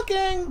are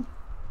fucking.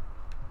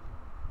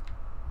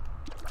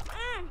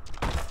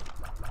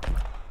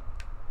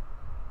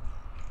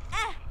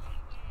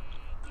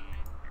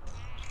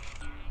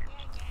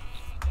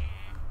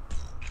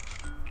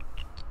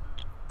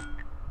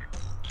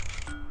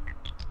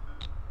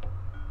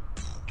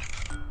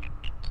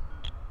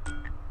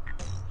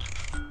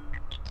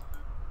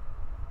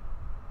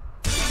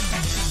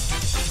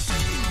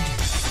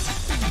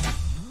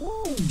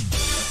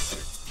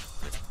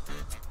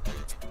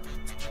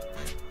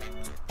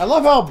 I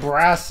love how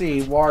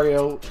brassy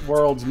Wario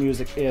World's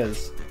music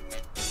is.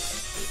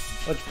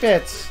 Which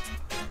fits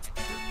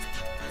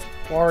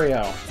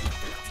Wario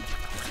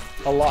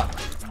a lot.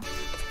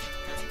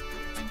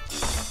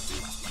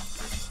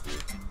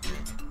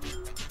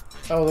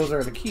 Oh, those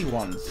are the key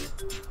ones.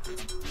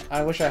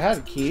 I wish I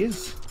had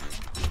keys.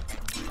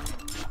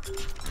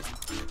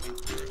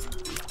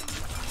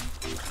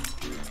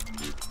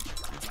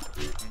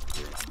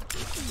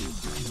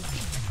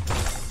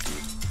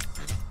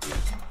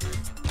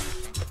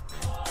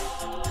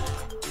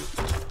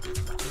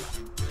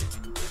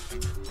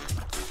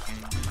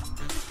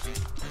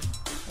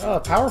 Oh, a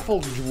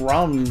powerful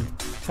drum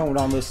tone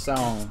on this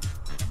song.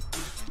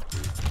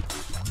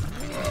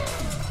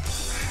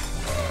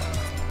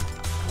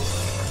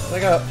 It's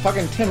like a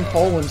fucking Tim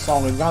Poland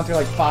song. We've gone through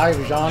like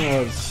 5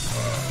 genres.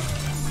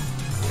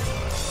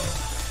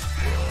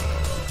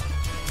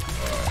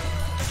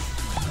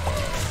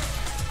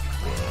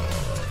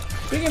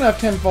 Speaking of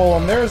Tim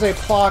Poland, there's a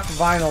Clock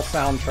vinyl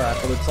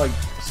soundtrack, but it's like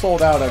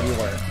sold out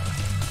everywhere.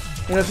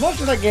 And as much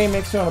as that game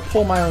makes me want to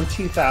pull my own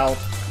teeth out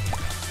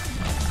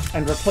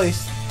and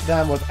replace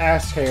them with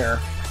ass hair,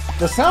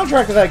 the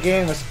soundtrack of that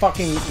game is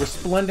fucking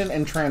resplendent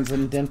and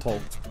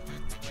transcendental.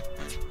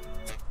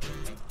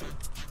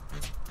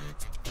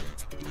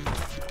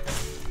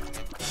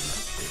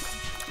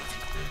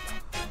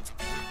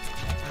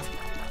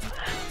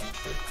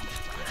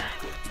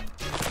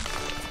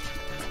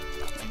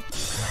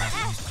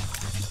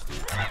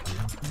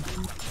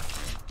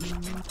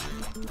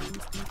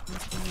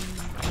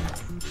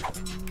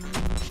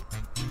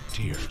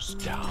 Tears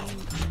down.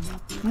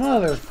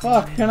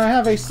 Motherfuck, can I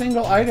have a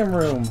single item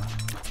room?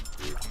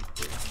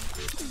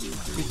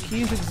 Do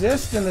keys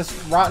exist in this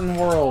rotten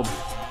world?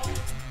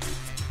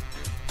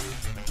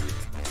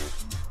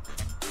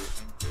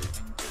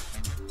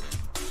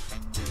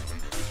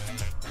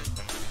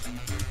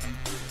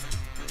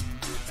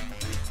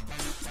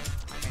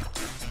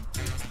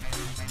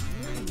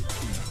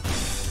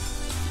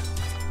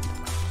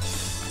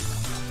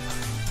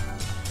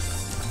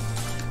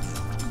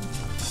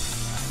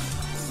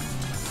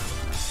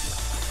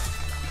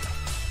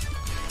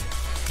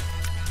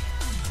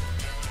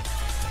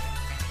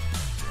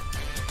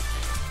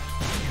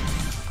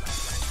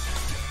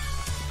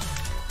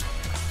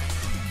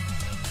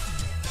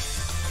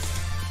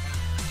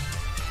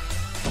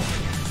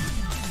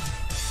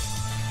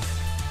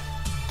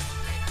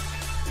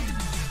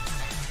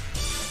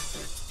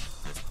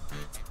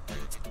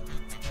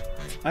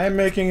 I am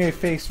making a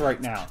face right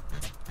now.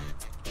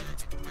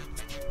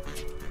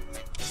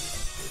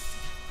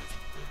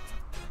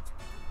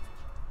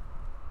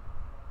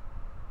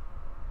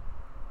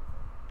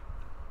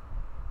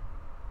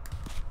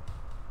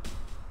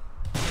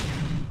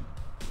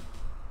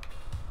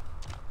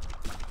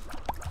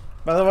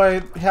 By the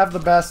way, have the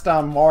best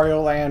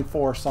Wario Land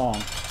 4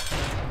 song.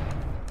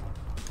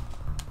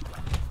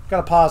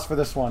 Gotta pause for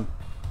this one.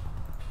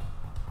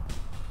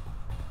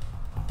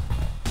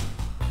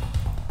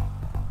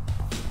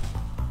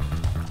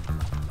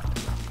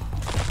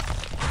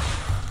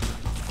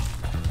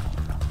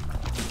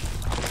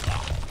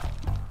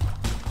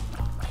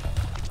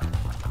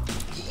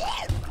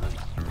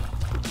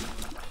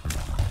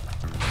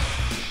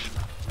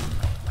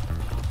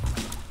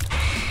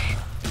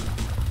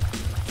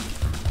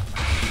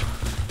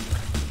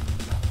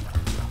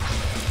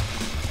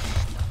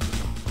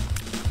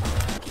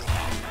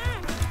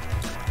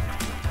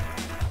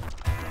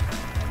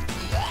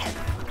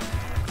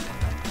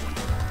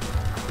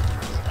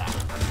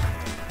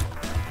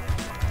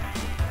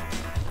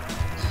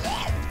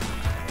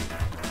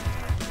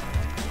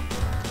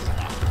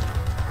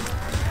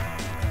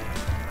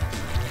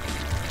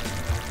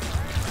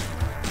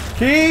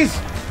 Keys!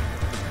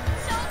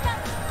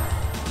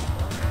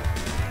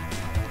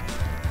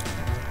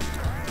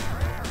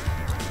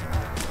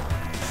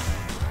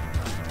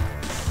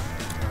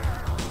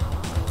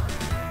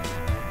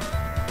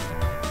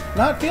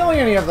 Not feeling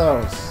any of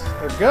those.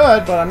 They're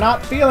good, but I'm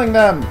not feeling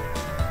them.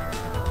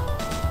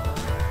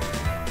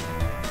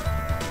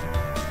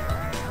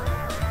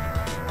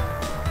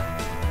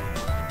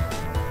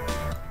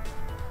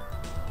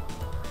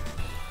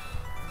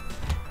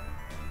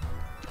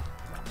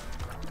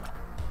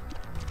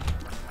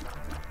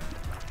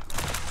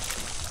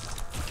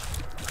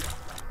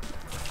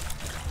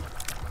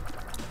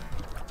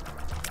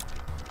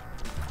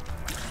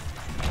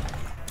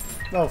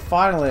 Oh,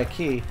 finally a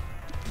key.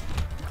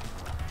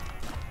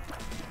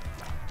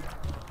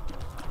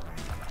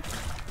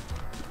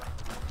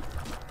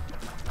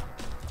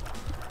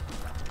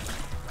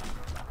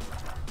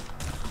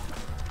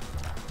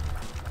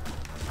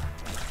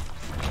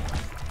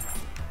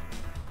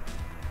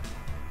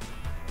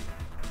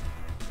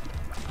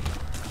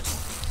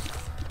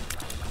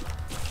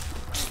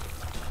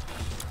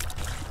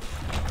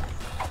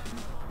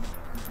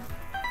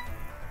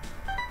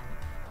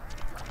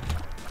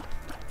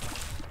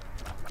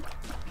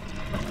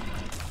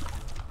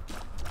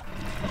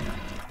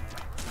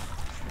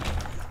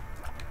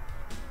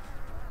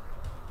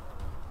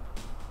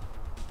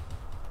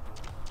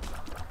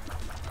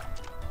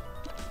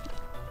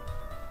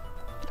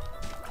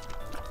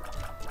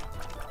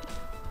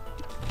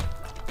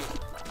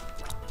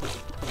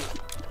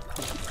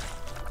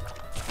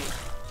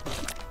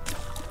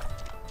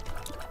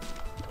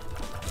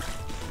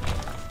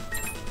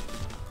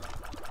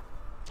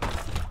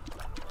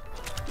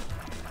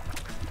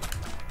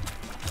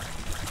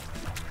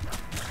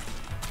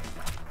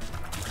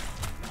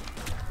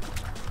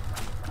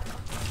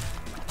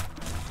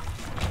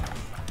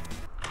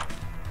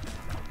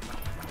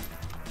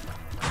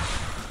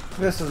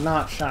 This is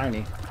not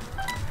shiny.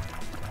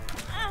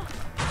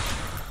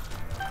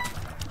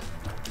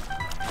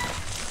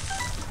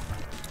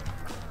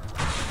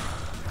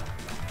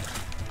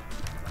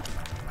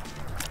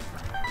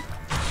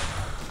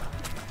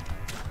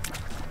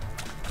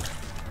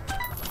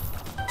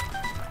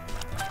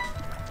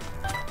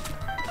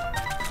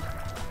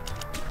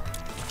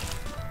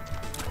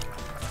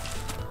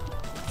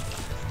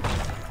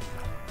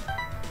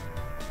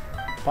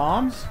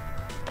 Bombs?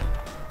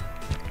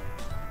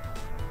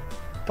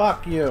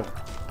 Fuck you.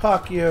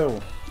 Fuck you.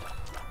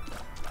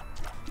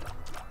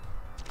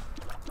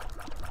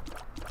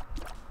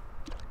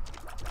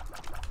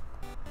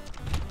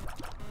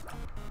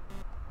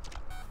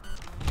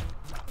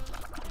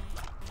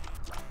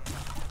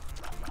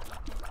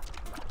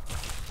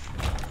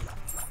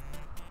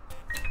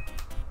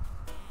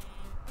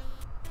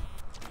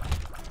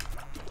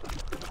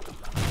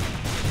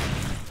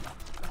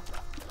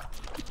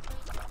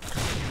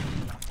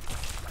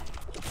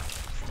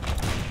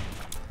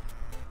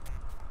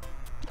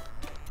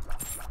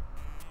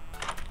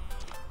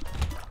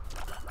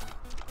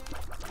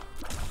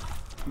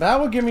 That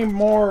would give me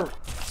more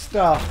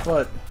stuff,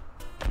 but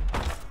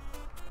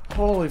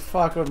holy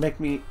fuck, it would make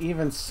me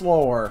even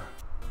slower.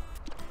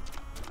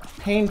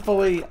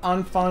 Painfully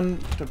unfun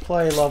to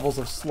play levels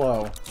of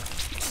slow.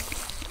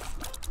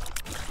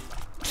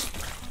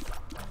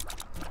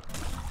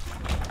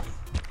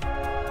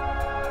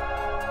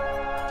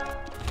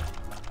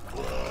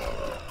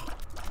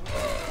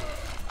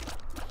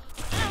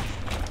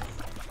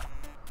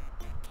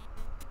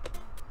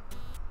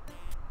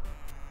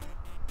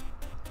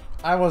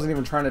 I wasn't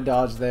even trying to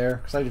dodge there,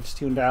 because I just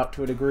tuned out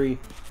to a degree.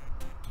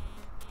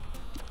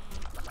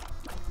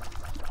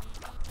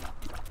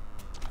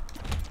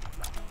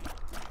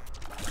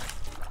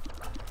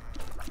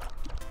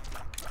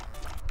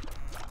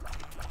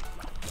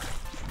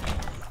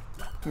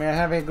 May I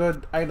have a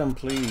good item,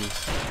 please?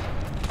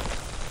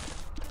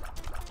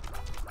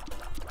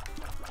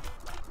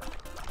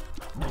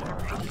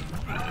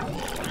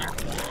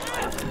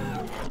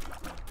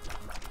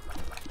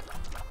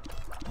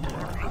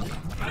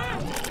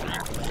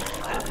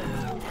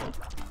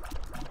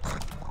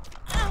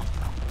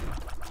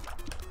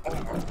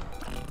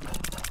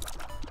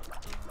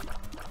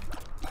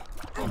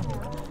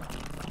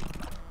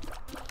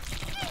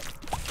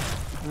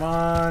 Come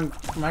on,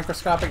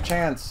 microscopic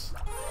chance.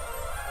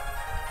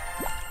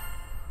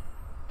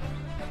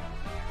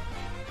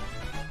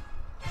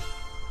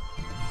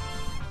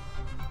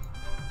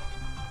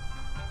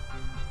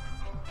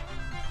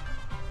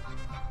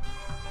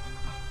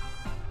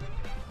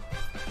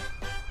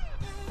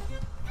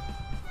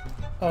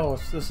 Oh,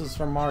 this is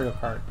from Mario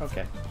Kart.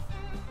 Okay.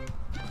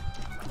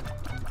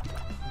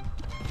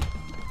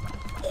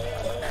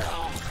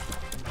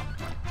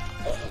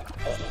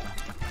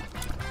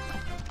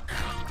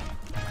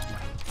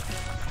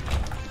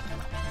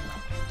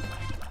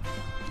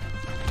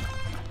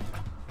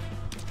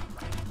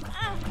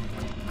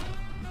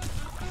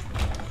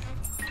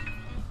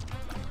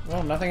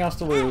 Well, nothing else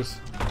to lose.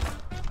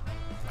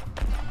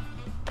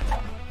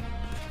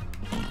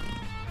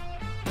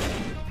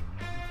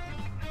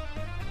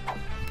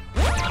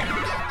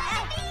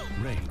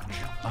 Range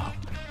up.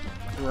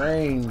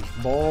 Range,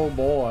 oh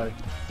boy.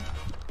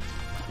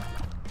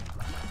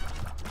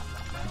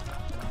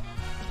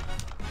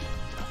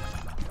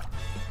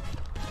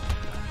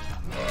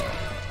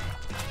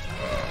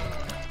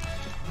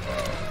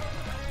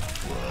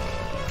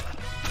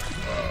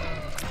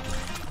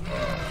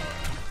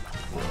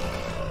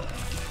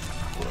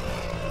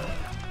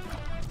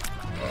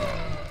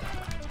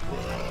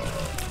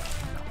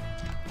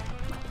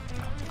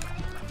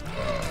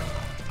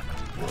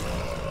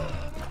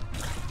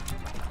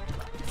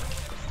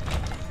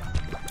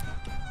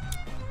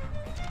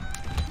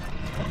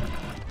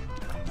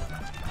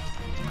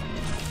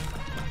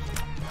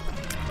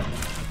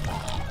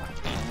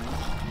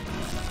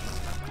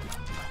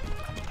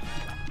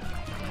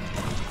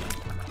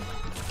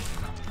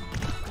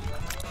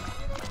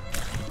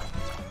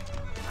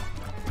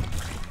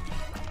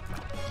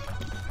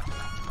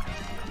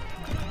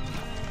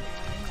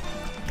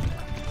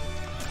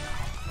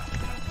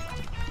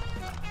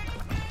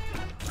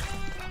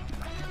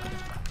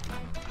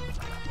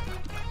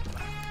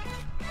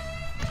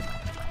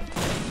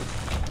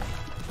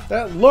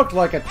 That looked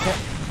like a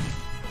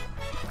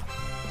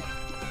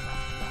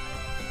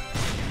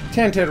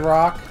tinted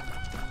rock.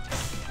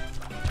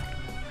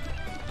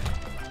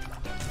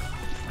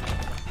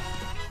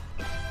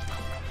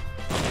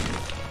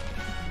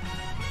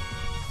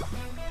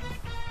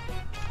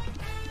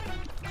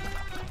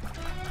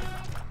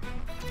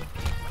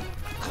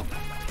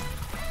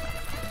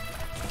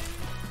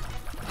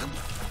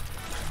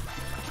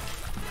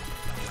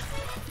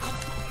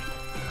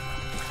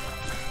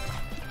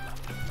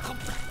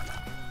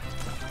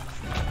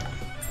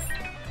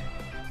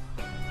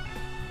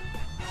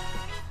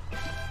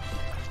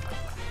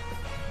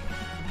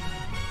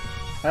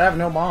 I have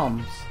no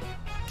bombs.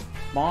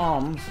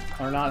 Bombs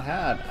are not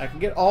had. I can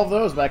get all of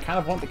those, but I kind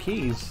of want the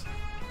keys.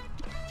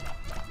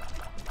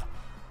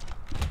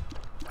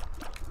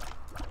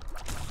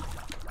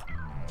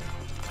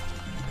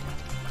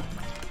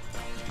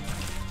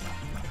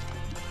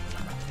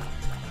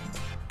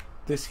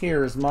 This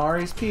here is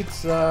Mari's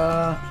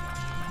Pizza.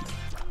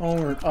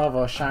 Owner of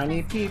a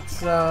shiny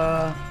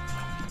pizza.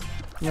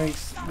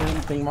 Makes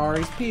anything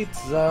Mari's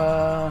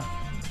Pizza.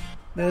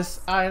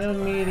 This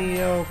item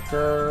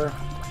mediocre.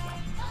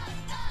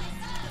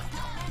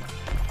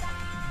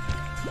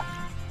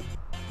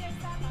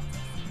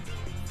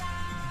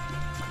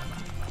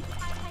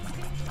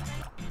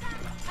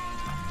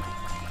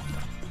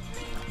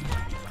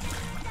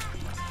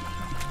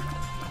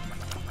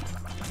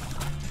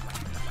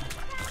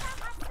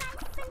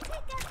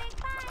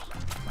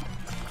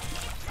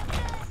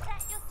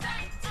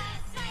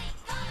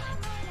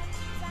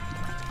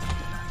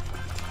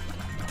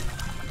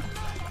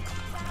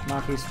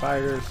 Monkey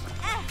spiders.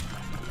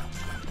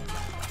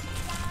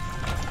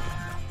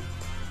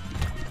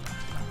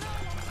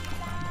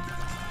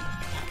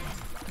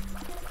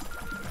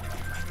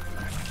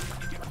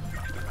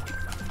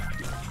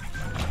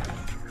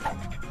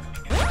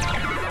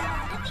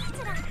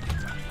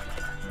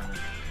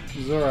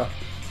 Zora.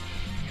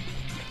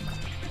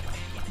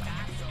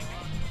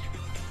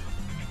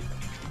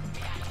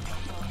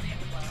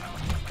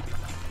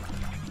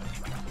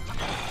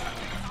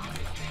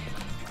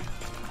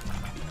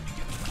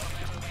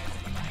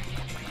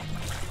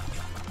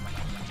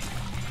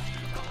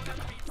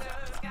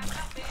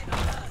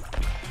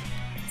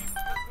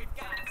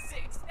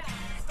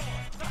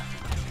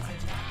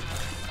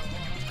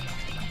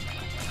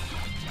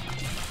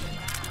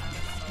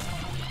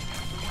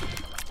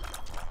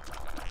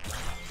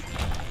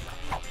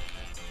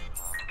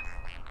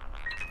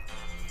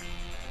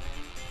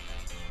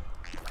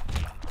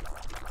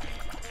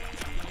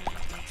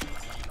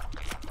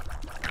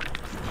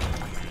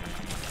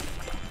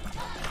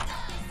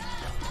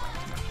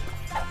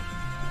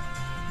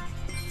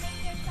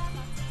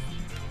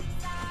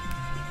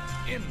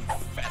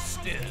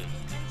 Infested.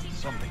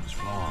 Something's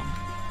wrong.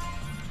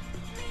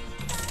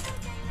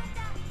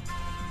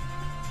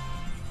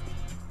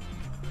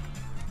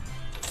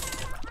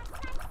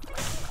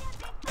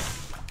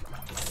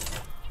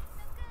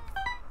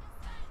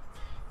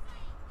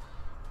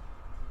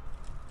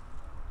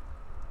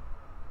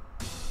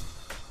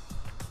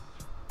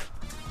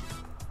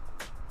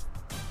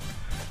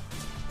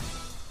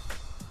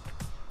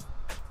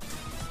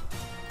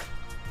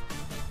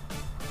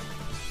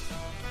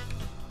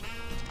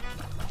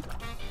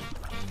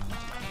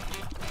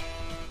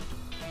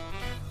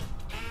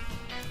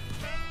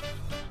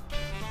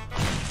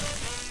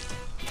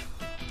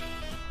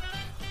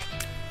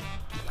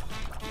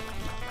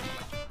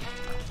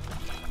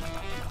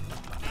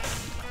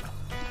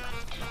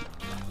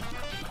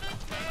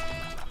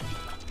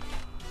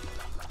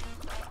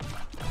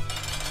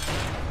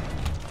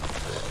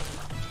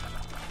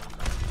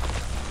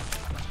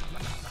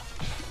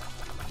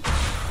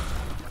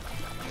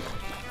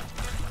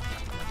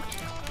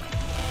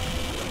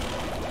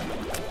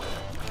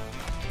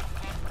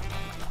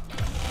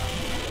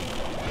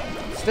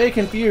 Stay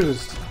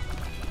confused.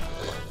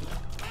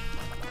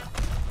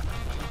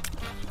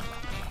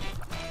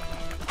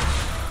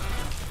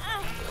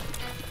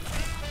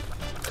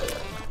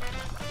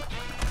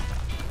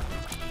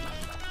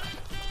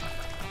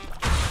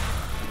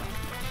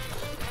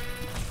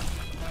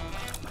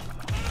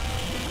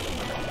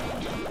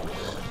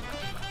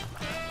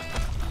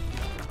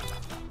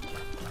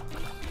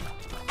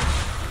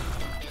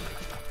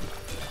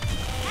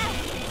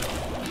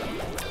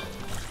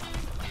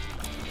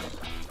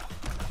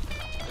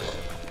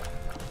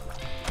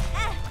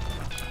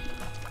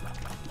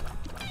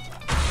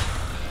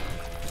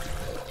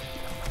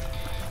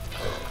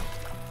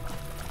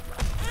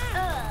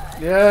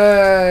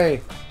 Yay!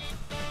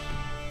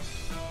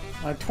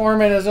 My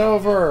torment is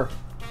over.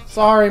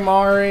 Sorry,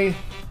 Mari.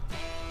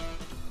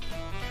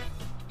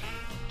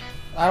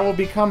 I will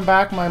become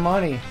back my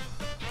money.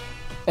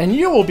 And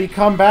you will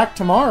become back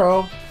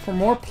tomorrow for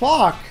more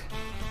Plock.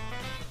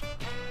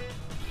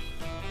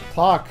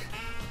 Plock,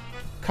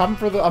 come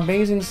for the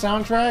amazing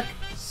soundtrack.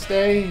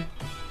 Stay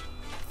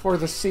for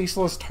the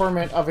ceaseless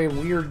torment of a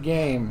weird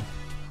game.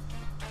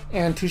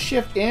 And to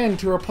shift in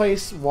to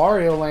replace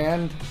Wario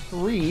Land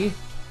 3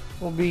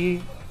 will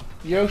be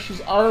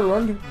Yoshi's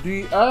Island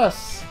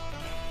DS.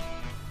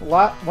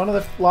 One of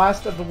the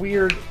last of the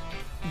weird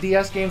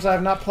DS games I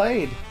have not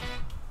played.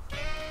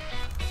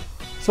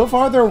 So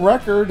far, their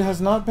record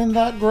has not been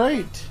that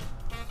great.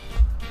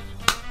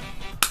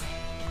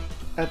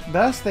 At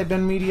best, they've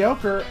been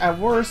mediocre. At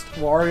worst,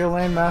 Wario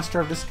Land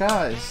Master of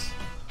Disguise.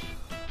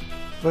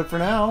 But for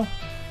now,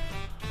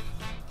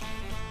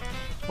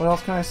 what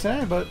else can I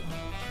say but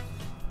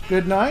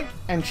good night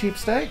and cheap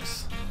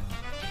steaks.